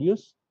more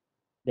produced.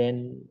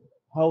 Then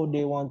how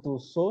they want to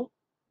sold?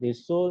 They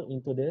sold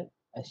into the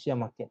Asia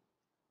market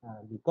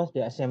because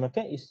the Asia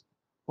market is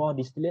for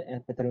distillate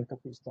and petrochemical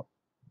feedstock.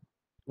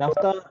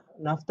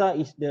 Naphtha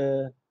is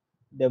the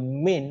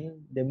main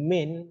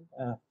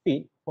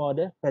feed for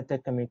the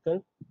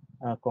petrochemical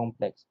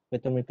complex,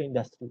 petrochemical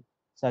industry,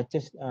 such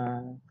as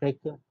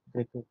cracker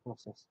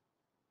process.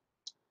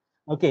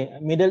 Okay,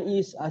 Middle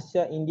East,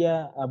 Asia,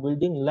 India are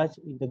building large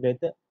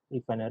integrated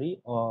refinery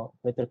or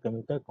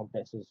petrochemical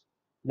complexes,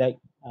 like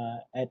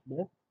at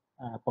the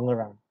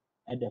Pengerang,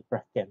 at the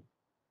Prakan.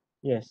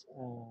 Yes,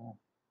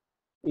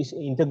 it's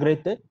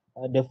integrated.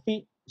 The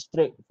feed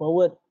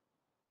straightforward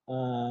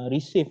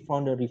received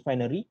from the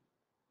refinery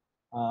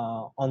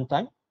on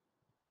time.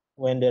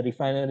 When the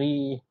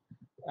refinery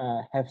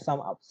have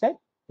some upset,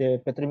 the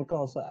petrochemical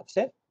also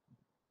upset.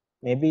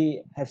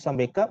 Maybe have some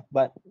backup,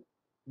 but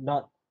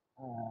not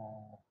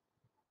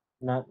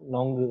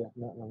longer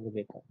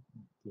backup.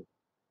 Okay.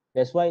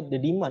 That's why the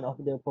demand of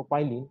the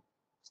propylene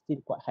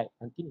still quite high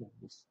until now.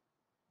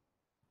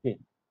 Okay.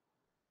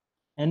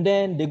 And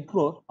then the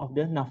growth of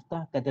the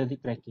naphtha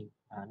catalytic cracking.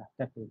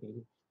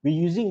 We're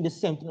using the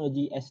same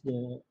technology as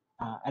the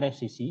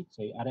RFCC.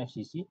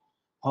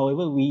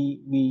 However,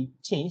 we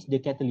change the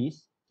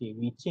catalyst. Okay,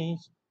 we change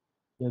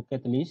the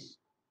catalyst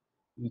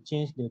we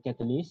change the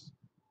catalyst.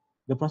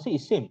 The process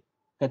is same,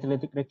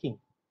 catalytic cracking.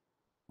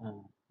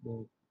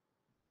 The,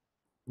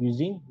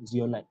 using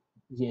zeolite,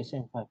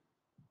 GSM5.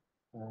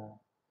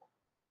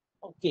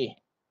 Okay,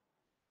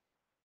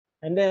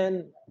 and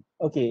then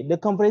the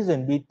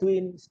comparison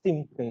between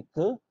steam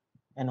cracker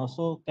and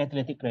also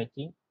catalytic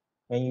cracking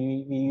when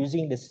we're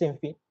using the same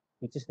feed,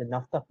 which is the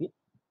naphtha feed.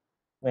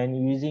 When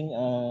using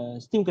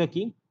steam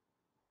cracking,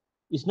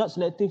 it's not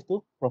selective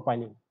to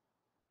propylene.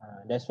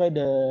 That's why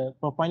the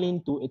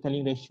propylene to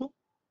ethylene ratio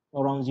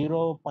around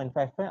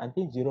 0.55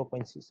 until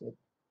 0.68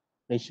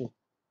 ratio.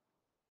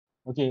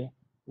 Okay,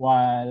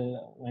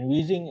 while when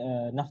using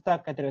naphtha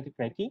catalytic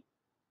cracking,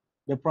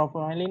 the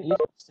propylene is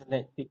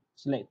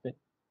selected.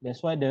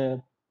 That's why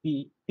the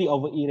P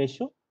over E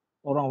ratio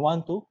around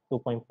 1 to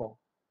 2.4.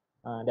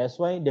 That's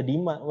why the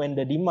demand, when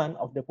the demand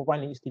of the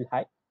propylene is still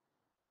high,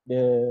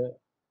 the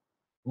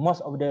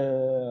most of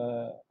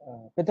the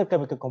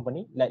petrochemical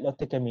company like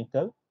Lotte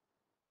Chemical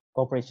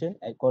Corporation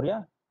at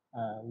Korea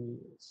we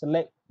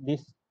select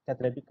this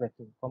catalytic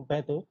cracking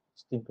compared to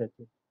steam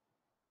cracking.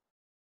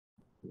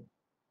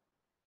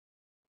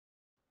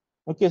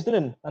 Okay,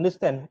 student,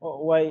 understand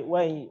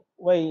why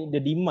the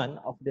demand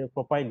of the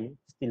propylene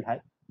still high,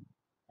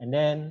 and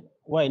then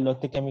why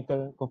Lotte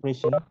Chemical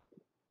Corporation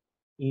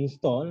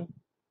install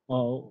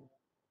or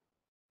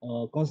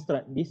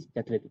construct this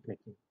catalytic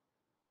cracking.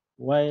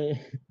 Why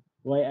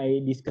why I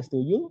discuss to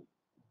you?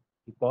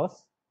 Because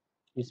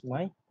it's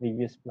my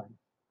previous plan,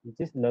 which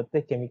is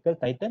Lotte Chemical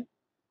Titan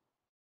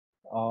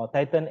or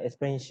Titan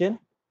expansion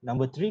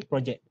number 3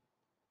 project.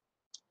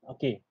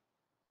 Okay,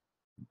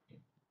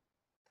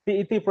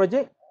 PET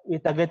project, we're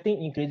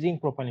targeting increasing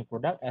propylene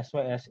product as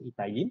well as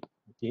ethylene.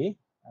 Okay,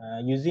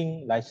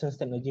 using licensed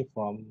technology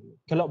from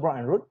Kellogg Brown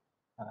and Root,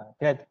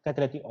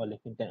 catalytic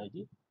olefin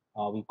technology.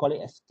 We call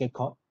it as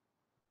KCOT.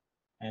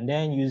 And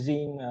then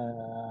using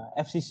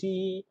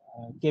FCC,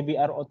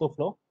 KBR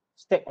autoflow,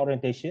 stack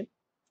orientation.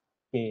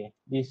 Okay,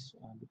 this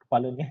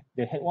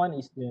the head one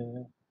is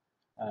the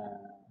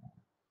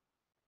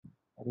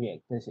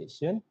reactor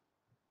section,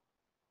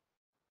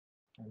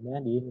 and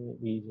then the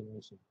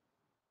regeneration.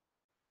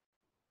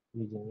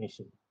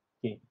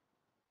 Okay,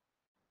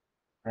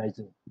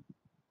 riser.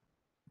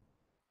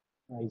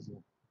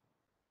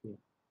 Okay.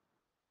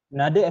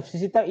 Another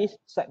FCC type is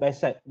side by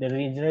side. The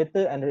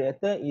regenerator and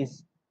reactor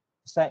is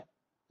side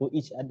to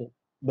each other,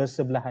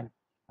 bersebelahan,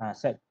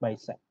 side by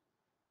side.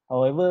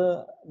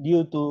 However,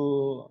 due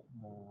to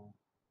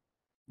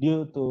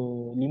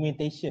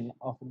limitation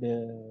of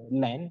the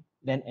land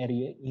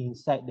area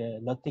inside the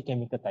Lotte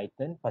Chemical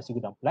Titan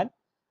Pasigudang plant,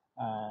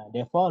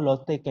 therefore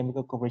Lotte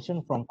Chemical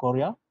Corporation from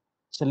Korea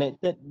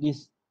selected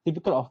this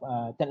typical of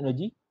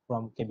technology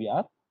from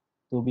KBR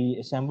to be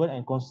assembled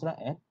and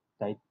constructed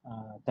at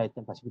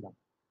Titan Pasigudang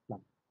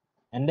plant.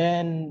 And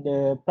then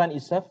the plant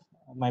itself,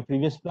 my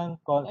previous plant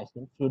called as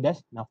the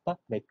Fludas Naphtha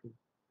Cracker.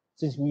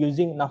 Since we're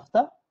using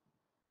naphtha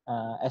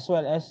as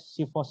well as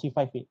C4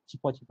 C5 feed,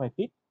 C4 C5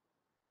 feed,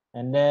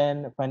 and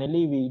then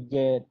finally we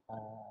get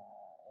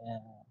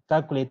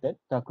calculated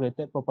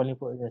propylene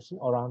production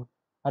around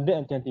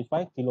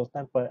 125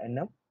 kiloton per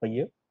annum per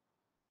year,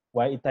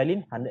 while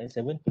ethylene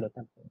 107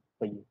 kiloton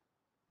per year.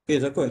 Okay,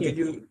 Zakwan, can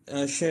you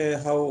share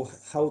how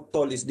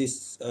tall is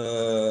this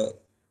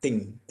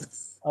thing?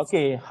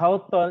 Okay, how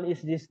tall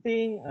is this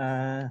thing?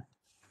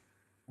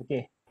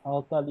 Okay,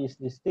 how tall is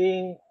this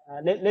thing?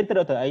 Later,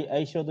 doctor,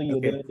 I show to you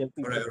Okay. the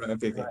picture. Alright,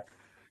 okay, okay. Alright.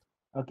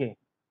 Okay.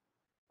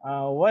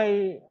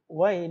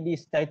 Why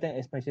this Titan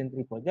Expansion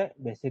 3 project?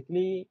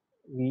 Basically,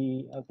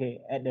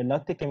 at the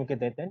Lotte Chemical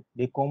Titan,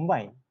 they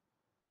combine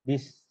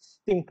this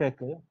steam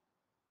cracker.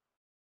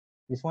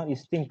 This one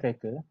is steam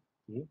cracker.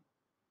 Okay.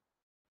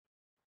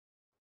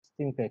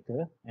 Steam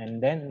cracker.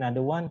 And then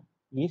another one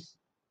is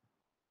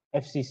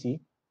FCC,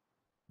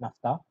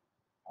 naphtha,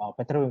 or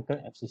petrochemical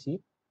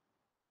FCC.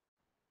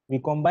 We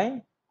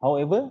combine,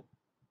 however,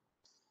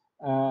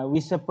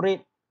 we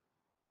separate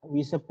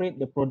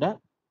the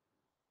product.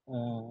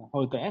 How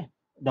we call it?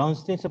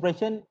 Downstream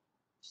separation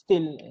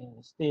still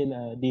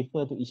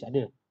differ to each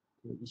other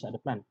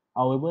plant.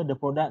 However, the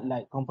product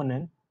like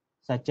component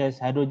such as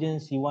hydrogen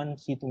C1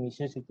 C2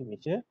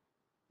 mixture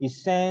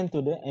is sent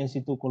to the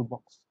NC2 cold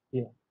box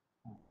here.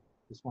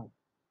 This one.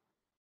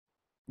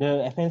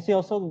 The FNC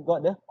also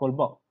got the cold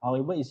box.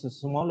 However, it's a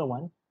smaller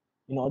one.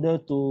 In order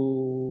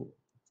to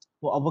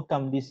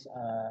overcome this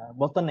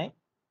bottleneck,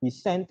 we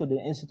send to the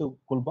NC2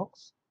 cold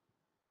box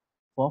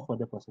for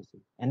further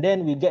processing. And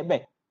then we get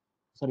back,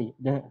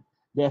 the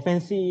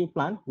FNC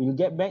plant will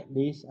get back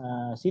this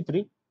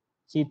C3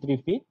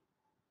 feed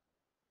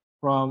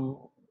from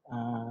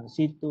from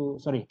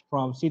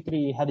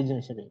C3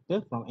 hydrogenation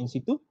reactor from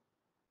NC2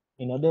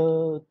 in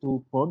order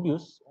to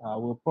produce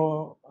our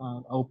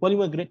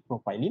polymer grade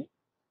propylene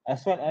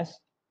as well as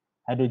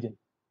hydrogen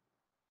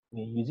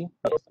using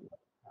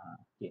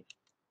okay.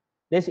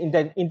 This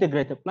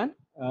integrated plant,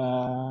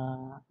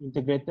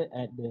 integrated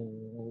at the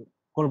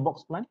cold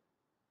box plant.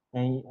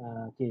 And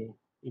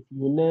if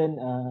you learn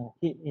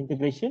heat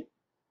integration,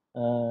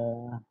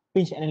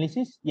 pinch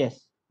analysis,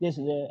 yes, this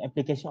is the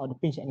application of the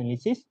pinch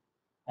analysis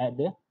at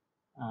the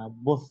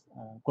both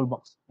cold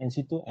box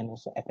NC2 and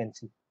also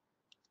FNC.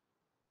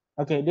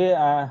 Okay, there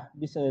are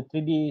this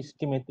 3D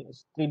schematic,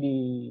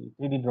 3D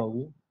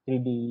drawing,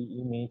 3D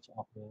image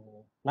of the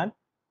plant.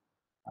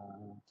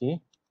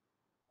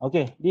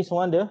 Okay, this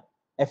one the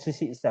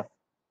FCC itself.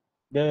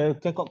 The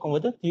Kekok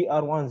converter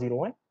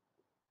TR101.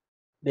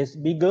 There's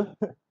bigger,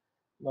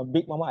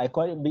 Big Mama. I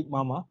call it Big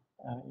Mama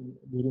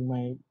during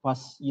my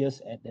past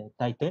years at the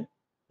Titan.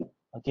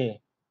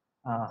 Okay,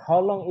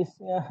 how long is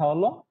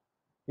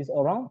It's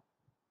around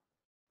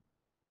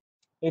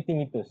 80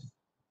 meters.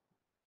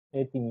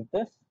 80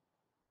 meters.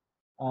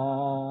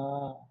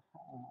 80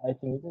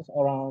 meters,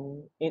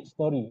 around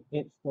 8-story,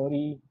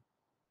 8-story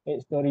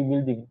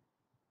building.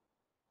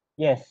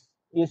 Yes,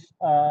 it's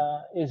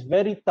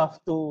very tough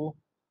to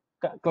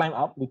climb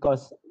up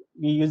because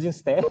we're using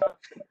stairs.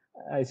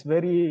 It's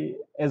very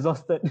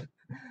exhausted,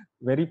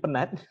 very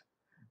penat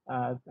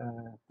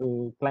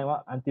to climb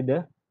up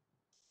until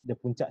the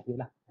puncak here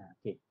lah.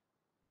 Okay,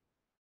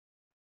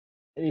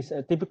 it is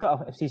typical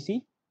of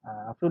FCC,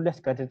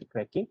 fluidless catalytic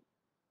cracking.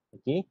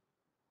 Okay,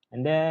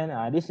 and then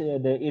this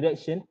is the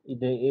erection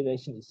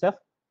itself.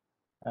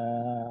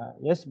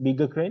 Yes,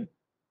 bigger crane.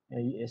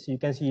 As you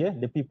can see here,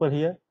 the people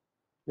here,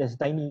 there's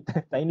tiny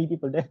tiny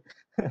people there.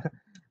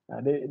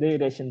 The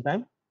erection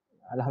time,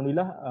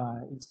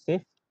 alhamdulillah, it's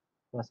safe.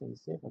 Process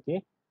is safe. Okay.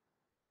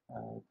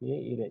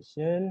 Okay,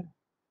 erection.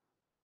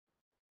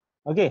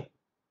 Okay.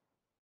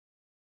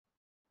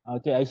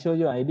 Okay, I show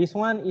you. This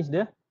one is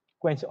the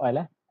quench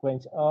oil.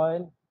 Quench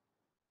oil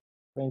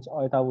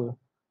tower.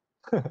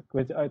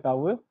 Quench oil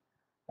tower.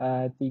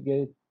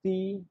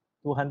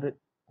 3T200.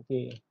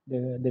 Okay,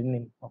 the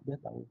name of the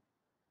tower.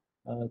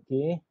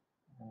 Okay.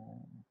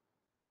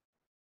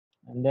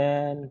 And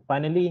then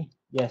finally,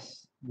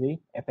 yes, the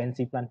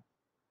FNC plant,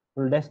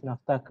 fluidless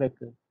naphtha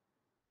cracker.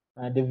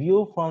 The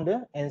view from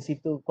the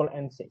NC2 cold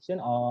end section,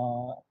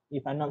 or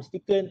if I'm not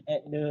mistaken,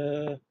 at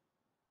the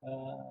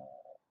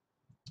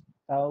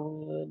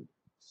tower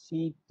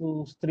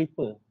C2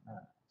 stripper,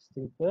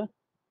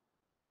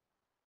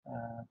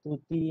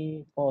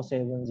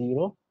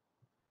 2T470.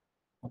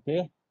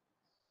 Okay,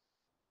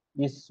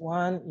 this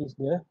one is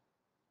the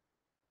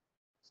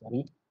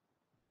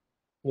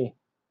okay,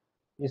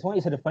 this one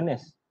is the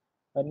furnace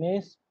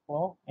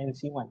for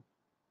NC1,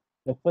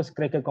 the first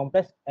cracker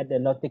complex at the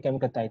Lotte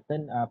Chemical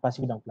Titan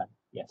Pasir Gudang plant.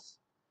 Yes.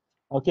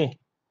 Okay,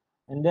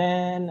 and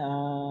then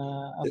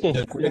okay,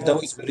 The cooling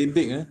tower is very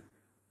big, eh?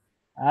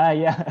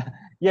 yeah.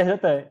 Yes,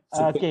 betul.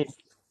 Okay,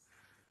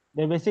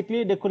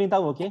 basically the cooling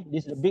tower. Okay,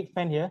 this is a big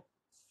fan here.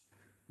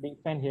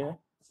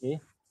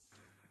 Okay,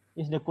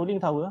 is the cooling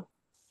tower.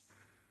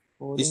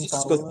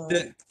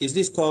 Is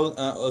this called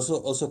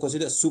also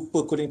considered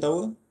super cooling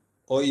tower,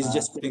 or is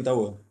just cooling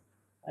tower?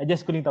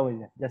 Just cooling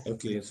tower. Just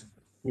Okay. Yes.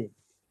 Okay,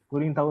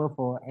 cooling tower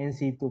for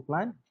NC2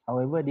 plant.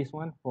 However, this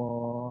one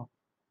for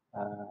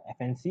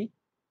FNC,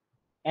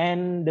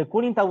 and the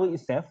cooling tower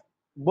itself,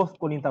 both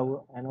cooling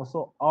tower and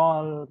also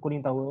all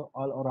cooling tower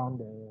all around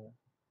the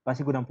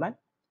Pasir Gudang plant,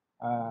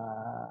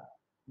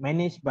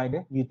 managed by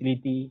the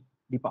utility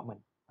department.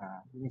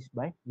 Managed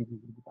by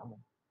utility department.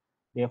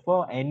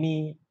 Therefore,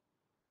 any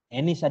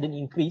sudden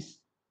increase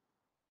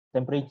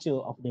temperature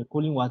of the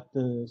cooling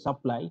water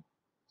supply,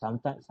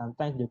 sometimes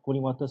the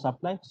cooling water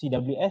supply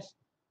CWS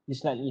is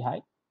slightly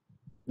high.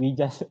 We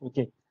just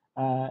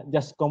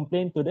just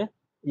complain to the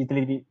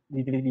utility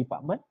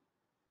department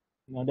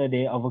in order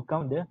they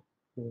overcome the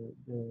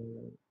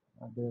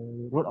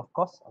root of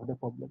cause of the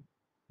problem.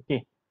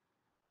 Okay,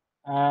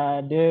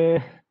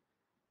 the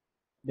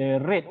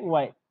red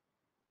white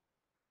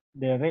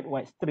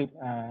strip,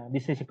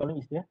 this section column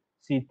is the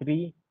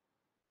C3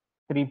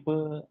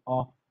 triple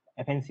of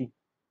FNC.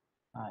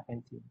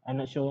 FNC. I'm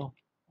not sure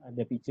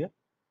the picture.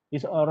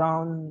 It's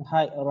around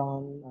height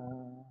around,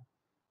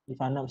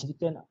 if I'm not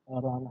mistaken,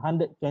 around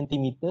 120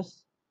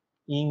 meters,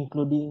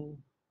 including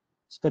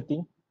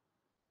skirting.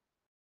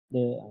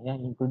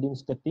 Including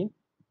skirting,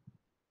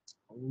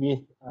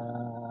 with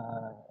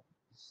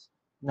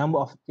number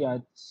of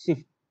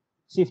shift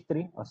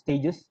 3 or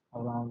stages,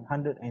 around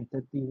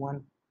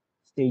 131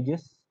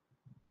 stages,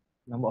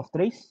 number of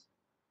trays,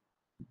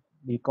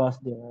 because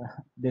the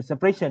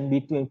separation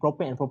between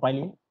propane and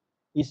propylene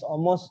is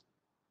almost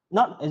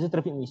not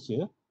exotrophic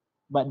mixture,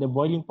 but the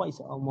boiling point is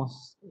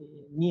almost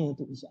near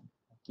to each other.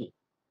 Okay.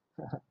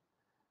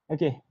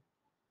 Okay,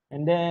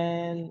 and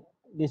then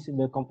this is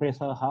the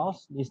compressor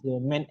house. This is the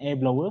main air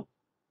blower.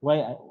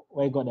 Why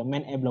I got the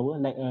main air blower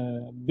like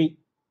a big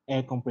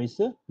air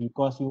compressor?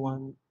 Because we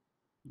want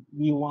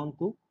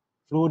to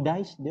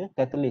fluidize the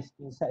catalyst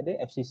inside the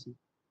FCC.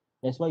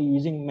 That's why you're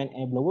using main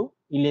air blower,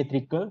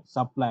 electrical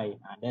supply.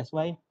 That's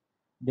why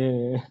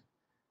the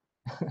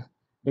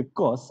the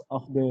cost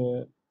of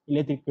the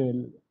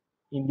electrical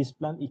in this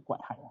plant is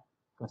quite high,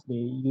 because they're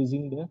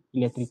using the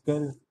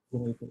electrical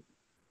generator.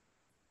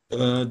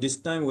 This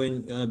time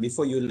when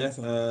before you left,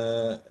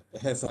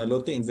 have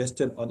Lotte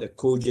invested on a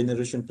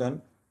cogeneration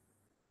plant?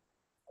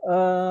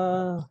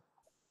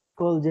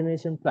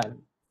 Cogeneration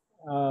plant.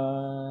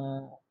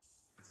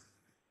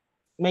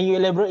 may you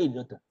elaborate it,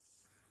 Doctor?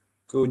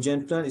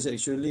 Cogen plant is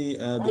actually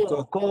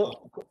because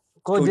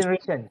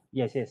Cogeneration.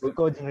 Yes, co-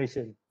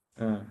 cogeneration.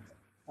 uh,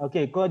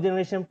 Okay,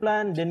 cogeneration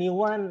plant, the new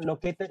one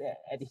located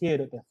at here,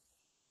 Doctor.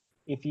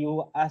 If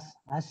you ask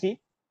Hasib,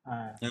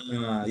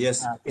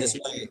 yes,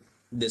 okay,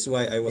 that's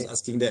why I was okay,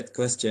 asking that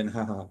question.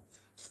 Haha.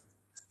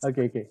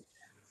 okay.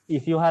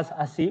 If you ask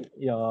Hasib,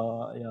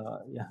 your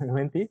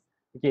mentee,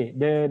 okay,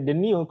 the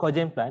new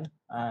cogen plant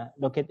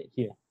located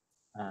here,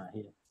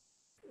 here.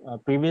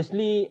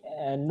 Previously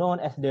known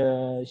as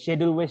the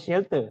scheduled waste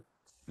shelter,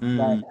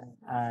 but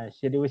Mm,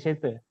 scheduled waste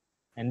shelter,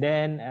 and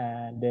then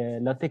the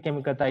Lotte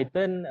Chemical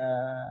Titan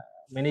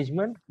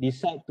management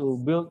decide to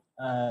build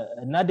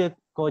another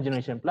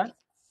cogeneration plant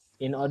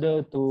in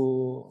order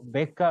to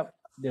back up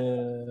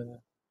the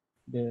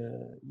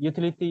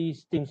utility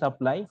steam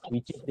supply,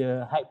 which is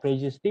the high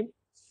pressure steam,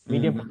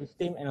 medium mm, pressure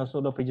steam, and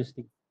also low pressure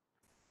steam,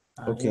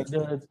 in okay.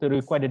 order to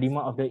require the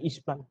demand of the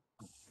each plant.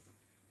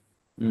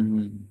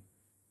 Mm-hmm.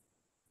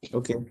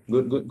 Okay,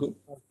 good.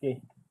 Okay,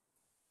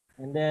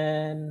 and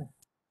then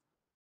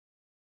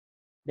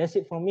that's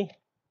it for me.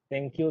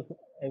 Thank you,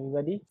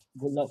 everybody.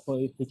 Good luck for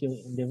your future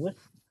endeavors.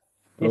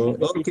 This Oh, is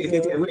the okay.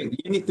 picture. Wait,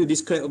 you need to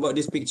describe about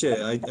this picture.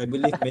 I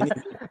believe many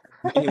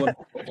want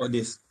to know about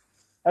this.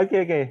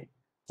 Okay.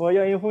 For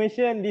your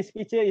information, this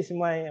picture is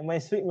my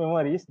sweet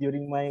memories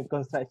during my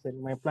construction,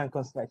 my plant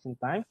construction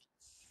time.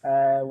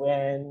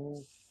 When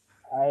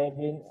I've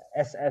been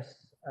as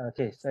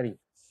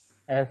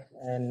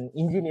an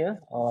engineer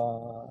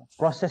or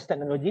process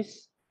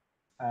technologist,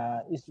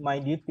 it's my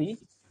duty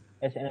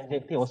as an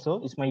executive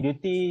also. It's my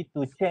duty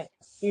to check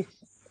each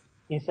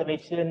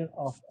installation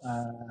of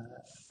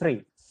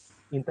tray,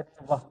 internal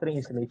valve tray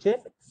installation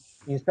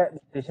inside the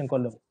installation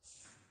column.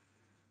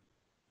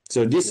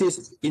 So this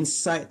is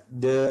inside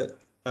the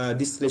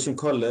distillation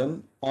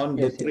column on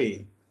the Yes, tray,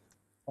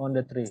 on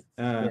the tray.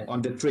 Yes,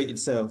 on the tray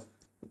itself.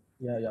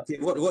 yeah. Okay,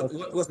 what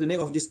Okay, was the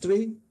name of this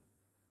tray?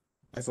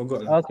 I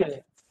forgot lah.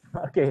 okay,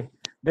 okay.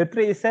 The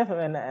tray itself,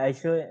 when I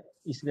show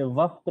is the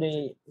valve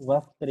tray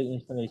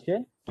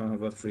installation.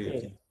 Valve tray. Okay,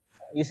 Okay.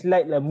 it's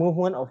like the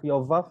movement of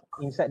your valve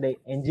inside the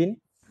engine.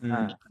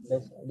 Mm,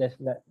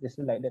 That's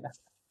like that.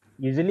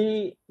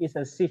 Usually, it's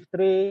a sieve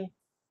tray.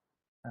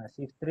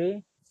 Sieve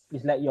tray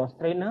is like your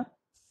strainer.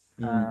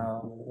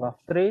 mm.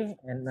 Valve tray.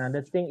 And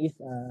another thing is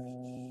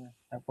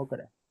I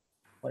forgot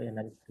what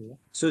another tray.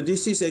 So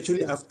this is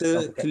actually I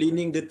after forget.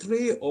 cleaning the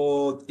tray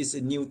or it's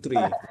a new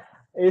tray?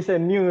 It's a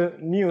new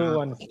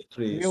one. New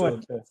tray. New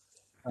one, So sir.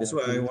 that's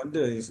why I Okay.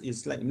 wonder.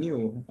 It's like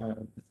new.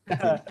 Okay.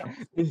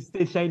 It's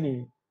still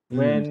shiny. Mm,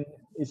 When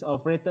it's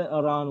operated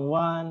around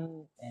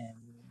 1 and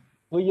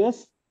 2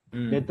 years,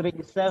 the mm, tray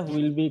itself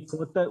will be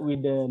coated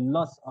with the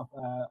lots of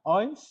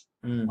oils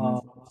mm,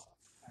 or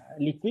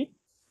liquid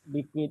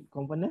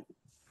component.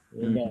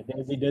 And mm. there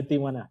will be dirty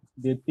one, Mm.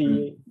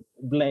 dirty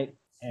black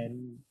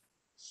and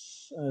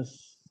uh,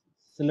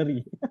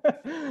 slurry.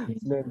 Mm.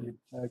 Slurry.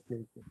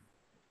 Okay.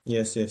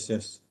 Yes.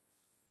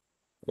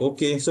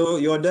 Okay, so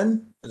you're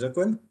done,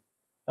 Zakwan?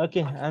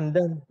 Okay, I'm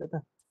done.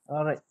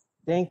 All right.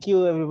 Thank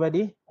you,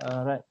 everybody.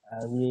 All right.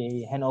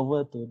 We hand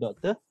over to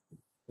Doctor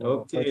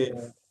for Okay,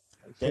 further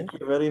thank action.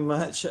 you very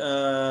much,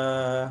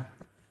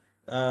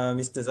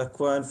 Mr.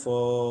 Zakwan,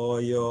 for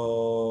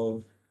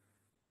your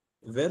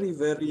very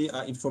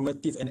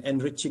informative and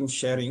enriching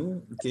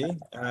sharing. Okay,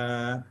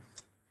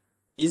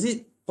 is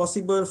it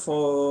possible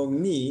for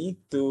me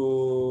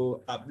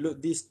to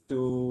upload this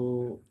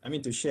to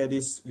share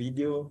this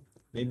video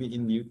maybe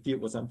in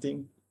YouTube or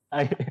something?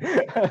 I,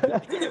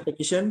 Is it your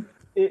permission?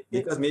 it,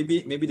 Because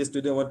maybe the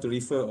student want to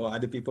refer or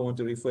other people want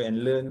to refer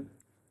and learn,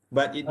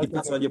 but it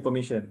depends okay. on your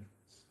permission.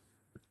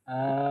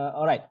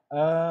 All right.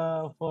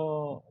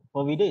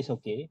 For video is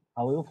okay.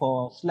 However,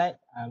 for slide,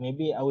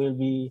 maybe I will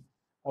be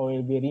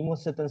remove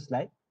certain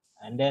slide,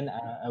 and then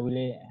I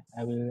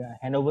will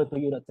hand over to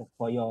you, Doctor,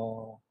 for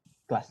your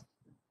class.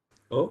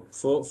 Oh,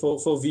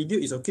 for video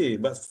is okay,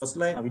 but for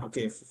slide, Video.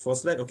 okay. For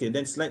slide, okay.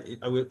 Then slide,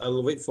 I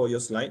will wait for your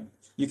slide.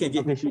 You can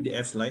get Okay, sure.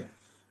 PDF slide.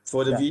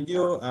 For the Yeah.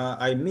 video,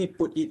 I may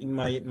put it in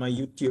my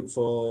YouTube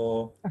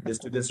for the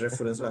students'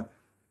 reference lah.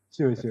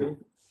 Sure. Okay.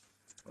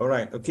 All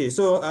right. Okay.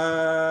 So,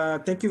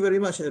 thank you very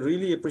much. I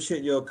really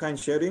appreciate your kind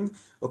sharing.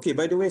 Okay.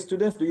 By the way,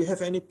 students, do you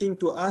have anything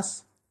to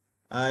ask?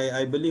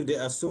 I believe there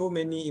are so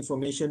many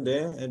information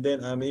there, and then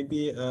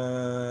maybe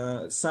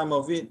some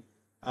of it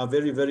are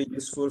very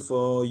useful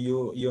for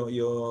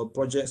your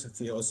projects,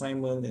 for your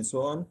assignment, and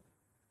so on.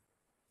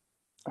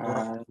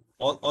 Or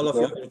Uh, all of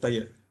you yeah, are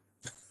tired.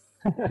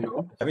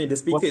 hello. I mean, the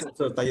speaker is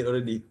also tired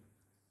already.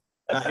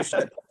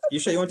 Irshad,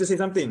 you want to say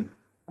something?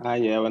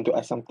 Yeah, I want to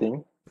ask something.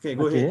 Okay,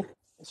 go Okay. ahead.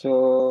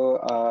 So,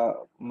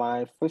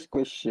 my first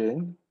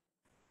question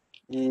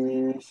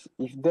is,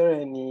 if there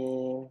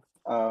any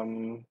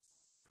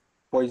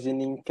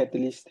poisoning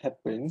catalyst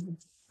happen,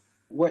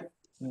 what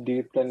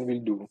the plant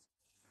will do?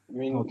 I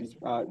mean, Okay.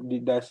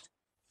 does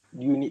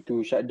you need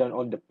to shut down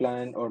all the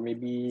plant or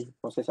maybe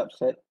process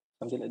upset,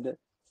 something like that?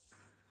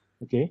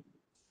 Okay.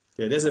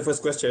 Okay, that's the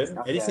first question.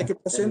 Any Yeah. second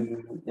question?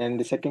 And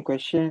the second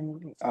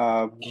question,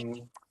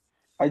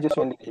 I just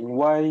wondering,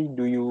 why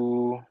do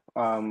you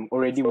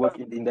already work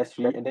in the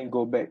industry and then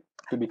go back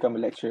to become a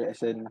lecturer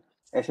as an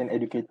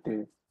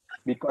educator?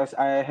 Because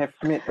I have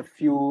met a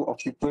few of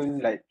people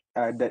like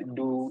that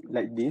do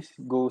like this,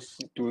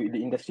 goes to the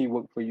industry,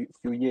 work for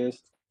few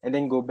years, and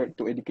then go back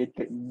to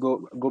educator,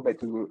 go back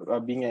to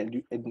being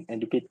an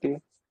educator.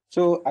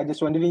 So I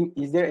just wondering,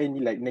 is there any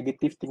like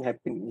negative thing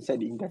happen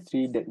inside the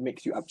industry that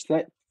makes you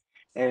upset,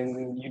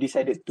 and you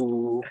decided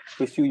to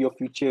pursue your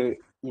future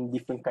in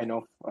different kind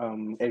of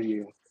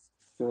area?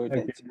 So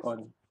Okay, that's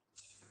all.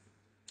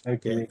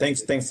 Okay, okay,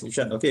 thanks,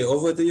 Ishan. Okay,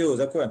 over to you,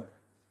 Zakwan.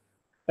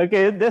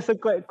 okay. That's a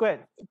quite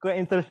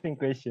interesting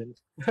question.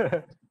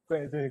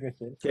 Quite interesting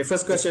question. Okay,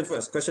 first Okay, question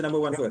first. Question number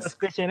one the first. first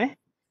question, if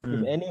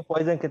Hmm. any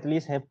poison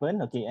catalyst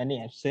happen, okay,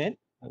 any absent,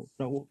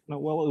 what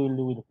we will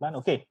do with the plant?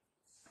 Okay,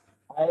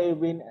 I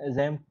will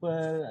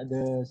example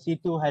the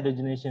C2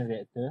 hydrogenation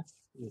reactor.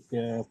 If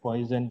the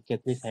poison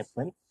catalyst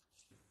happen,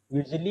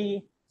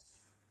 usually,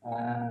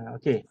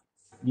 okay,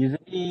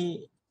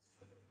 usually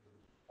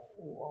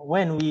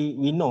when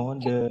we know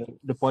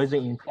the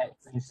poison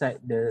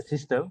inside the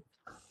system,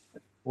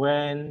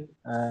 when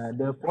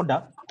the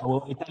product,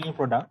 our Italian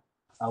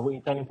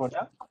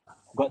product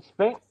got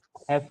spec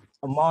have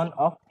amount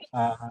of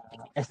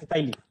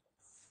acetylene,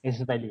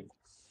 acetylene.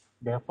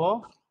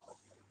 Therefore,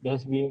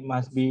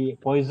 must be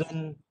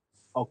poison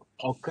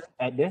occur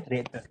at the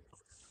reactor.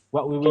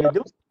 What we will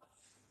do,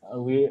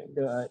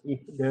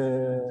 if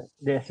the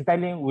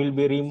acetylene will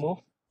be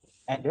removed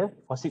at the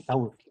caustic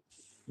tower,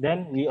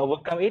 then we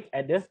overcome it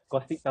at the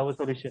caustic tower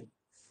solution.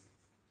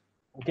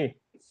 Okay.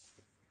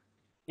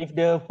 If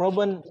the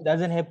problem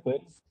doesn't happen,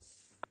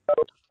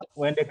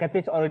 when the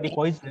catalyst already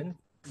poisoned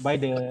by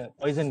the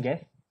poison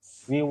gas,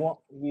 the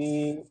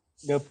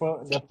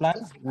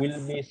plant will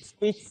be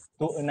switched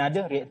to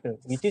another reactor,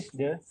 which is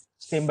the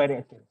standby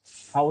reactor.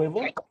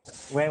 However,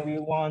 when we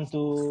want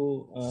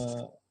to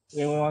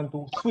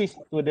switch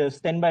to the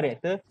standby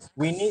reactor,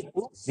 we need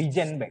to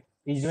regen back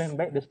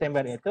the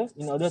standby reactor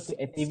in order to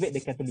activate the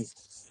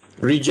catalyst.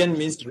 Regen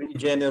means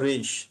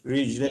regeneration.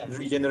 Yes,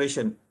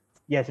 Regeneration.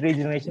 yes,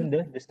 regeneration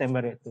the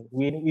standby reactor.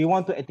 We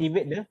want to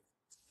activate the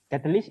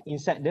catalyst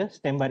inside the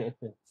standby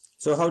reactor.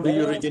 So how do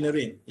you Then,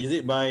 regenerate? Is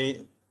it by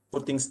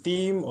putting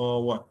steam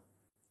or what?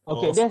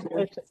 okay, Or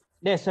fuel?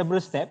 there's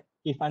several steps.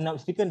 If I'm not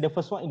mistaken, the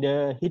first one is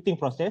the heating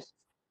process,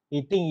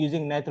 heating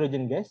using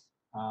nitrogen gas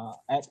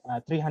at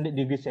 300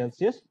 degrees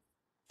Celsius,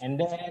 and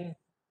then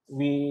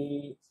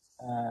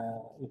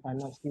if I'm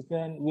not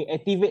mistaken, we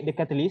activate the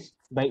catalyst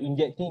by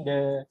injecting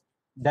the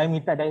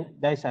dimethyl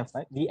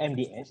disulfide,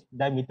 DMDS,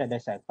 dimethyl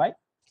disulfide.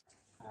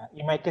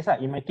 In my case,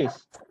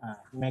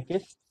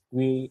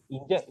 we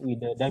inject with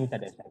the dimethyl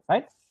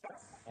disulfide,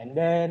 and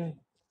then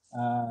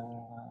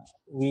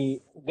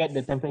we get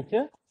the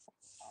temperature,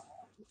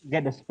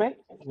 get the spec.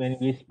 When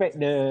we spec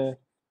the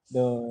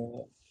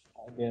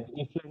the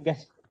influent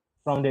gas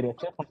from the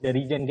reactor, from the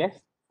regen gas,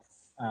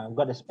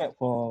 got the spec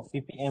for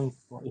ppm.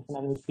 For, if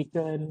not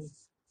mistaken,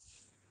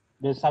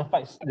 the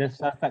sulfide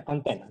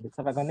content. The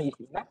sulfide content is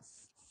enough.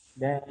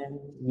 Then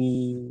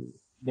we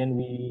then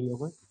we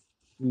what?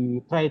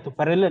 We try to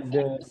parallel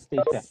the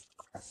stage step.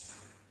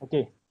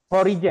 Okay.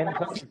 For regen,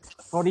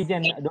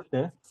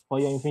 doctor, for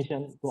your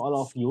information to all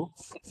of you,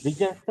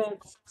 regen step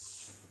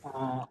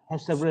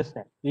has several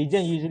steps.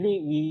 Regen usually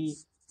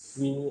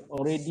we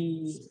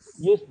already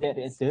use that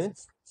reactor,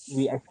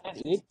 we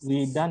extract it,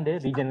 we done the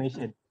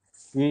regeneration.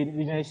 We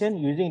regeneration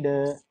using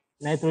the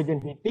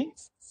nitrogen heating,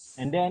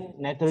 and then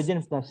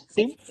nitrogen plus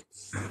steam,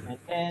 and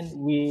then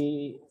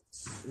we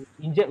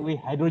inject with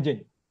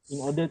hydrogen in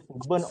order to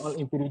burn all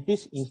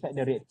impurities inside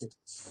the reactor.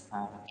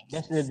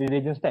 That's the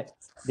reagent step.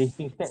 The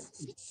heating step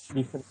is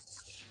different.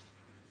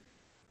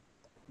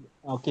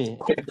 Okay,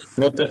 that's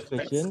the Noted. first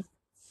question.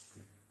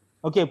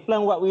 Okay,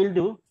 plant what we'll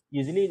do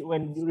usually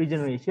when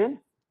regeneration,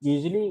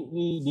 usually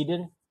we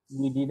didn't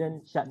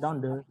shut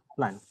down the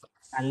plant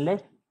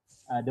unless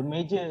the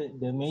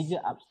major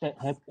upset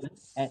happened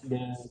at the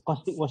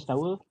caustic wash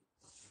tower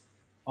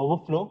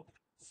overflow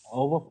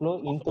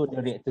into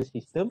the reactor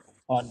system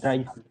or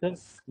dry system.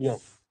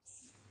 Yes,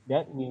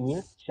 that we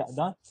will shut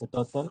down the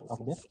total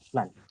of the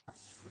plant.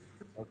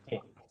 Okay.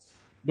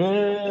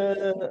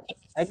 The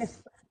I guess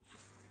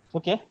it's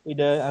okay with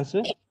the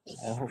answer.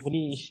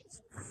 Hopefully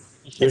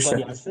Ishan Yes, got sir.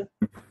 the answer.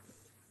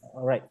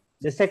 All right.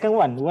 The second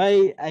one,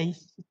 why I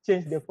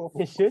change the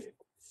profession?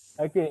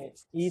 Okay,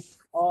 it's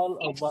all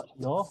about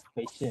your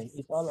passion.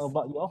 It's all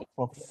about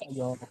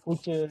your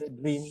future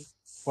dream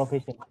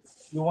profession.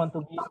 You want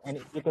to be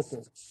an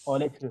educator or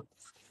lecturer.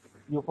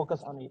 You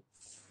focus on it.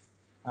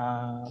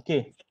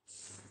 Okay.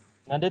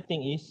 Another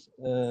thing is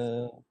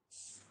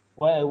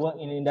why I work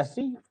in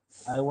industry.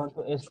 I want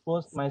to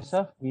expose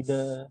myself with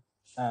the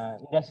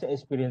industrial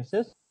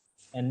experiences,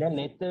 and then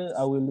later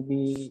I will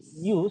be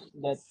use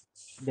the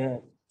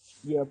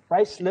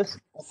priceless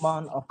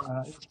amount of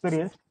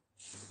experience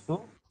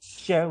to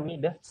share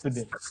with the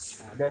student.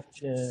 That's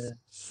the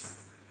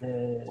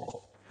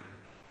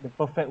the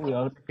perfect way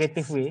or the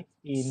creative way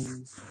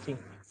in teaching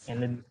and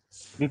learning.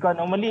 Because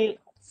normally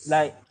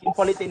like in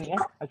polytechnic,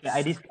 okay,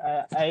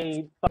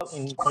 I talk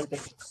in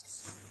polytechnic.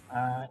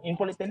 In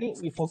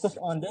polytechnic, we focus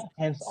on the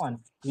hands-on,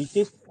 which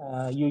is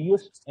you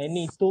use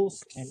any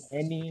tools and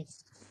any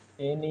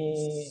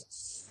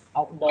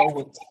outdoor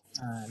work.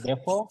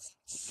 Therefore,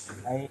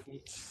 I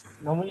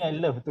normally I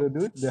love to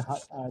do the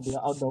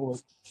outdoor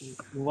work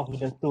involved with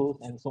the tools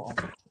and so on,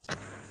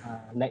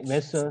 like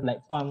vessel, like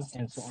pump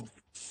and so on,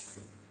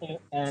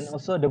 and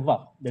also the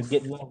valve, the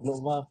gate valve,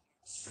 globe valve,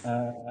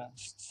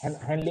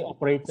 handly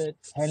operated,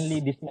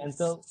 handly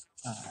dismantled.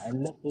 I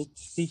love to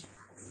teach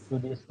to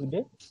the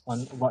student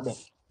on about that.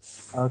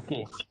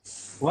 Okay,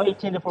 why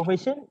change the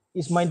profession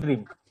is my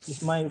dream.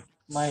 It's my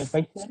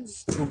passion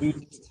to be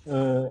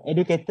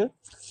educator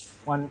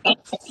one time,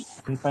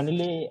 and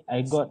finally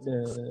I got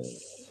the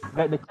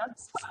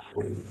chance.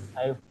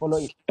 I follow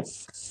it.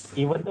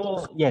 Even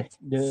though yes,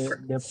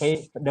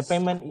 the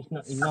payment is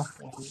not enough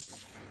when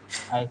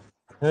I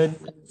earn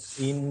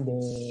in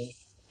the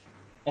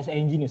as an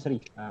engineer.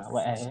 Sorry,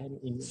 what I earn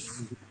in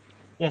engineer.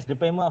 Yes, the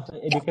payment of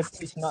the educator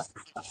is not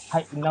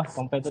high enough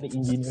compared to the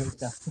engineering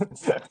stuff.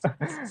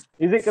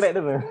 Is it correct,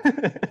 or?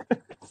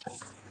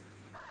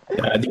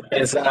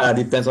 Depends lah.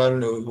 Depends on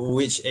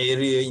which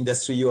area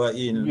industry you are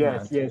in.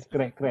 Yes, yes,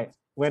 correct.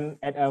 When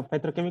at a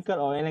petrochemical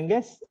or oil and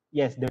gas,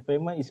 yes, the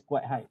payment is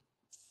quite high.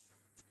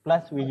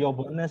 Plus with your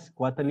bonus,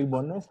 quarterly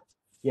bonus,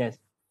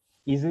 yes,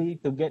 easy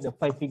to get the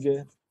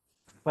five-figure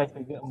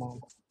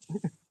amount.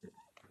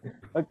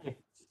 Okay.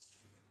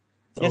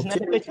 Yes,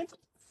 another question?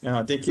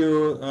 Thank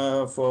you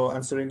for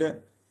answering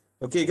that.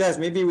 Okay,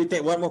 guys, maybe we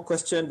take one more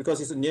question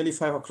because it's nearly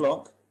 5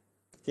 o'clock.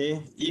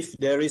 Okay, if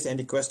there is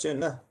any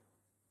question lah.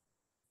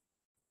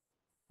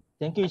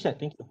 Thank you, Ishak.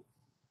 Thank you.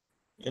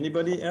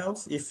 Anybody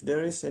else? If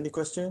there is any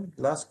question,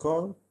 last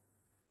call.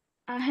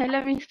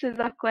 Hello, Mr.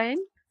 Zakwan.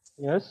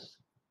 Yes.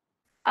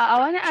 I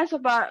want to ask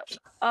about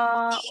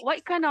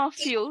what kind of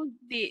fuel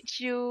did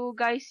you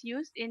guys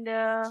use in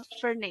the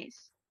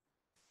furnace?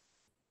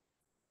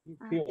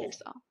 Fuel.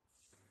 That's all.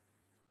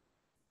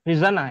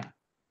 Rizana.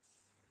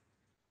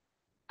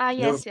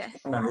 Yes, yes.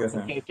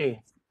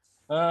 Okay.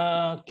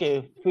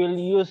 Okay. Fuel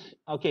use.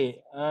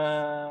 Okay.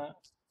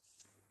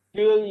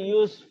 Fuel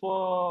use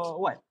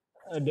for what?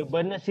 The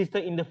burner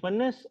system in the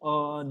furnace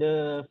or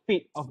the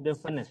feed of the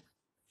furnace?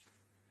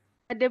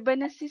 The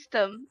burner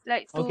system,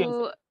 like Okay.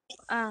 to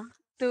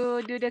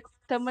do the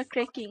thermal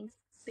cracking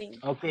thing.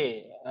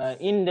 Okay.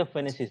 In the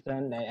furnace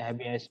system, like I have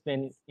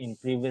explained in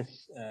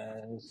previous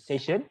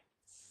session.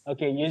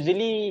 Okay.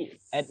 Usually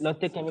at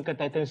Lotte Chemical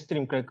Titan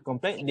Stream Cracker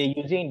Complex, they're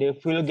using the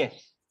fuel gas.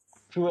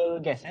 Fuel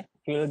gas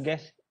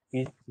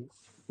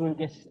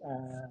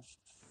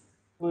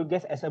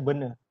as a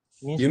burner.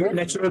 Means You mean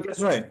natural gas,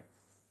 right?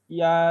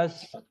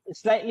 yes,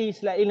 slightly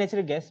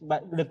natural gas,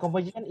 but the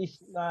composition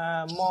is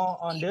more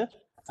on the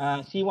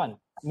C1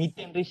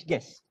 methane rich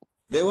gas.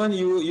 That one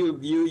you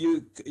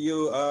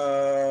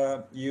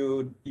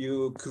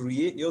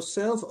create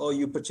yourself or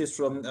you purchase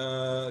from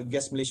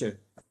Gas Malaysia?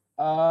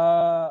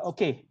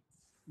 Okay,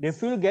 the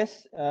fuel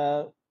gas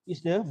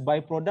is the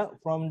byproduct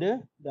from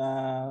the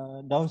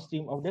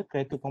downstream of the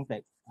cracker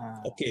complex.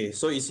 Okay,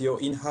 so it's your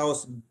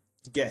in-house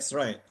gas,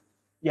 right?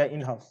 Yeah,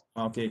 in-house.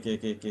 Okay.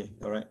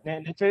 All right.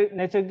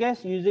 Natural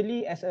gas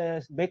usually as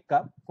a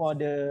backup for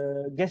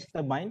the gas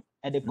turbine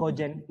at the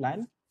cogen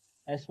plant,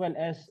 as well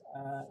as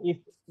if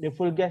the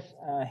fuel gas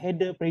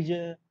header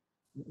pressure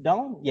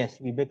down, yes,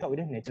 we back up with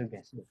the natural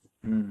gas.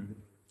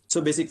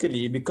 So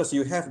basically, because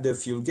you have the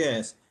fuel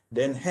gas,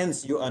 then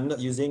hence you are not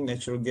using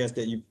natural gas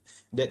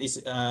that is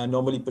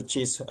normally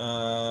purchased.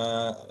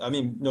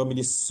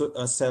 Normally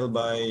sell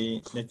by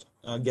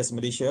Gas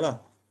Malaysia lah.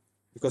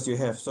 Because you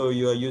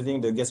are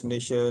using the Gas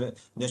Malaysia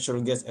natural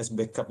gas as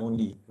backup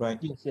only,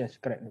 right? Yes,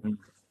 correct.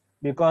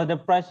 Because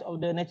the price of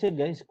the natural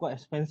gas is quite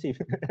expensive,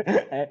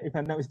 if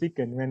I'm not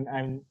mistaken, when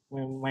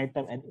my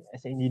time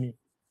as engineer.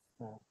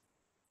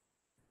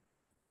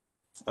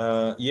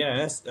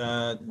 Yes.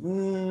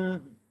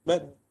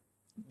 But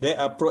there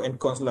are pro and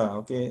cons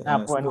lah. Okay.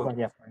 Pro and cons,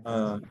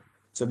 yeah.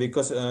 So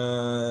because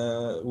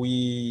we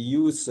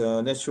use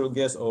natural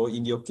gas, or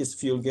in your case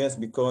fuel gas,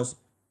 because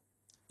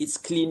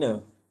it's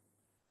cleaner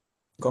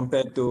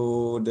compared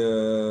to the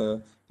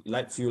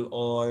light fuel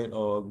oil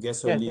or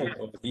gasoline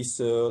or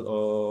diesel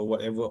or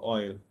whatever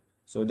oil.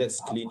 So that's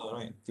cleaner,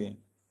 right? Okay.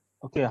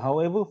 Okay.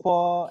 However,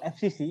 for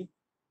FCC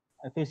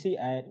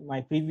at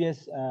my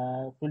previous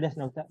fuel gas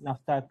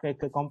naphtha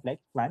cracker complex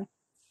plant,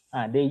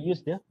 they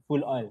use the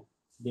full oil.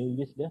 They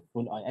use the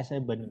full oil as a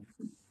burner.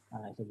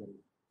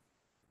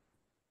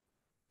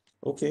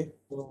 Okay.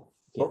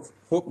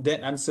 Hope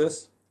that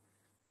answers.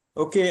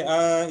 Okay,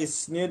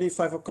 it's nearly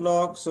 5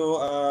 o'clock, so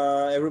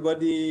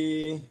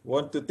everybody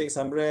want to take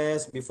some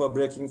rest before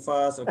breaking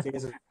fast. Okay,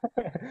 so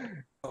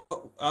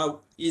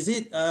is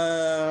it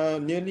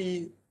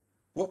nearly,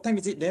 what time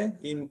is it there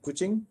in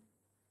Kuching?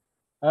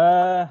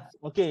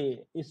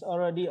 Okay, it's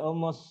already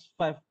almost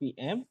 5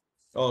 p.m.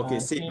 Oh, okay,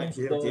 same like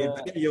here. Okay,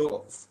 but then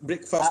your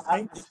breakfast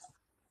time?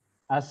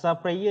 Asar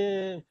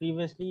prayer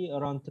previously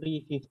around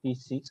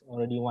 3:56,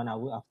 already 1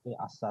 hour after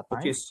Asar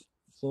time. Okay.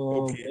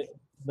 So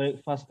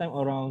breakfast time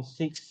around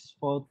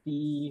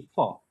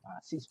 6:44.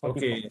 6:44.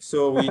 Okay,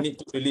 so we need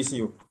to release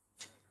you.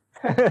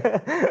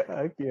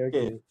 Okay, Okay.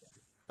 okay.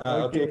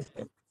 Okay.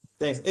 Okay.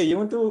 Thanks. Hey, you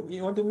want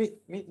to meet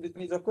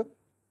Zakwan?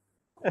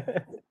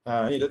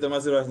 Ni Dr.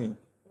 Mazrah ni.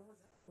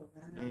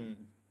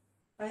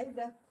 Hi,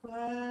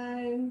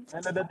 Zakwan.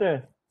 Hello,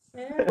 Doctor.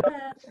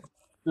 Yeah.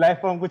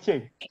 Live from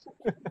Kuching.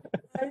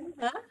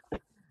 Ha?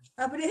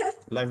 Apa dia?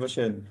 Live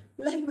version.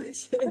 Live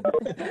version.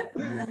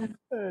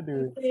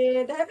 Aduh.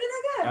 Okay, dah habis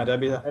dah kan? Dah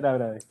habis dah.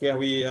 Dah. Okay,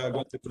 we are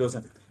going to close.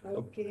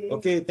 Okay.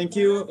 Okay, thank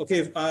you.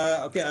 Okay,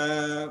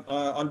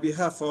 on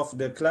behalf of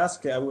the class,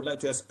 okay, I would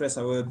like to express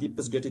our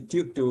deepest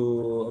gratitude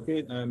to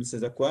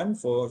Mr. Zakwan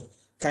for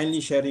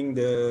kindly sharing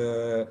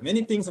the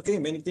many things.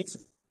 Okay, many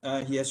things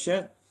he has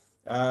shared.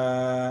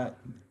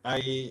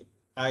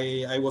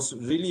 I was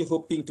really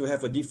hoping to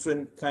have a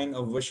different kind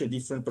of version,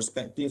 different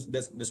perspectives.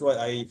 That's why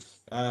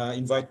I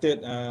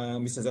invited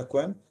Mr.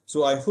 Zakwan.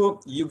 So I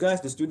hope you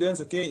guys, the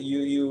students, okay,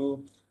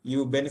 you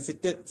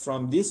benefited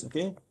from this,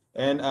 okay.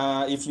 And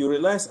if you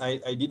realize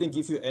I didn't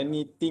give you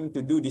anything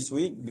to do this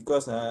week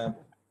because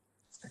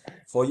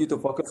for you to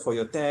focus for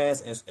your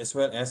test as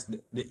well as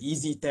the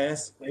easy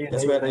test,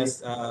 as well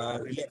as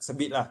relax a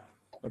bit lah.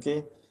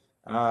 Okay.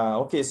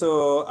 Okay.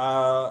 So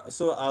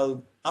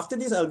I'll after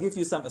this I'll give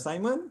you some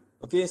assignment.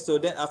 Okay. So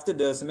then after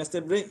the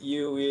semester break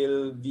you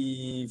will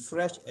be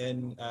fresh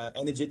and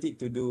energetic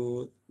to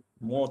do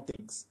more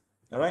things.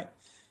 All right.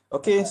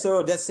 Okay,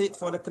 so that's it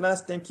for the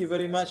class. Thank you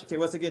very much. Okay,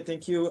 once again,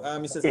 thank you,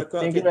 Mr.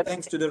 Zakwan. Thank Okay, you.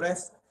 thanks to the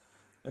rest.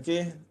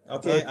 Okay.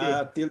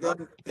 Till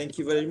then, thank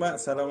you very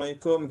much.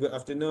 Assalamualaikum. Good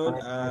afternoon.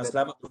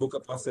 Selamat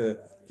berbuka puasa.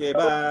 Okay,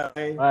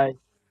 bye. Bye.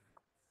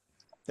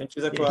 Thank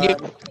you, Zakwan.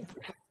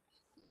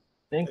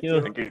 Thank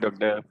you. Thank you,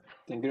 Doctor.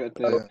 Thank you,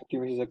 Doctor. Thank you,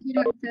 Mrs.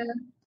 Doctor.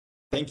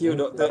 Thank you,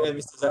 Doctor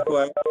and Mr.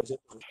 Zakwan.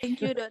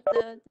 Thank you,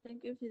 Doctor.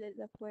 Thank you, Mr.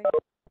 Zakwan.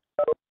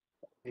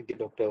 Thank you,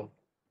 Doctor.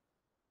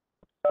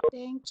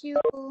 Thank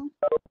you.